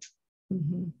for it.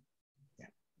 Mm-hmm. Yeah.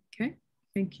 Okay.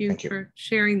 Thank you for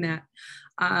sharing that.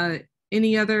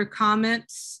 Any other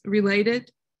comments related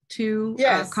to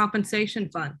compensation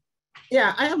fund?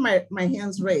 Yeah, I have my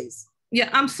hands raised. Yeah,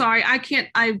 I'm sorry.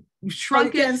 I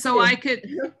shrunk it so I could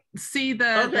see the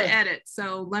edit.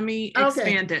 So let me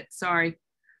expand it. Sorry.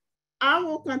 I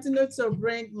will continue to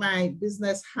bring my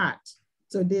business hat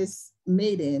to this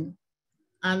meeting,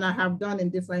 and I have done in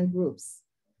different groups.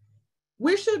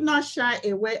 We should not shy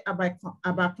away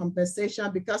about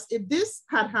compensation, because if this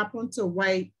had happened to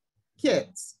white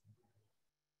kids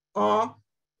or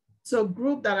to a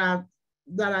group that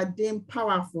are deemed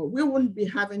powerful, we wouldn't be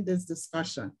having this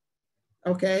discussion.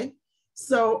 Okay,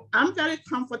 so I'm very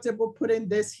comfortable putting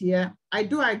this here. I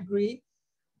do agree,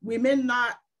 we may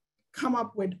not come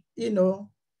up with,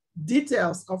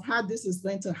 details of how this is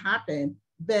going to happen,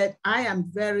 but I am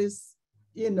very,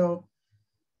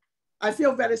 I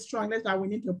feel very strongly that we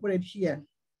need to put it here.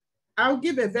 I'll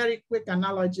give a very quick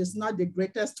analogy. It's not the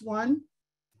greatest one.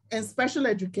 In special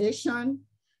education,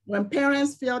 when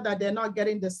parents feel that they're not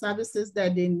getting the services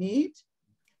that they need,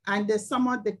 and they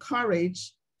summon the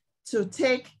courage to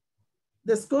take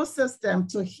the school system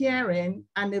to hearing,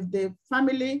 and if the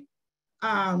family,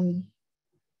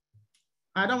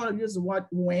 I don't want to use the word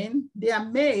win, they are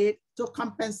made to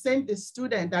compensate the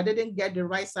student that didn't get the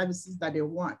right services that they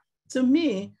want. To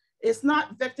me, it's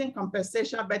not victim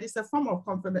compensation, but it's a form of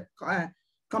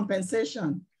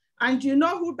compensation. And you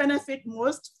know who benefit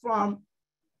most from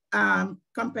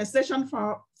compensation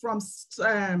from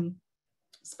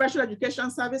special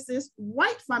education services?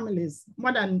 White families,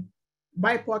 more than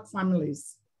BIPOC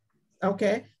families.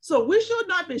 Okay, so we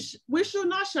should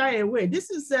not shy away. This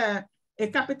is a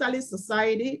capitalist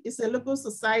society. It's a local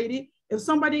society. If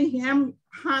somebody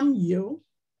harm you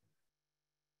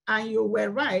and you were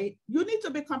right, you need to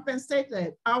be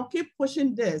compensated. I'll keep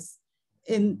pushing this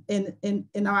in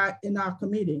our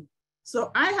committee.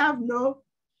 So I have no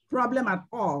problem at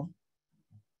all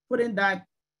putting that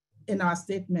in our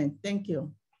statement. Thank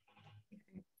you.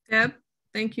 Deb,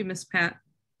 thank you, Ms. Pat.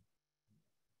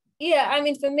 Yeah, I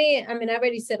mean, for me, I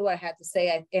already said what I had to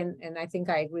say, and I think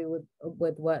I agree with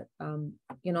what,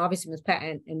 obviously Ms. Pat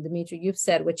and Dimitri, you've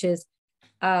said, which is,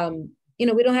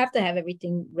 we don't have to have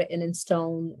everything written in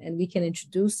stone, and we can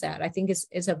introduce that. I think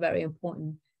it's a very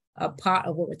important part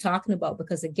of what we're talking about,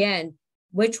 because again,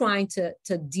 we're trying to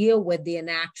deal with the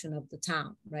inaction of the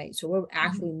town, right? So we're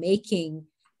actually making,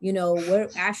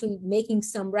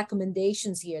 some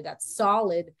recommendations here that's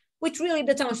solid, which really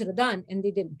the town should have done, and they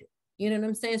didn't do. You know what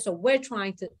I'm saying? So we're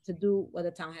trying to do what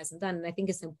the town hasn't done. And I think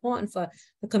it's important for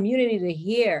the community to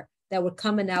hear that we're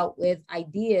coming out with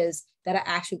ideas that are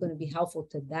actually going to be helpful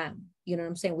to them. You know what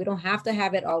I'm saying? We don't have to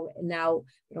have it all now.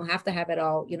 We don't have to have it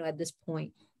all, at this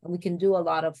point. And we can do a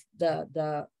lot of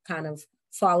the kind of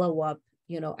follow-up,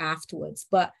 afterwards.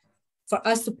 But for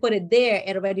us to put it there,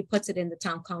 it already puts it in the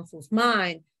town council's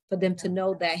mind for them to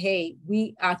know that, hey,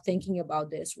 we are thinking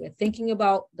about this. We're thinking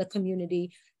about the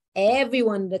community,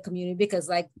 everyone in the community, because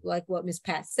like what Ms.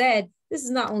 Pat said, this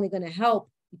is not only going to help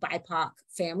BIPOC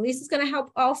families, it's going to help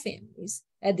all families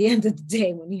at the end of the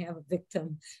day when you have a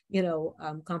victim,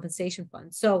 compensation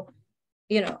fund. So,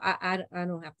 I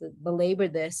don't have to belabor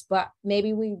this, but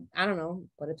maybe I don't know,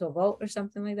 put it to a vote or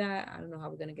something like that. I don't know how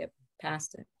we're going to get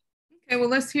past it. Okay, well,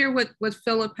 let's hear what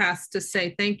Philip has to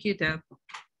say. Thank you, Deb.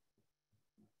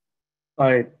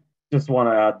 I just want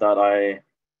to add that I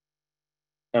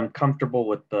am comfortable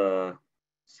with the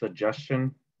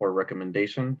suggestion or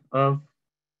recommendation of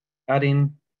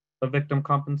adding a victim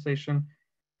compensation.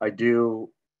 I do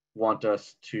want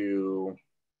us to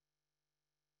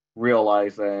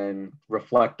realize and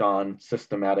reflect on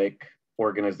systematic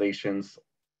organizations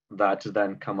that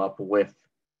then come up with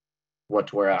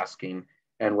what we're asking.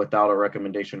 And without a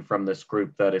recommendation from this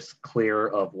group that is clear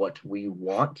of what we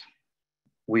want,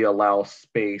 we allow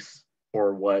space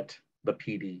for what the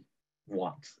PD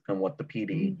wants and what the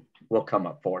PD will come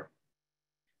up for.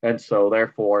 And so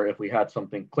therefore, if we had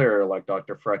something clearer, like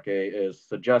Dr. Freke is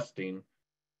suggesting,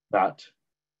 that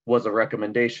was a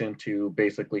recommendation to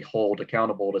basically hold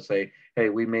accountable to say, hey,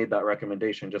 we made that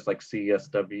recommendation, just like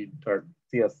CSWG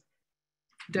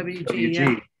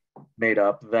yeah. made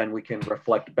up, then we can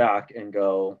reflect back and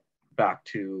go back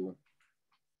to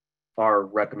our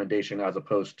recommendation, as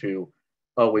opposed to,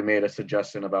 oh, we made a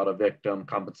suggestion about a victim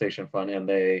compensation fund and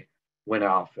they went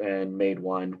off and made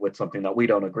one with something that we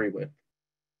don't agree with.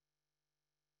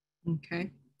 Okay.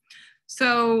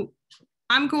 So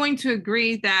I'm going to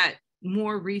agree that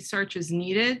more research is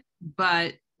needed,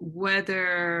 but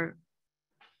whether,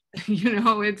 you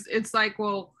know, it's like,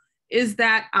 well, is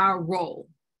that our role?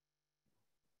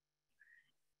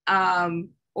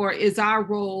 Or is our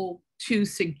role to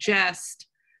suggest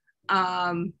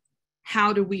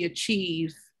how do we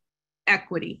achieve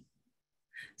equity?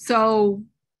 So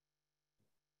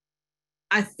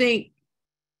I think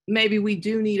maybe we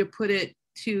do need to put it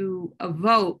to a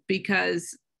vote,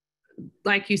 because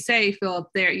like you say, Philip,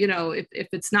 there, you know, if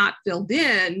it's not filled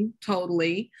in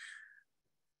totally,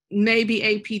 maybe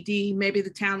APD, maybe the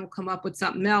town will come up with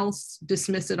something else,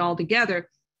 dismiss it altogether.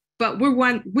 But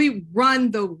we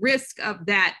run the risk of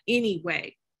that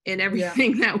anyway in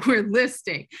everything that we're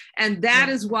listing. And that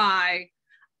is why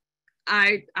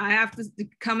I have to,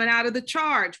 coming out of the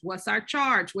charge, what's our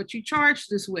charge? What you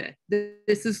charged us with?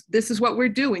 This is what we're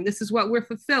doing. This is what we're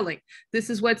fulfilling. This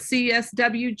is what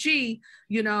CSWG,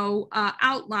 you know,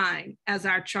 outlined as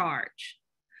our charge.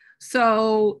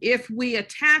 So if we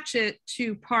attach it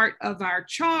to part of our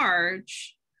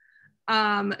charge,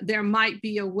 there might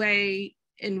be a way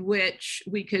in which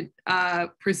we could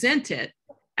present it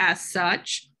as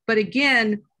such. But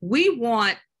again, we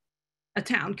want a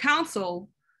town council,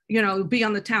 you know, be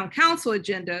on the town council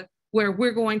agenda where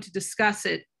we're going to discuss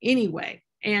it anyway.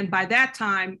 And by that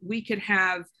time, we could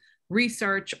have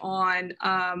research on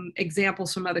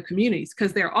examples from other communities,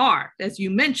 because there are, as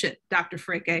you mentioned, Dr.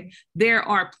 Freke, there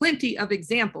are plenty of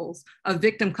examples of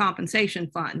victim compensation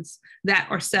funds that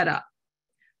are set up.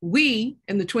 We,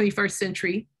 in the 21st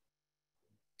century,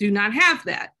 do not have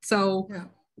that. So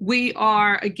we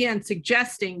are, again,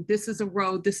 suggesting this is a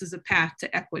road, this is a path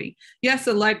to equity. Yes,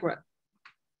 Allegra.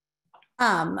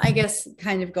 I guess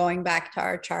kind of going back to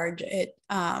our charge,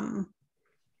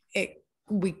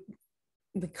 we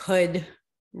could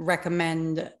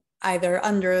recommend either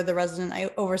under the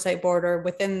resident oversight board or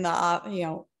within the, you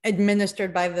know,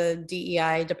 administered by the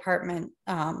DEI department,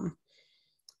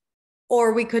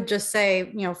 or we could just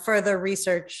say, you know, further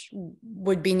research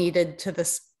would be needed to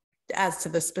this, as to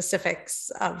the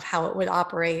specifics of how it would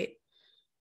operate.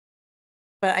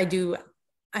 But I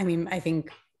think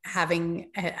having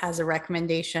it as a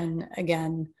recommendation,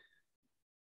 again,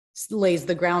 lays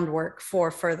the groundwork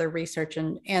for further research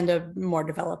and a more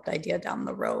developed idea down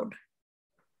the road.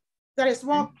 There is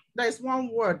one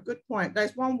word, good point.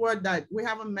 There's one word that we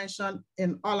haven't mentioned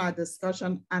in all our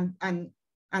discussion, and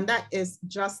that is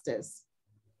justice.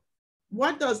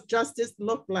 What does justice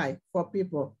look like for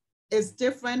people? It's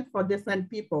different for different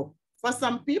people. For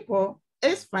some people,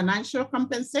 it's financial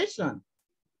compensation.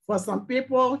 For some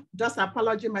people, just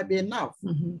apology might be enough.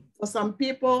 For some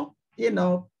people, you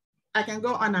know, I can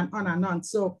go on and on and on.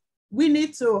 So we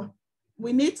need to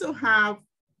have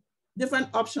different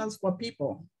options for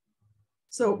people.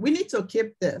 So we need to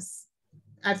keep this.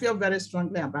 I feel very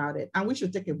strongly about it, and we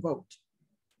should take a vote.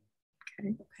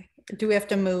 Okay. Do we have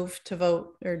to move to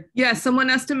vote? Or yeah, someone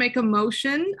has to make a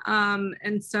motion,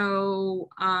 and so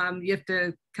you have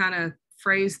to kind of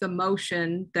phrase the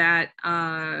motion that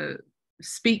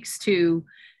speaks to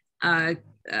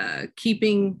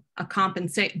keeping a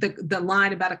the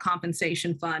line about a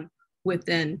compensation fund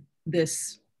within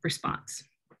this response.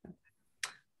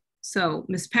 So,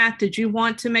 Ms. Pat, did you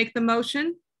want to make the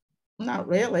motion? Not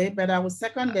really, but I will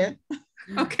second it.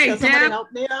 Okay, Can somebody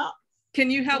help me out? Can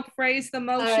you help phrase the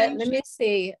motion? Let me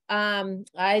see. I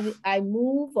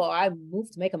move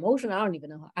to make a motion.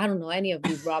 I don't know any of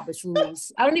these Robert's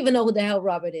rules. I don't even know who the hell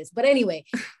Robert is. But anyway,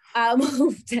 I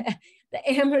move to the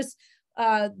Amherst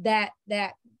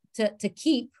to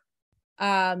keep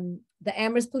the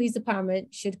Amherst Police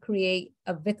Department should create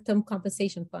a victim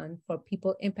compensation fund for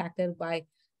people impacted by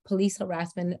police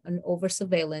harassment and over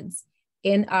surveillance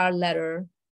in our letter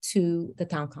to the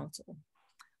town council.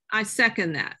 I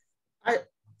second that.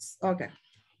 Okay.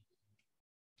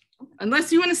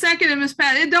 Unless you want to second it, Ms.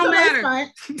 Pat, it don't matter.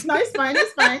 It's fine. No, it's fine.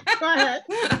 It's fine. Go ahead.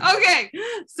 Okay.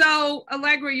 So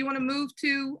Allegra, you want to move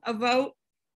to a vote?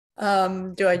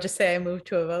 Do I just say I move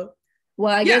to a vote?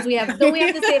 Well, I guess we have. Don't we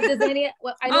have to say if there's any?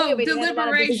 Well, I know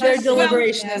deliberation. Is there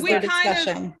deliberation? Well, is there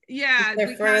discussion? Yeah. Is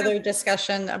there further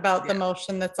discussion about the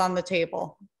motion that's on the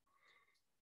table?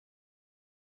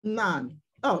 None.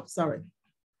 Oh, sorry.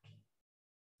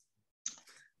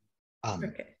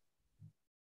 Okay.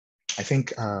 I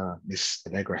think Ms.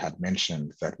 Allegra had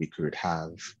mentioned that we could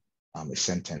have a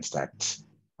sentence that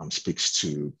speaks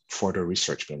to further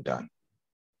research being done.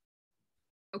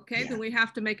 Okay, then we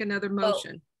have to make another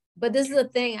motion. But this is the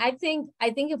thing. I think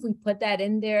if we put that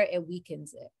in there, it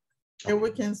weakens it. It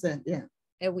weakens it, yeah.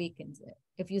 It weakens it.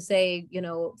 If you say, you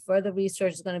know, further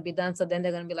research is going to be done, so then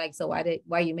they're going to be like, so why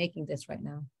are you making this right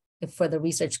now? If further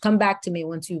research, come back to me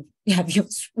once you have your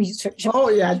research. Oh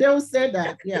yeah, they'll say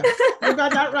that. Yeah, you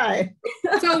got that right.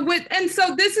 So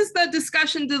this is the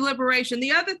discussion deliberation.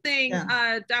 The other thing,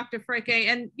 Dr. Freke,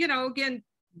 and you know, again,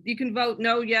 you can vote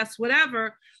no, yes,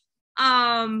 whatever,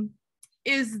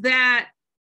 is that,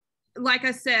 like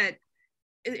I said,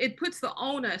 it puts the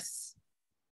onus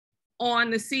on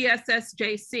the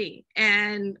CSSJC,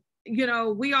 and you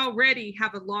know, we already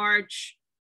have a large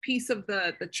piece of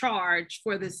the charge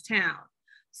for this town.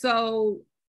 So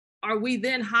are we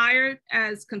then hired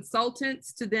as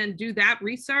consultants to then do that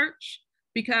research?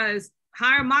 Because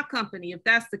hire my company if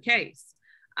that's the case.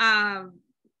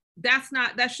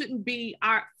 That shouldn't be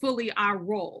fully our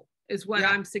role, is what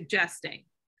I'm suggesting.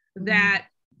 That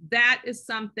is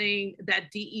something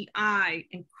that DEI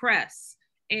and CRES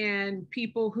and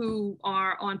people who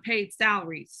are on paid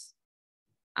salaries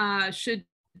should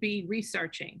be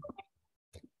researching.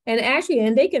 And actually,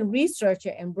 and they can research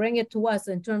it and bring it to us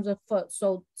in terms of,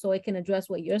 so it can address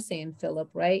what you're saying, Philip,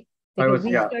 right? They can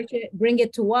research it, bring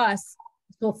it to us.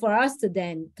 So for us to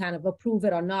then kind of approve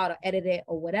it or not, or edit it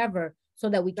or whatever, so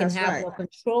that we can have more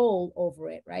control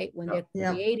over it, right? When they're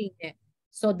creating it,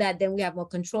 so that then we have more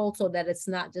control, so that it's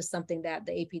not just something that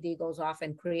the APD goes off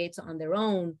and creates on their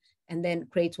own and then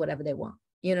creates whatever they want.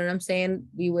 You know what I'm saying?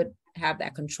 We would have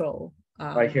that control.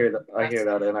 I hear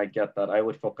that, and I get that. I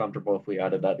would feel comfortable if we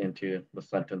added that into the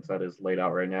sentence that is laid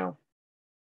out right now.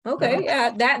 Okay,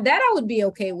 yeah, that I would be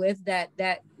okay with. That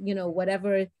you know,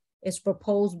 whatever is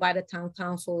proposed by the town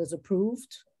council is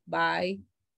approved by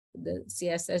the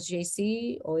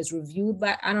CSSJC or is reviewed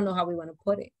by, I don't know how we want to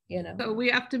put it, you know. So we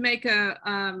have to make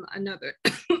another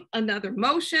another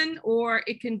motion, or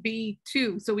it can be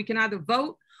two. So we can either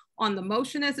vote on the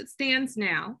motion as it stands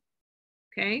now,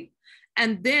 okay?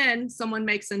 And then someone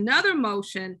makes another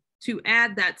motion to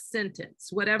add that sentence,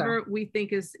 whatever we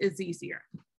think is easier.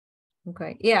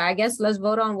 Okay, yeah, I guess let's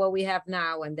vote on what we have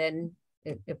now, and then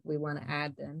if we want to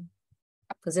add them,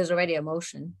 because there's already a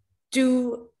motion.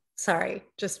 Sorry,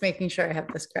 just making sure I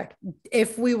have this correct.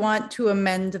 If we want to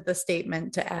amend the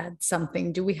statement to add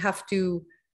something, do we have to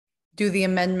do the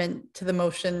amendment to the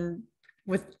motion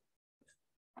with?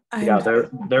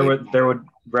 There would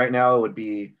right now it would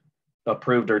be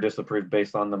approved or disapproved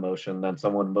based on the motion. Then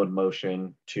someone would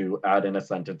motion to add in a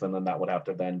sentence, and then that would have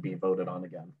to then be voted on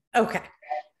again. Okay.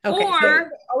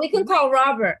 Or we can call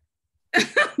Robert.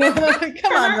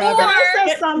 Come on,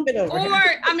 Robert. Or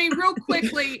I mean, real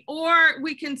quickly, or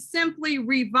we can simply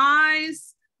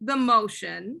revise the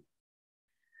motion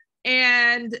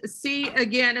and see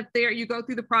again if you go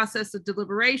through the process of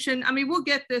deliberation. I mean, we'll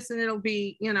get this and it'll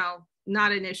be, you know,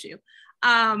 not an issue.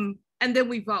 And then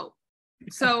we vote.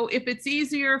 So if it's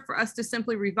easier for us to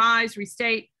simply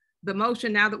restate the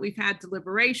motion now that we've had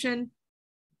deliberation,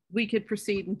 we could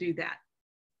proceed and do that.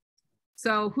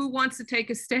 So who wants to take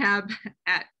a stab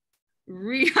at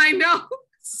I know.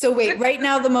 So wait, right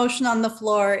now the motion on the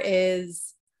floor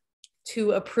is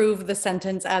to approve the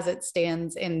sentence as it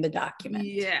stands in the document.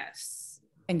 Yes.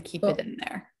 And keep it in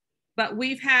there. But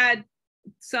we've had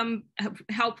some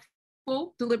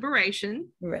helpful deliberation.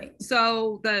 Right.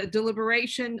 So the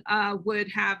deliberation would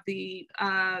have the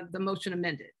motion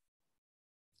amended.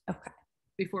 Okay.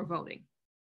 Before voting.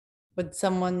 Would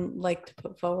someone like to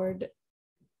put forward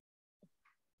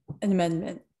an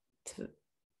amendment to?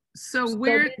 So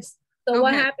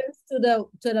what happens to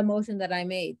the motion that I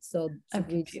made? So I'm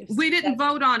confused. We didn't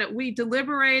vote on it. We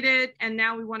deliberated and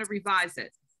now we want to revise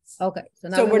it. Okay.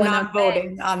 So we're not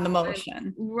voting on the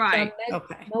motion. Right. So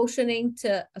okay.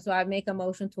 So I make a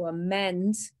motion to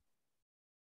amend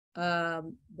the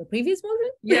previous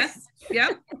motion? Yes.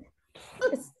 Yep.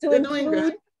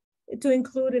 to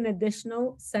include an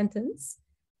additional sentence.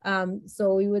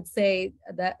 So we would say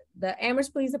that the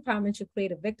Amherst Police Department should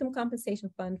create a victim compensation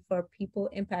fund for people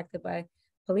impacted by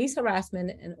police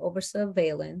harassment and over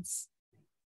surveillance.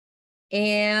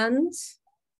 And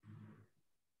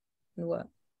what?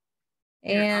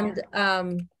 And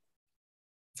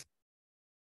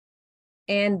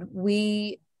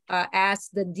we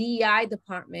asked the DEI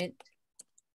department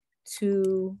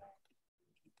to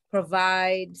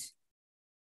provide,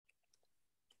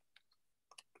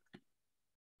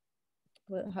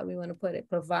 how we want to put it,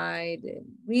 provide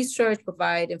research,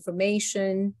 provide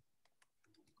information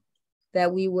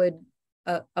that we would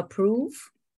approve.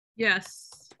 Yes.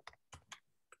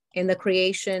 In the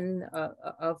creation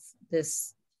of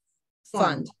this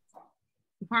fund.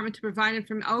 Department to provide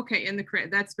information. Okay,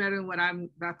 that's better than what I'm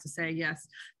about to say. Yes,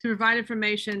 to provide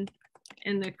information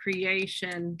in the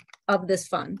creation of this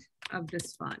fund.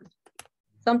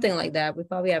 Something like that. We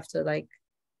probably have to like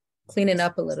clean it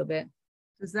up a little bit.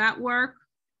 Does that work?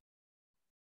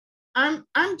 I'm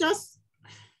just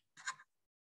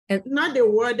not the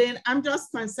wording. I'm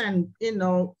just concerned,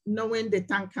 knowing the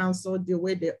town council, the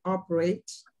way they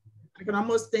operate. I can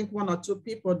almost think one or two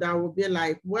people that will be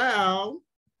like, well,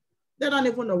 they don't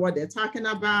even know what they're talking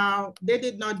about. They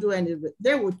did not do anything.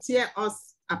 They will tear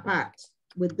us apart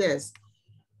with this.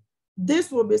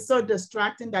 This will be so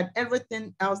distracting that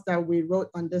everything else that we wrote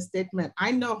on the statement,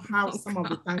 I know how some of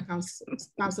the town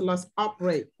councilors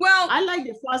operate. Well, I like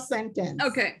the first sentence.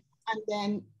 Okay. And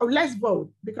then let's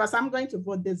vote, because I'm going to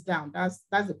vote this down. That's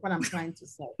the point I'm trying to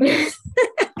say.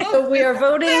 So we are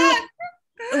voting.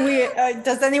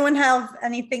 Does anyone have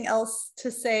anything else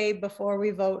to say before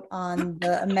we vote on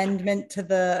the amendment to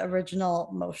the original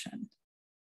motion?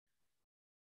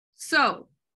 So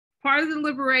part of the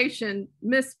deliberation,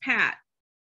 Miss Pat,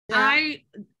 yeah.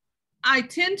 I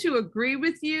tend to agree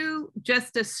with you,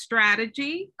 just a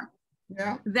strategy.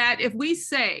 Yeah. That if we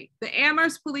say the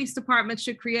Amherst Police Department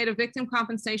should create a victim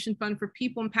compensation fund for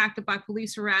people impacted by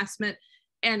police harassment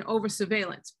and over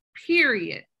surveillance,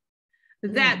 period,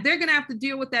 that they're going to have to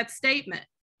deal with that statement.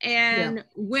 And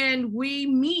when we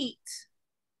meet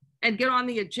and get on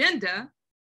the agenda,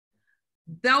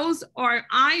 those are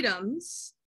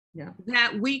items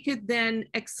that we could then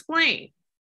explain.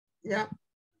 Yeah.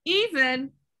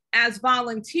 Even as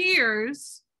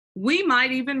volunteers, we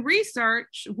might even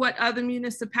research what other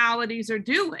municipalities are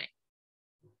doing.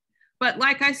 But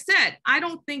like I said, I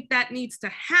don't think that needs to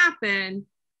happen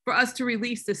for us to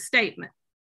release this statement.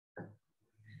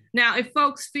 Now, if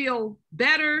folks feel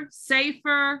better,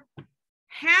 safer,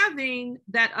 having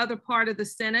that other part of the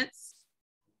sentence,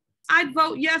 I'd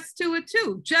vote yes to it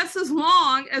too, just as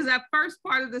long as that first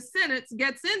part of the sentence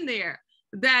gets in there,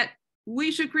 that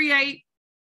we should create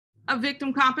a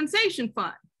victim compensation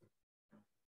fund.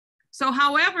 So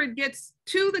however it gets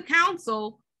to the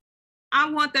council, I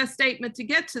want that statement to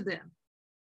get to them.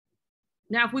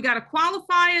 Now, if we got to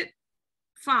qualify it,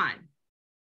 fine.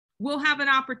 We'll have an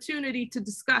opportunity to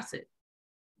discuss it.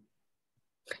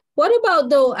 What about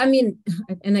though, I mean,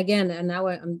 and again, and now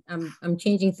I'm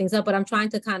changing things up, but I'm trying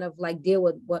to kind of like deal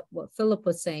with what Philip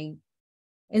was saying.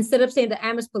 Instead of saying the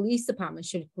Amherst Police Department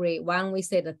should create, why don't we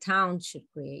say the town should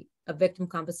create a victim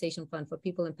compensation fund for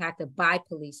people impacted by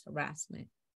police harassment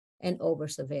and over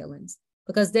surveillance?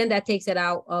 Because then that takes it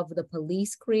out of the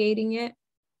police creating it,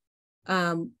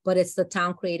 but it's the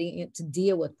town creating it to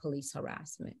deal with police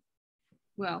harassment.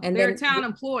 Well, and they're town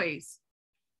employees.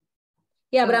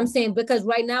 Yeah, but I'm saying, because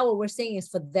right now what we're saying is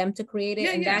for them to create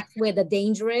it, and that's where the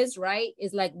danger is, right?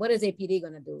 Is like, what is APD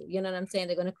going to do? You know what I'm saying?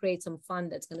 They're going to create some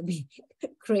fund that's going to be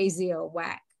crazy or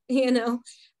whack,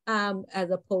 as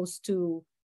opposed to,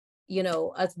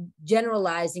 us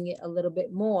generalizing it a little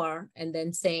bit more and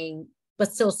then saying,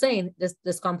 but still saying this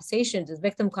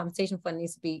victim compensation fund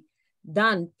needs to be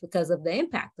done because of the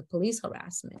impact of police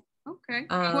harassment. Okay,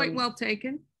 point well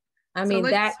taken. I mean,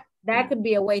 that could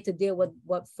be a way to deal with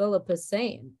what Philip is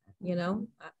saying,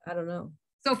 I don't know.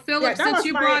 So Philip, since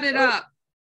you brought it up.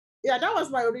 Yeah, that was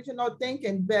my original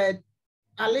thinking, but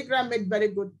Allegra made very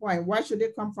good point. Why should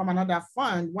it come from another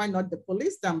fund? Why not the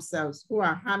police themselves who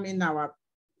are harming our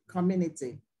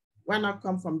community? Why not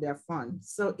come from their fund?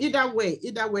 So either way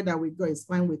that we go is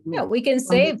fine with me. Yeah, we can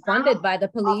say funded by the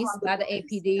police, by the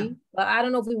APD, but I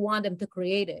don't know if we want them to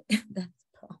create it.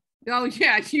 Oh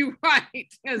yeah, you're right,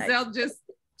 because they'll just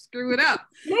screw it up.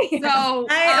 So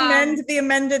I amend the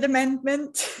amended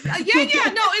amendment. No,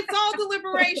 it's all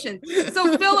deliberation.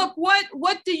 So Philip,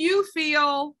 what do you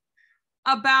feel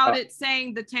about it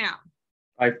saying the town?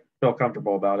 I feel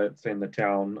comfortable about it saying the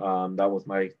town. That was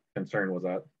my concern, was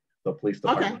that the police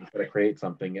department is going to create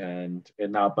something and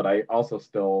not, but I also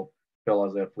still feel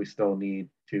as if we still need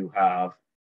to have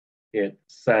it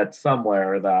said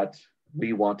somewhere that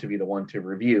we want to be the one to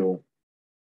review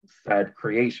said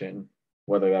creation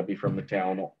whether that be from the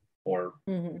town or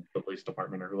the police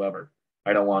department or whoever.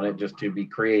 I don't want it just to be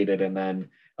created and then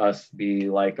us be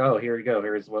like, oh, here you go,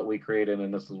 here's what we created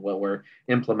and this is what we're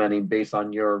implementing based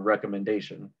on your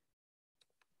recommendation.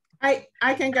 I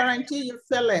can guarantee you,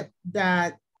 Philip,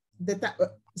 that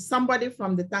somebody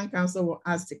from the town council will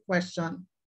ask the question,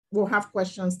 will have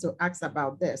questions to ask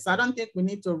about this. I don't think we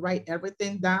need to write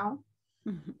everything down.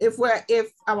 If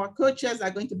our co-chairs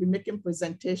are going to be making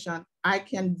presentation, I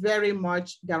can very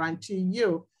much guarantee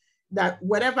you that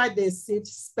whatever they see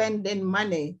spending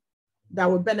money that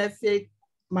will benefit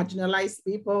marginalized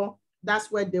people,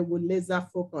 that's where they will laser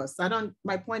focus.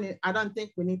 My point is, I don't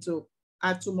think we need to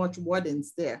add too much wordings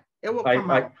there. It will come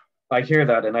out. I hear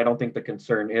that, and I don't think the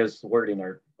concern is wording.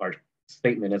 Our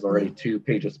statement is already 2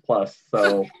 pages plus,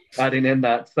 so adding in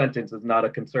that sentence is not a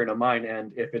concern of mine.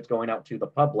 And if it's going out to the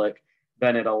public,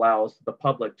 then it allows the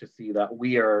public to see that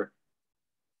we are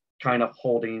kind of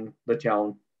holding the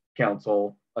town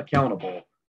council accountable,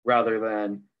 rather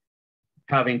than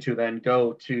having to then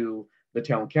go to the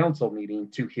town council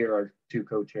meeting to hear our 2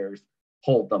 co-chairs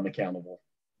hold them accountable.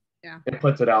 Yeah. It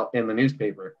puts it out in the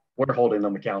newspaper. We're holding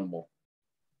them accountable.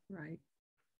 Right.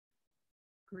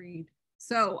 Agreed.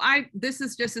 So this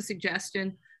is just a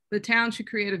suggestion. The town should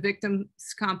create a victims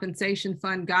compensation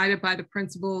fund guided by the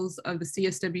principles of the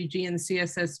CSWG and the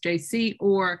CSSJC,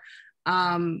 or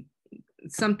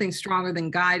something stronger than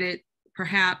guided,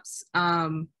 perhaps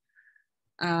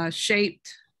shaped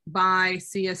by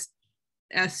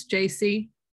CSSJC.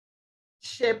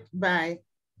 Shaped by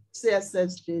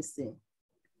CSSJC.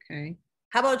 Okay.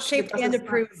 How about shaped and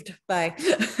approved by?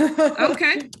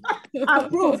 Okay.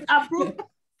 Approved.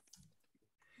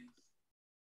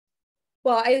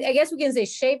 Well, I guess we can say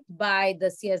shaped by the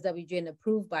CSWG and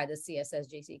approved by the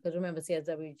CSSJC, because remember,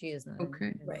 CSWG is not.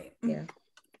 Okay. Right. Yeah.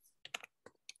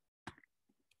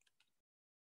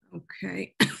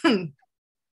 Okay.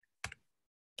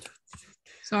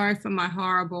 Sorry for my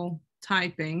horrible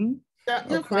typing.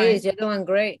 Please, you're doing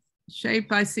great. Shaped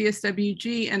by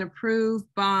CSWG and approved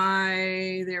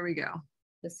by, there we go.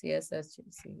 The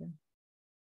CSSJC.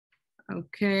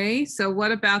 Okay, so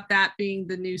what about that being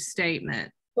the new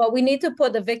statement? Well, we need to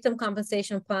put the victim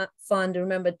compensation fund,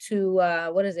 remember, to,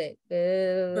 what is it?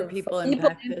 For people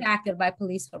impacted by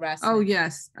police harassment. Oh,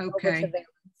 yes, okay.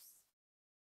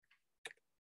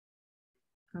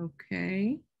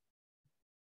 Okay.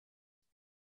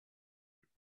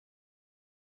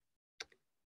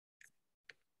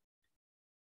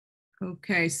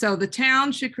 Okay, so the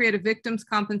town should create a victims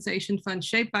compensation fund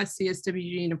shaped by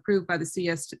CSWG and approved by the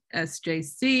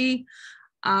CSSJC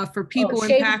for people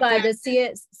shaped by the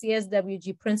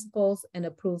CSWG principles and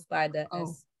approved by the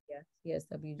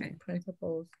CSWG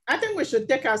principles. I think we should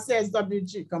take our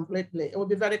CSWG completely. It will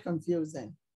be very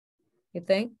confusing. You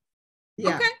think?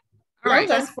 Yeah. Okay. All right.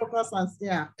 Let's focus on,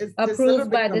 approved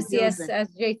by the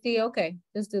CSSJC. Okay,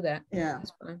 let's do that. Yeah.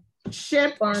 That's fine.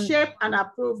 Shaped and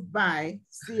approved by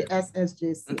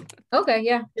CSSJC. Okay,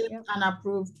 yeah. Shaped and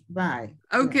approved by.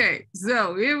 Okay,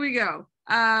 so here we go.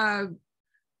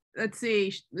 Let's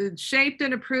see, shaped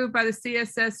and approved by the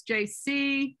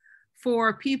CSSJC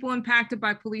for people impacted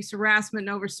by police harassment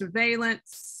and over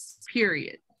surveillance,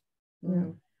 period.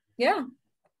 Yeah,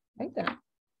 I like that.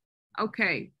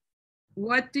 Okay,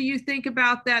 what do you think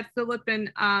about that, Philip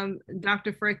and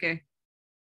Dr. Fricke?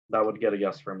 That would get a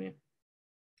yes from me.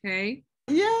 Okay.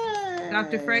 Yeah.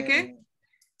 Dr. Fricke?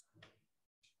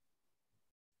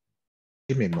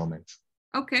 Give me a moment.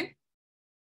 Okay.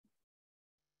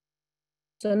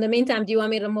 So in the meantime, do you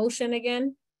want me to motion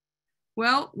again?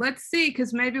 Well, let's see,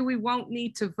 because maybe we won't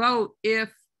need to vote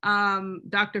if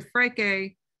Dr.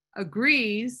 Fricke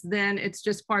agrees, then it's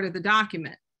just part of the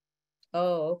document.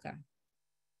 Oh, okay.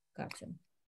 Gotcha.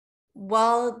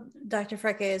 While Dr.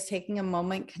 Fricke is taking a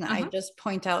moment, can I just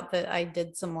point out that I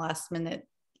did some last minute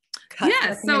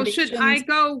yes, so should I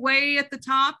go way at the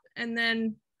top and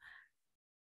then?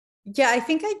 Yeah, I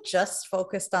think I just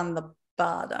focused on the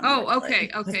bottom. Oh,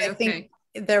 okay, okay, I think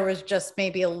there was just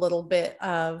maybe a little bit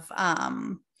of,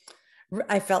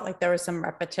 I felt like there was some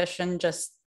repetition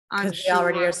just because we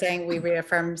already are saying we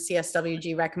reaffirmed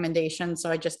CSWG recommendations. So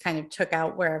I just kind of took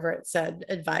out wherever it said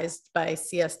advised by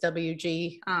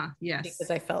CSWG. Yes. Because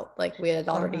I felt like we had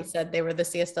already said they were the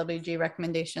CSWG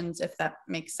recommendations, if that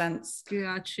makes sense.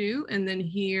 Got you. And then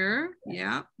here,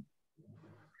 yeah.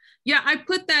 Yeah, I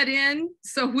put that in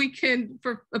so we can,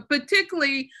 for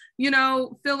particularly, you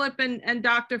know, Philip and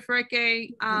Dr.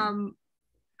 Fricke,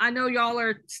 I know y'all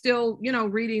are still, you know,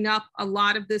 reading up a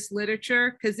lot of this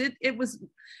literature because it was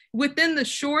within the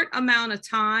short amount of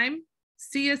time,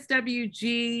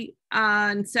 CSWG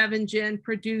and 7Gen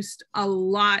produced a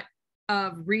lot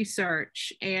of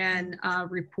research and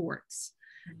reports.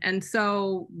 And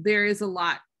so there is a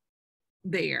lot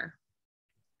there.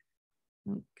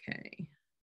 Okay.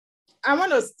 I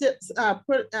want to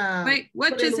wait,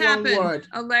 what just happened,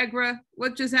 Allegra?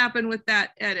 What just happened with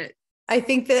that edit? I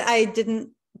think that I didn't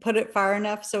put it far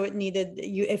enough, so it needed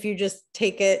you. If you just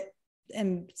take it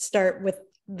and start with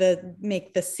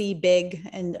make the C big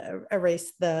and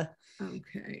erase the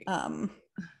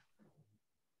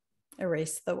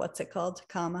erase the what's it called,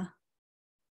 comma.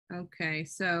 Okay,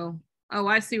 so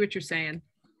I see what you're saying.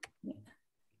 Yeah.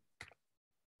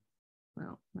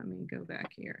 Well, let me go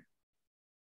back here.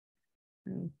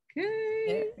 Okay.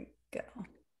 There we go.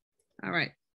 All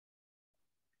right.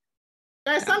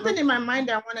 There's something in my mind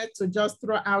I wanted to just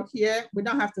throw out here. We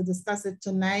don't have to discuss it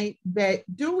tonight, but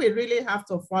do we really have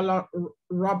to follow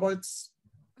Robert's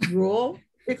rule?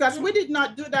 Because we did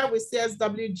not do that with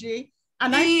CSWG.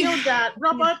 And I feel that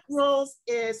Robert's rules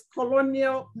is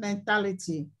colonial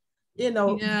mentality. You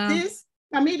know, this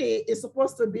committee is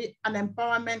supposed to be an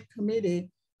empowerment committee.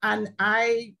 And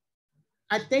I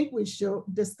think we should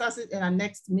discuss it in our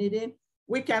next meeting.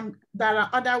 There are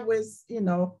other ways, you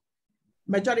know,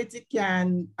 majority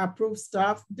can approve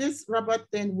stuff. This Robert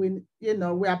thing, we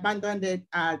abandoned it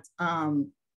at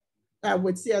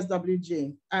with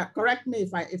CSWG. Correct me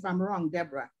if I'm wrong,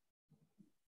 Deborah.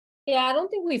 Yeah, I don't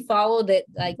think we followed it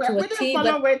like to a T.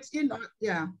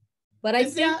 But I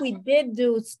think we did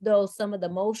do some of the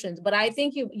motions. But I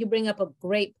think you bring up a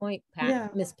great point,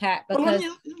 Pat, Miss Pat, because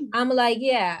I'm like,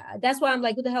 that's why I'm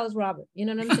like, who the hell is Robert? You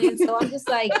know what I'm saying? So I'm just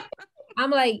like,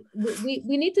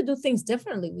 we need to do things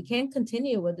differently. We can't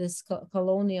continue with this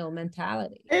colonial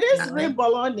mentality. It is real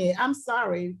baloney. I'm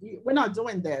sorry. We're not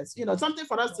doing this. You know, something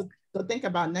for us to think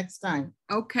about next time.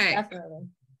 Okay. Definitely.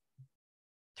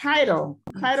 Title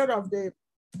of the...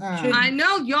 I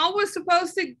know, y'all were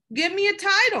supposed to give me a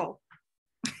title.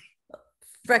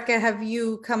 Freka, have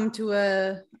you come to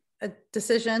a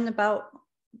decision about?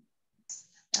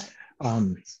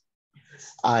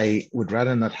 I would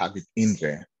rather not have it in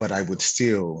there, but I would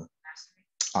still,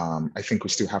 I think we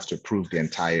still have to approve the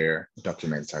entire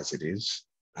document as it is.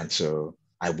 And so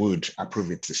I would approve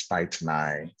it despite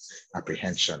my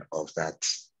apprehension of that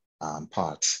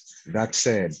part. That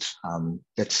said,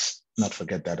 let's not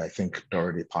forget that I think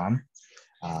Dorothy Palm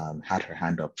had her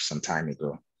hand up some time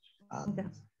ago.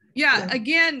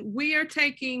 Again, we are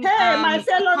taking my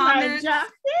fellow comments. Niger.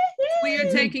 We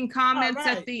are taking comments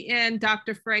right. At the end,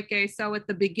 Dr. Freke. So at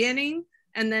the beginning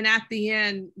and then at the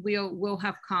end, we'll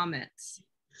have comments.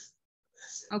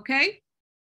 Okay,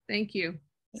 thank you.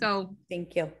 So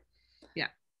thank you. Yeah.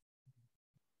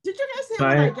 Did you guys hear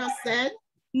what I just said?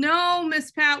 No,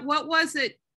 Miss Pat, what was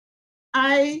it?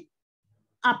 I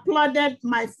applauded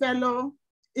my fellow.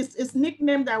 It's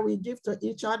nickname that we give to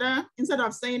each other. Instead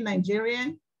of saying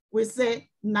Nigerian, we say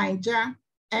Niger,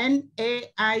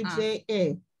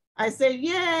 N-A-I-J-A. I say,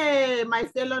 yay, my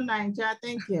fellow Niger,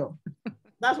 thank you.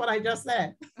 That's what I just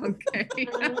said. Okay.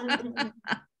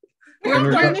 We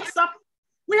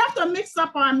have to mix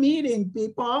up our meeting,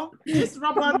 people. This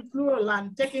Robert rule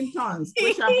and taking turns.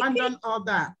 We should abandon all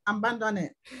that. Abandon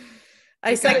it.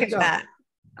 I second that.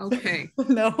 Okay.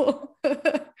 No.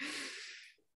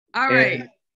 All right.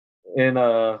 In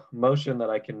a motion that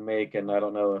I can make, and I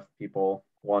don't know if people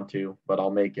want to, but I'll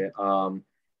make it. I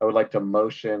would like to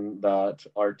motion that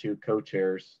our two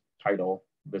co-chairs title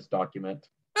this document.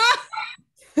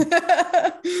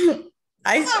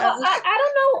 I don't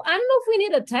know if we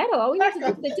need a title. All we need to do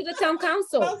is to the town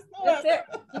council. That's it.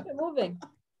 Keep it moving.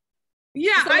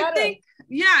 Yeah, I think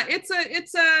it's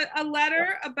a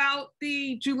letter about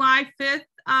the July 5th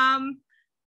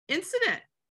incident.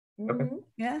 Mm-hmm.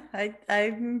 Yeah,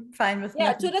 I'm fine with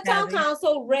to the town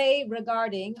council, Ray,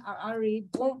 regarding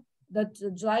the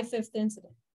July 5th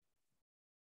incident.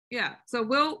 Yeah, so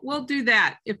we'll do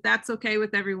that if that's okay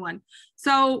with everyone.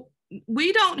 So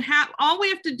we don't have, all we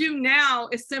have to do now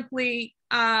is simply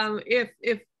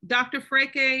if Dr.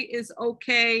 Freke is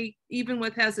okay, even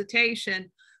with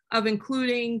hesitation, of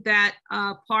including that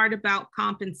part about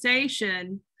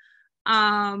compensation,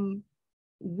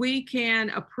 we can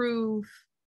approve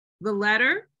the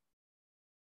letter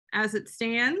as it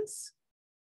stands,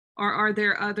 or are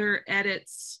there other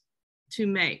edits to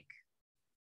make?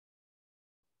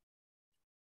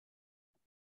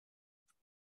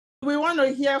 We want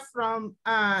to hear from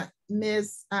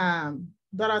Ms.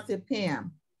 Dorothy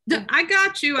Pam. I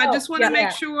got you. I just want to make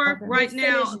sure right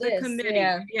now the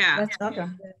committee. Yeah.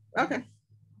 Okay.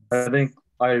 I think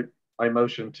I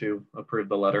motion to approve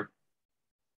the letter.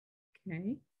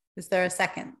 Okay. Is there a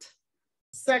second?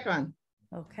 Second.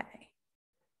 Okay.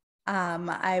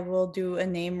 I will do a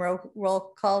name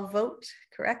roll call vote,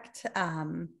 correct?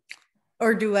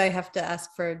 Or do I have to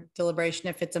ask for deliberation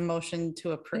if it's a motion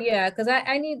to approve? Yeah, because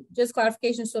I need just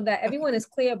clarification so that everyone is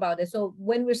clear about it. So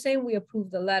when we're saying we approve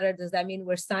the letter, does that mean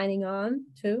we're signing on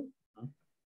too?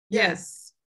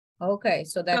 Yes. Okay,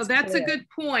 so that's a good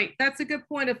point. That's a good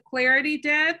point of clarity,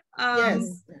 Deb.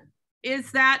 Yes.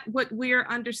 Is that what we're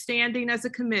understanding as a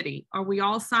committee? Are we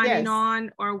all signing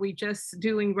on, or are we just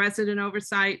doing resident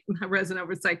oversight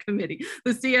committee,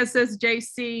 the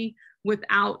CSSJC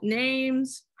without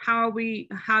names? How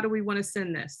do we want to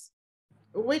send this?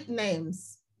 With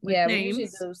names. We usually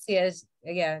do CS,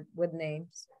 with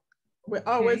names. We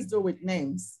always do with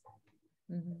names.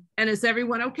 And is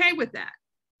everyone okay with that?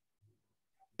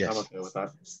 Yes. I'm okay with that.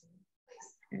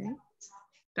 Okay.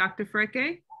 Dr.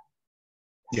 Freke?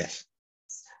 Yes.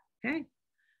 Okay.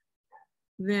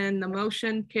 Then the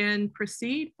motion can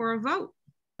proceed for a vote.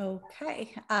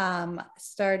 Okay.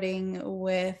 Starting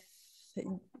with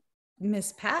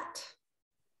Ms. Pat.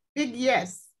 Big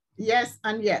yes. Yes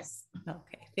and yes.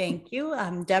 Okay, thank you.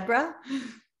 Deborah?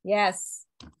 Yes.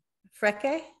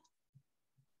 Freke?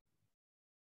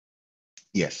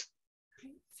 Yes.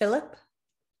 Philip?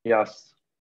 Yes.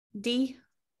 D?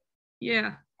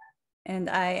 Yeah. And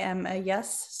I am a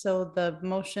yes. So the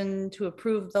motion to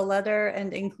approve the letter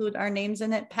and include our names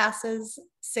in it passes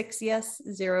 6 yes,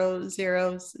 0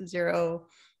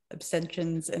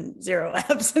 abstentions, and 0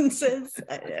 absences.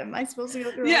 Am I supposed to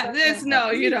go through? Yeah, there's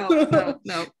no, you don't.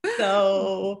 No.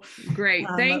 So great.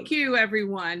 Thank you,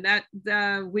 everyone. That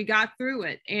we got through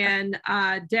it. And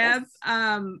Deb,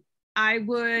 I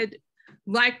would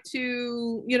like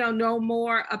to, know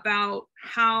more about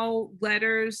how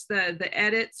letters, the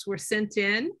edits were sent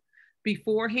in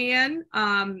beforehand.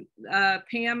 Pam,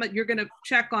 you're going to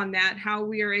check on that, how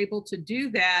we are able to do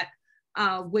that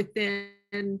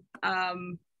within,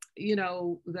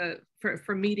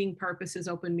 for meeting purposes,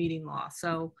 open meeting law.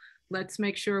 So let's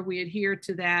make sure we adhere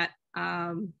to that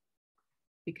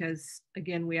because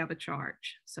again, we have a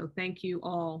charge. So thank you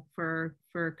all for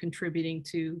contributing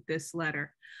to this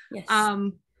letter. Yes.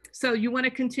 So you want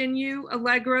to continue,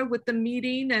 Allegra, with the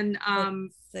meeting, and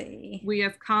we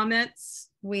have comments.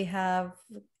 We have,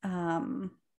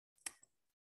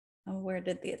 where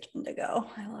did the agenda go?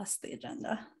 I lost the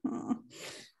agenda.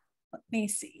 Let me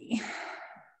see.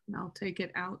 And I'll take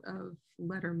it out of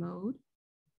letter mode.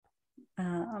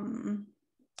 Here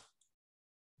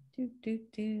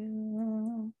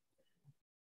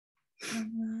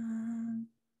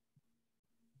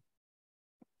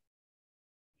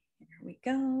we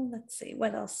go. Let's see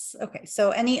what else. Okay,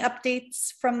 so any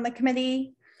updates from the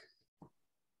committee?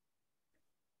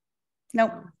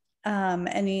 Nope.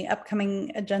 Any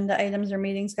upcoming agenda items or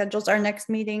meeting schedules? Our next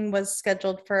meeting was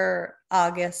scheduled for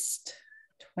August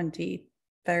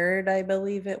 23rd, I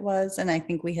believe it was. And I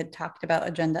think we had talked about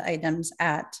agenda items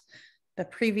at the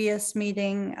previous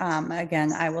meeting.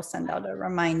 Again, I will send out a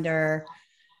reminder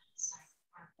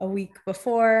a week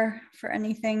before for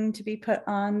anything to be put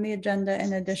on the agenda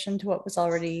in addition to what was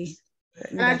already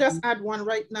written. Can I just add one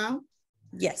right now?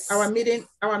 Yes. Our meeting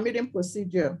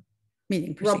procedure.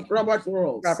 Meeting procedure. Robert's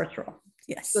rules. Robert's rule.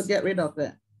 Yes. So get rid of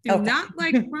it. Do not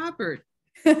like Robert.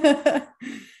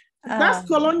 That's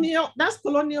colonial. That's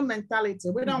colonial mentality.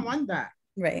 We don't want that.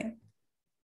 Right.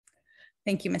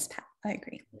 Thank you, Ms. Pat. I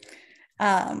agree.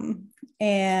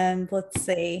 And let's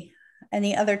see,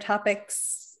 any other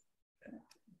topics?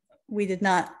 We did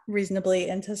not reasonably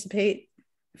anticipate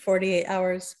 48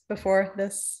 hours before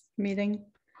this meeting.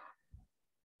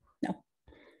 No.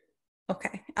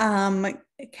 Okay.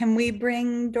 Can we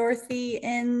bring Dorothy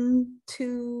in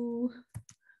to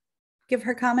give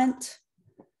her comment?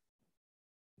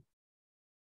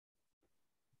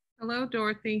 Hello,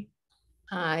 Dorothy.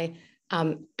 Hi.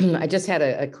 I just had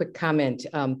a quick comment.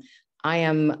 I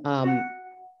am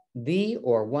the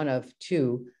or one of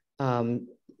two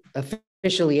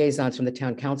official liaisons from the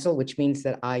town council, which means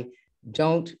that I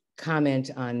don't comment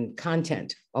on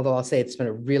content, although I'll say it's been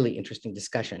a really interesting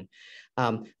discussion.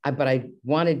 But I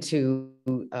wanted to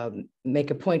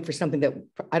make a point for something that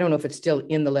I don't know if it's still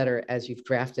in the letter as you've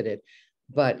drafted it,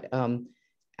 but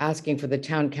asking for the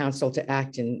town council to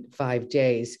act in 5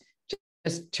 days.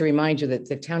 Just to remind you that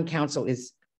the town council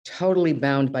is totally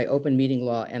bound by open meeting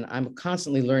law, and I'm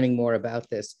constantly learning more about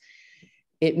this.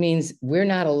 It means we're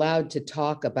not allowed to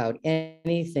talk about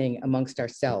anything amongst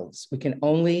ourselves. We can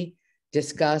only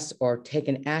discuss or take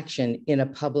an action in a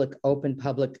public, open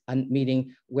public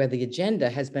meeting where the agenda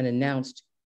has been announced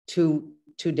two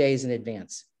days in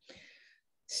advance.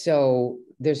 So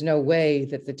there's no way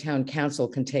that the town council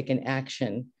can take an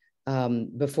action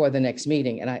before the next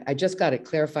meeting. And I just got it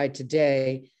clarified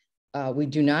today we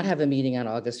do not have a meeting on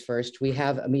August 1st. We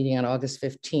have a meeting on August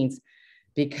 15th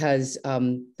because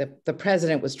the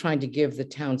president was trying to give the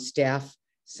town staff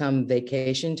some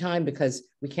vacation time because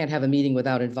we can't have a meeting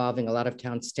without involving a lot of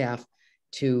town staff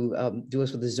to do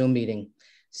us with a Zoom meeting.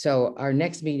 So our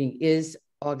next meeting is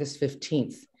August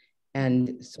 15th.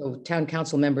 And so town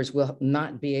council members will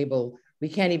not be able, we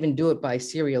can't even do it by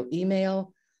serial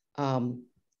email.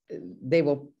 They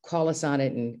will call us on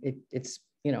it, and it's,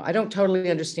 you know, I don't totally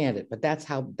understand it, but that's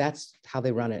how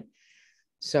they run it.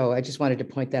 So I just wanted to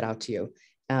point that out to you.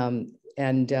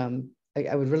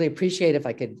 I would really appreciate if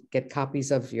I could get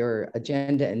copies of your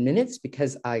agenda and minutes,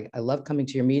 because I love coming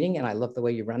to your meeting and I love the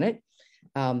way you run it.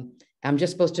 I'm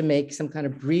just supposed to make some kind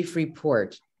of brief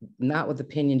report, not with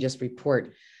opinion, just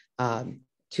report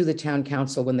to the town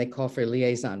council when they call for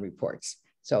liaison reports.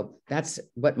 So that's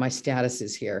what my status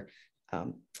is here.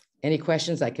 Any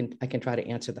questions, I can try to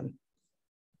answer them.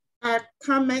 A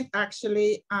comment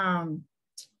actually,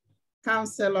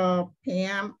 Councillor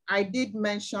Pam, I did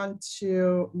mention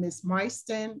to Ms.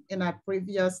 Marston in a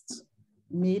previous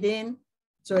meeting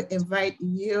to invite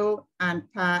you and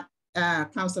Pat,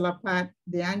 Councillor Pat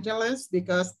DeAngelis,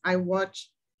 because I watched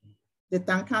the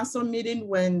town council meeting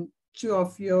when two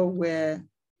of you were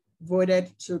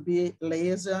voted to be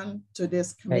liaison to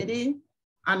this committee. Right.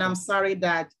 And I'm sorry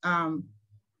that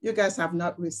you guys have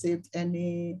not received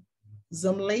any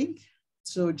Zoom link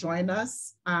to join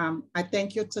us. I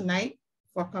thank you tonight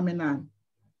for coming on.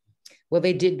 Well,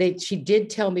 she did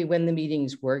tell me when the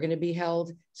meetings were going to be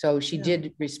held. So she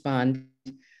did respond.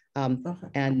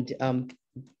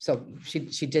 So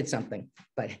she did something,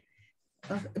 but.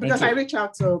 Because I reached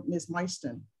out to Ms.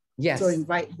 Marston. Yes. To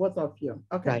invite both of you.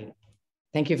 Okay. Right.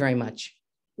 Thank you very much.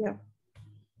 Yeah.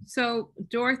 So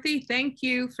Dorothy, thank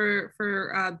you for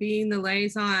being the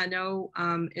liaison. I know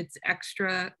it's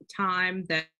extra time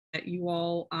that you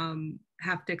all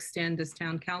have to extend as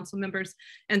town council members,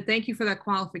 and thank you for that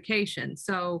qualification.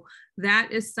 So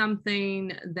that is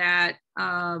something that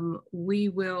we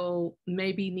will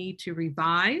maybe need to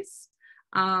revise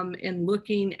in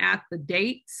looking at the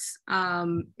dates.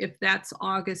 If that's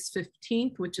August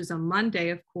 15th, which is a Monday,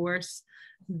 of course,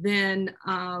 then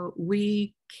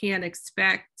we can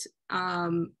expect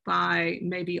by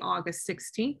maybe August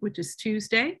 16th, which is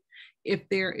Tuesday, if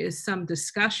there is some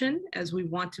discussion, as we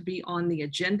want to be on the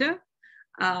agenda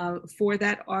for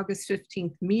that August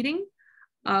 15th meeting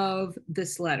of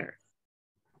this letter.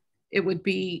 It would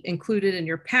be included in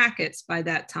your packets by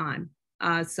that time.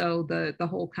 So the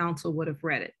whole council would have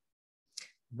read it.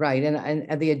 Right,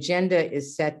 and the agenda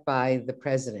is set by the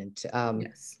president.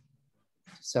 Yes.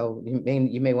 So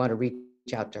you may want to reach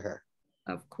out to her.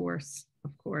 Of course,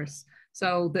 of course.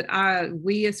 So that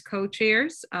we as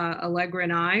co-chairs, Allegra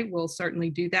and I, will certainly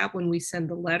do that when we send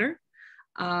the letter.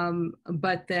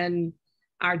 But then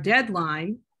our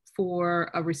deadline for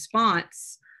a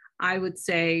response, I would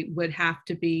say, would have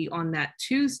to be on that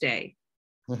Tuesday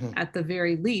at the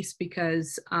very least,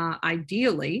 because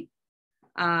ideally,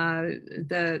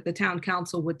 the town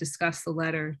council would discuss the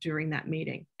letter during that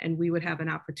meeting, and we would have an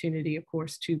opportunity, of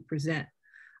course, to present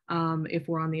if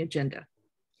we're on the agenda.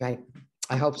 Right.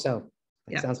 I hope so.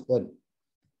 That sounds good.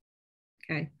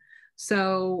 Okay.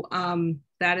 So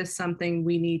that is something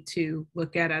we need to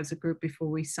look at as a group before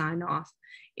we sign off.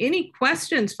 Any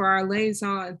questions for our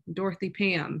liaison, Dorothy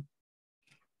Pam?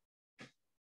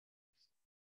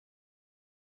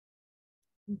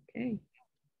 Okay.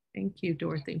 Thank you,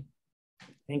 Dorothy.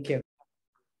 Thank you.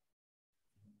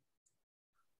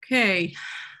 Okay.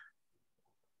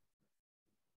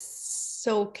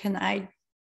 So can I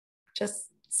just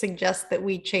suggest that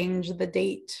we change the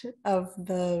date of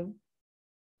the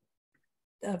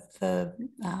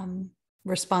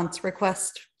response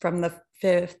request from the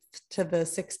 5th to the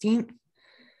 16th?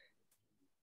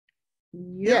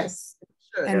 Yes.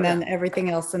 Sure. And then everything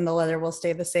else in the letter will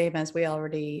stay the same as we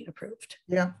already approved.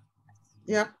 Yeah.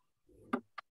 Yeah.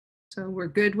 So we're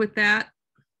good with that?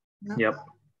 Yep.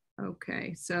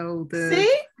 Okay, so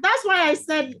See, that's why I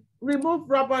said remove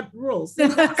Robert rules. It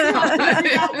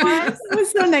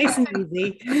was so nice and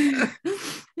easy.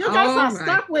 You guys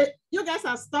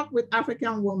are stuck with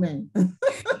African women.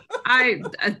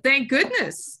 Thank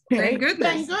goodness. Thank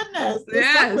goodness. Thank goodness.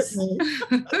 Yes.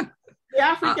 The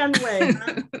African way.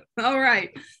 All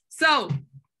right. So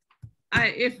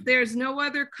if there's no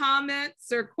other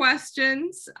comments or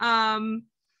questions,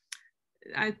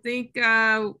 I think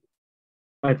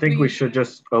we should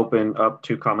just open up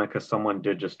to comment because someone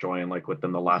did just join like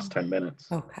within the last 10 minutes.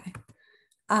 Okay.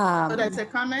 So that's a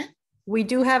comment? We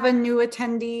do have a new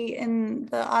attendee in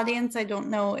the audience. I don't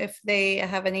know if they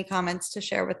have any comments to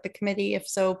share with the committee. If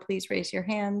so, please raise your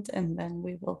hand and then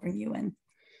we will bring you in.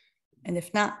 And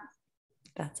if not,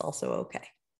 that's also okay.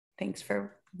 Thanks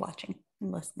for watching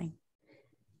and listening.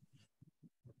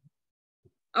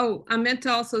 Oh, I meant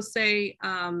to also say,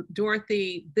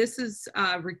 Dorothy, this is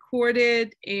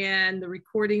recorded and the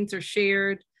recordings are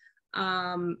shared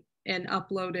and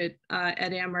uploaded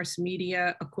at Amherst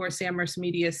Media. Of course, Amherst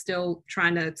Media is still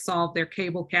trying to solve their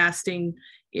cable casting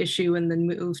issue and then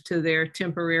move to their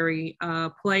temporary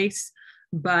place.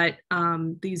 But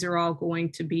these are all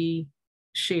going to be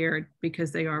shared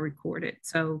because they are recorded.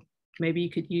 So maybe you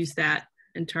could use that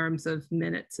in terms of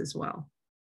minutes as well.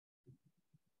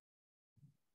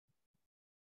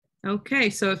 Okay,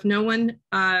 so if no one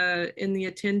in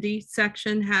the attendee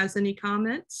section has any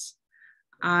comments,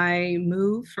 I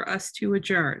move for us to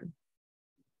adjourn.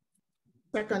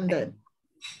 Seconded.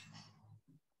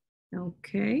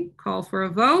 Okay, call for a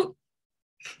vote.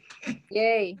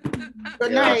 Yay.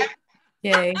 Good night.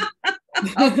 Yay.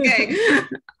 Okay.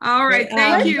 All right.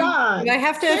 Thank you. I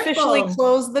have to officially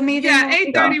close the meeting. Yeah,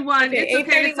 8:31. Okay, It's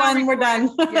okay. 8:31, we're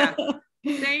done. Yeah.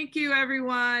 Thank you,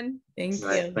 everyone. Thank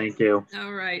you. Thank you.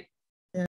 All right.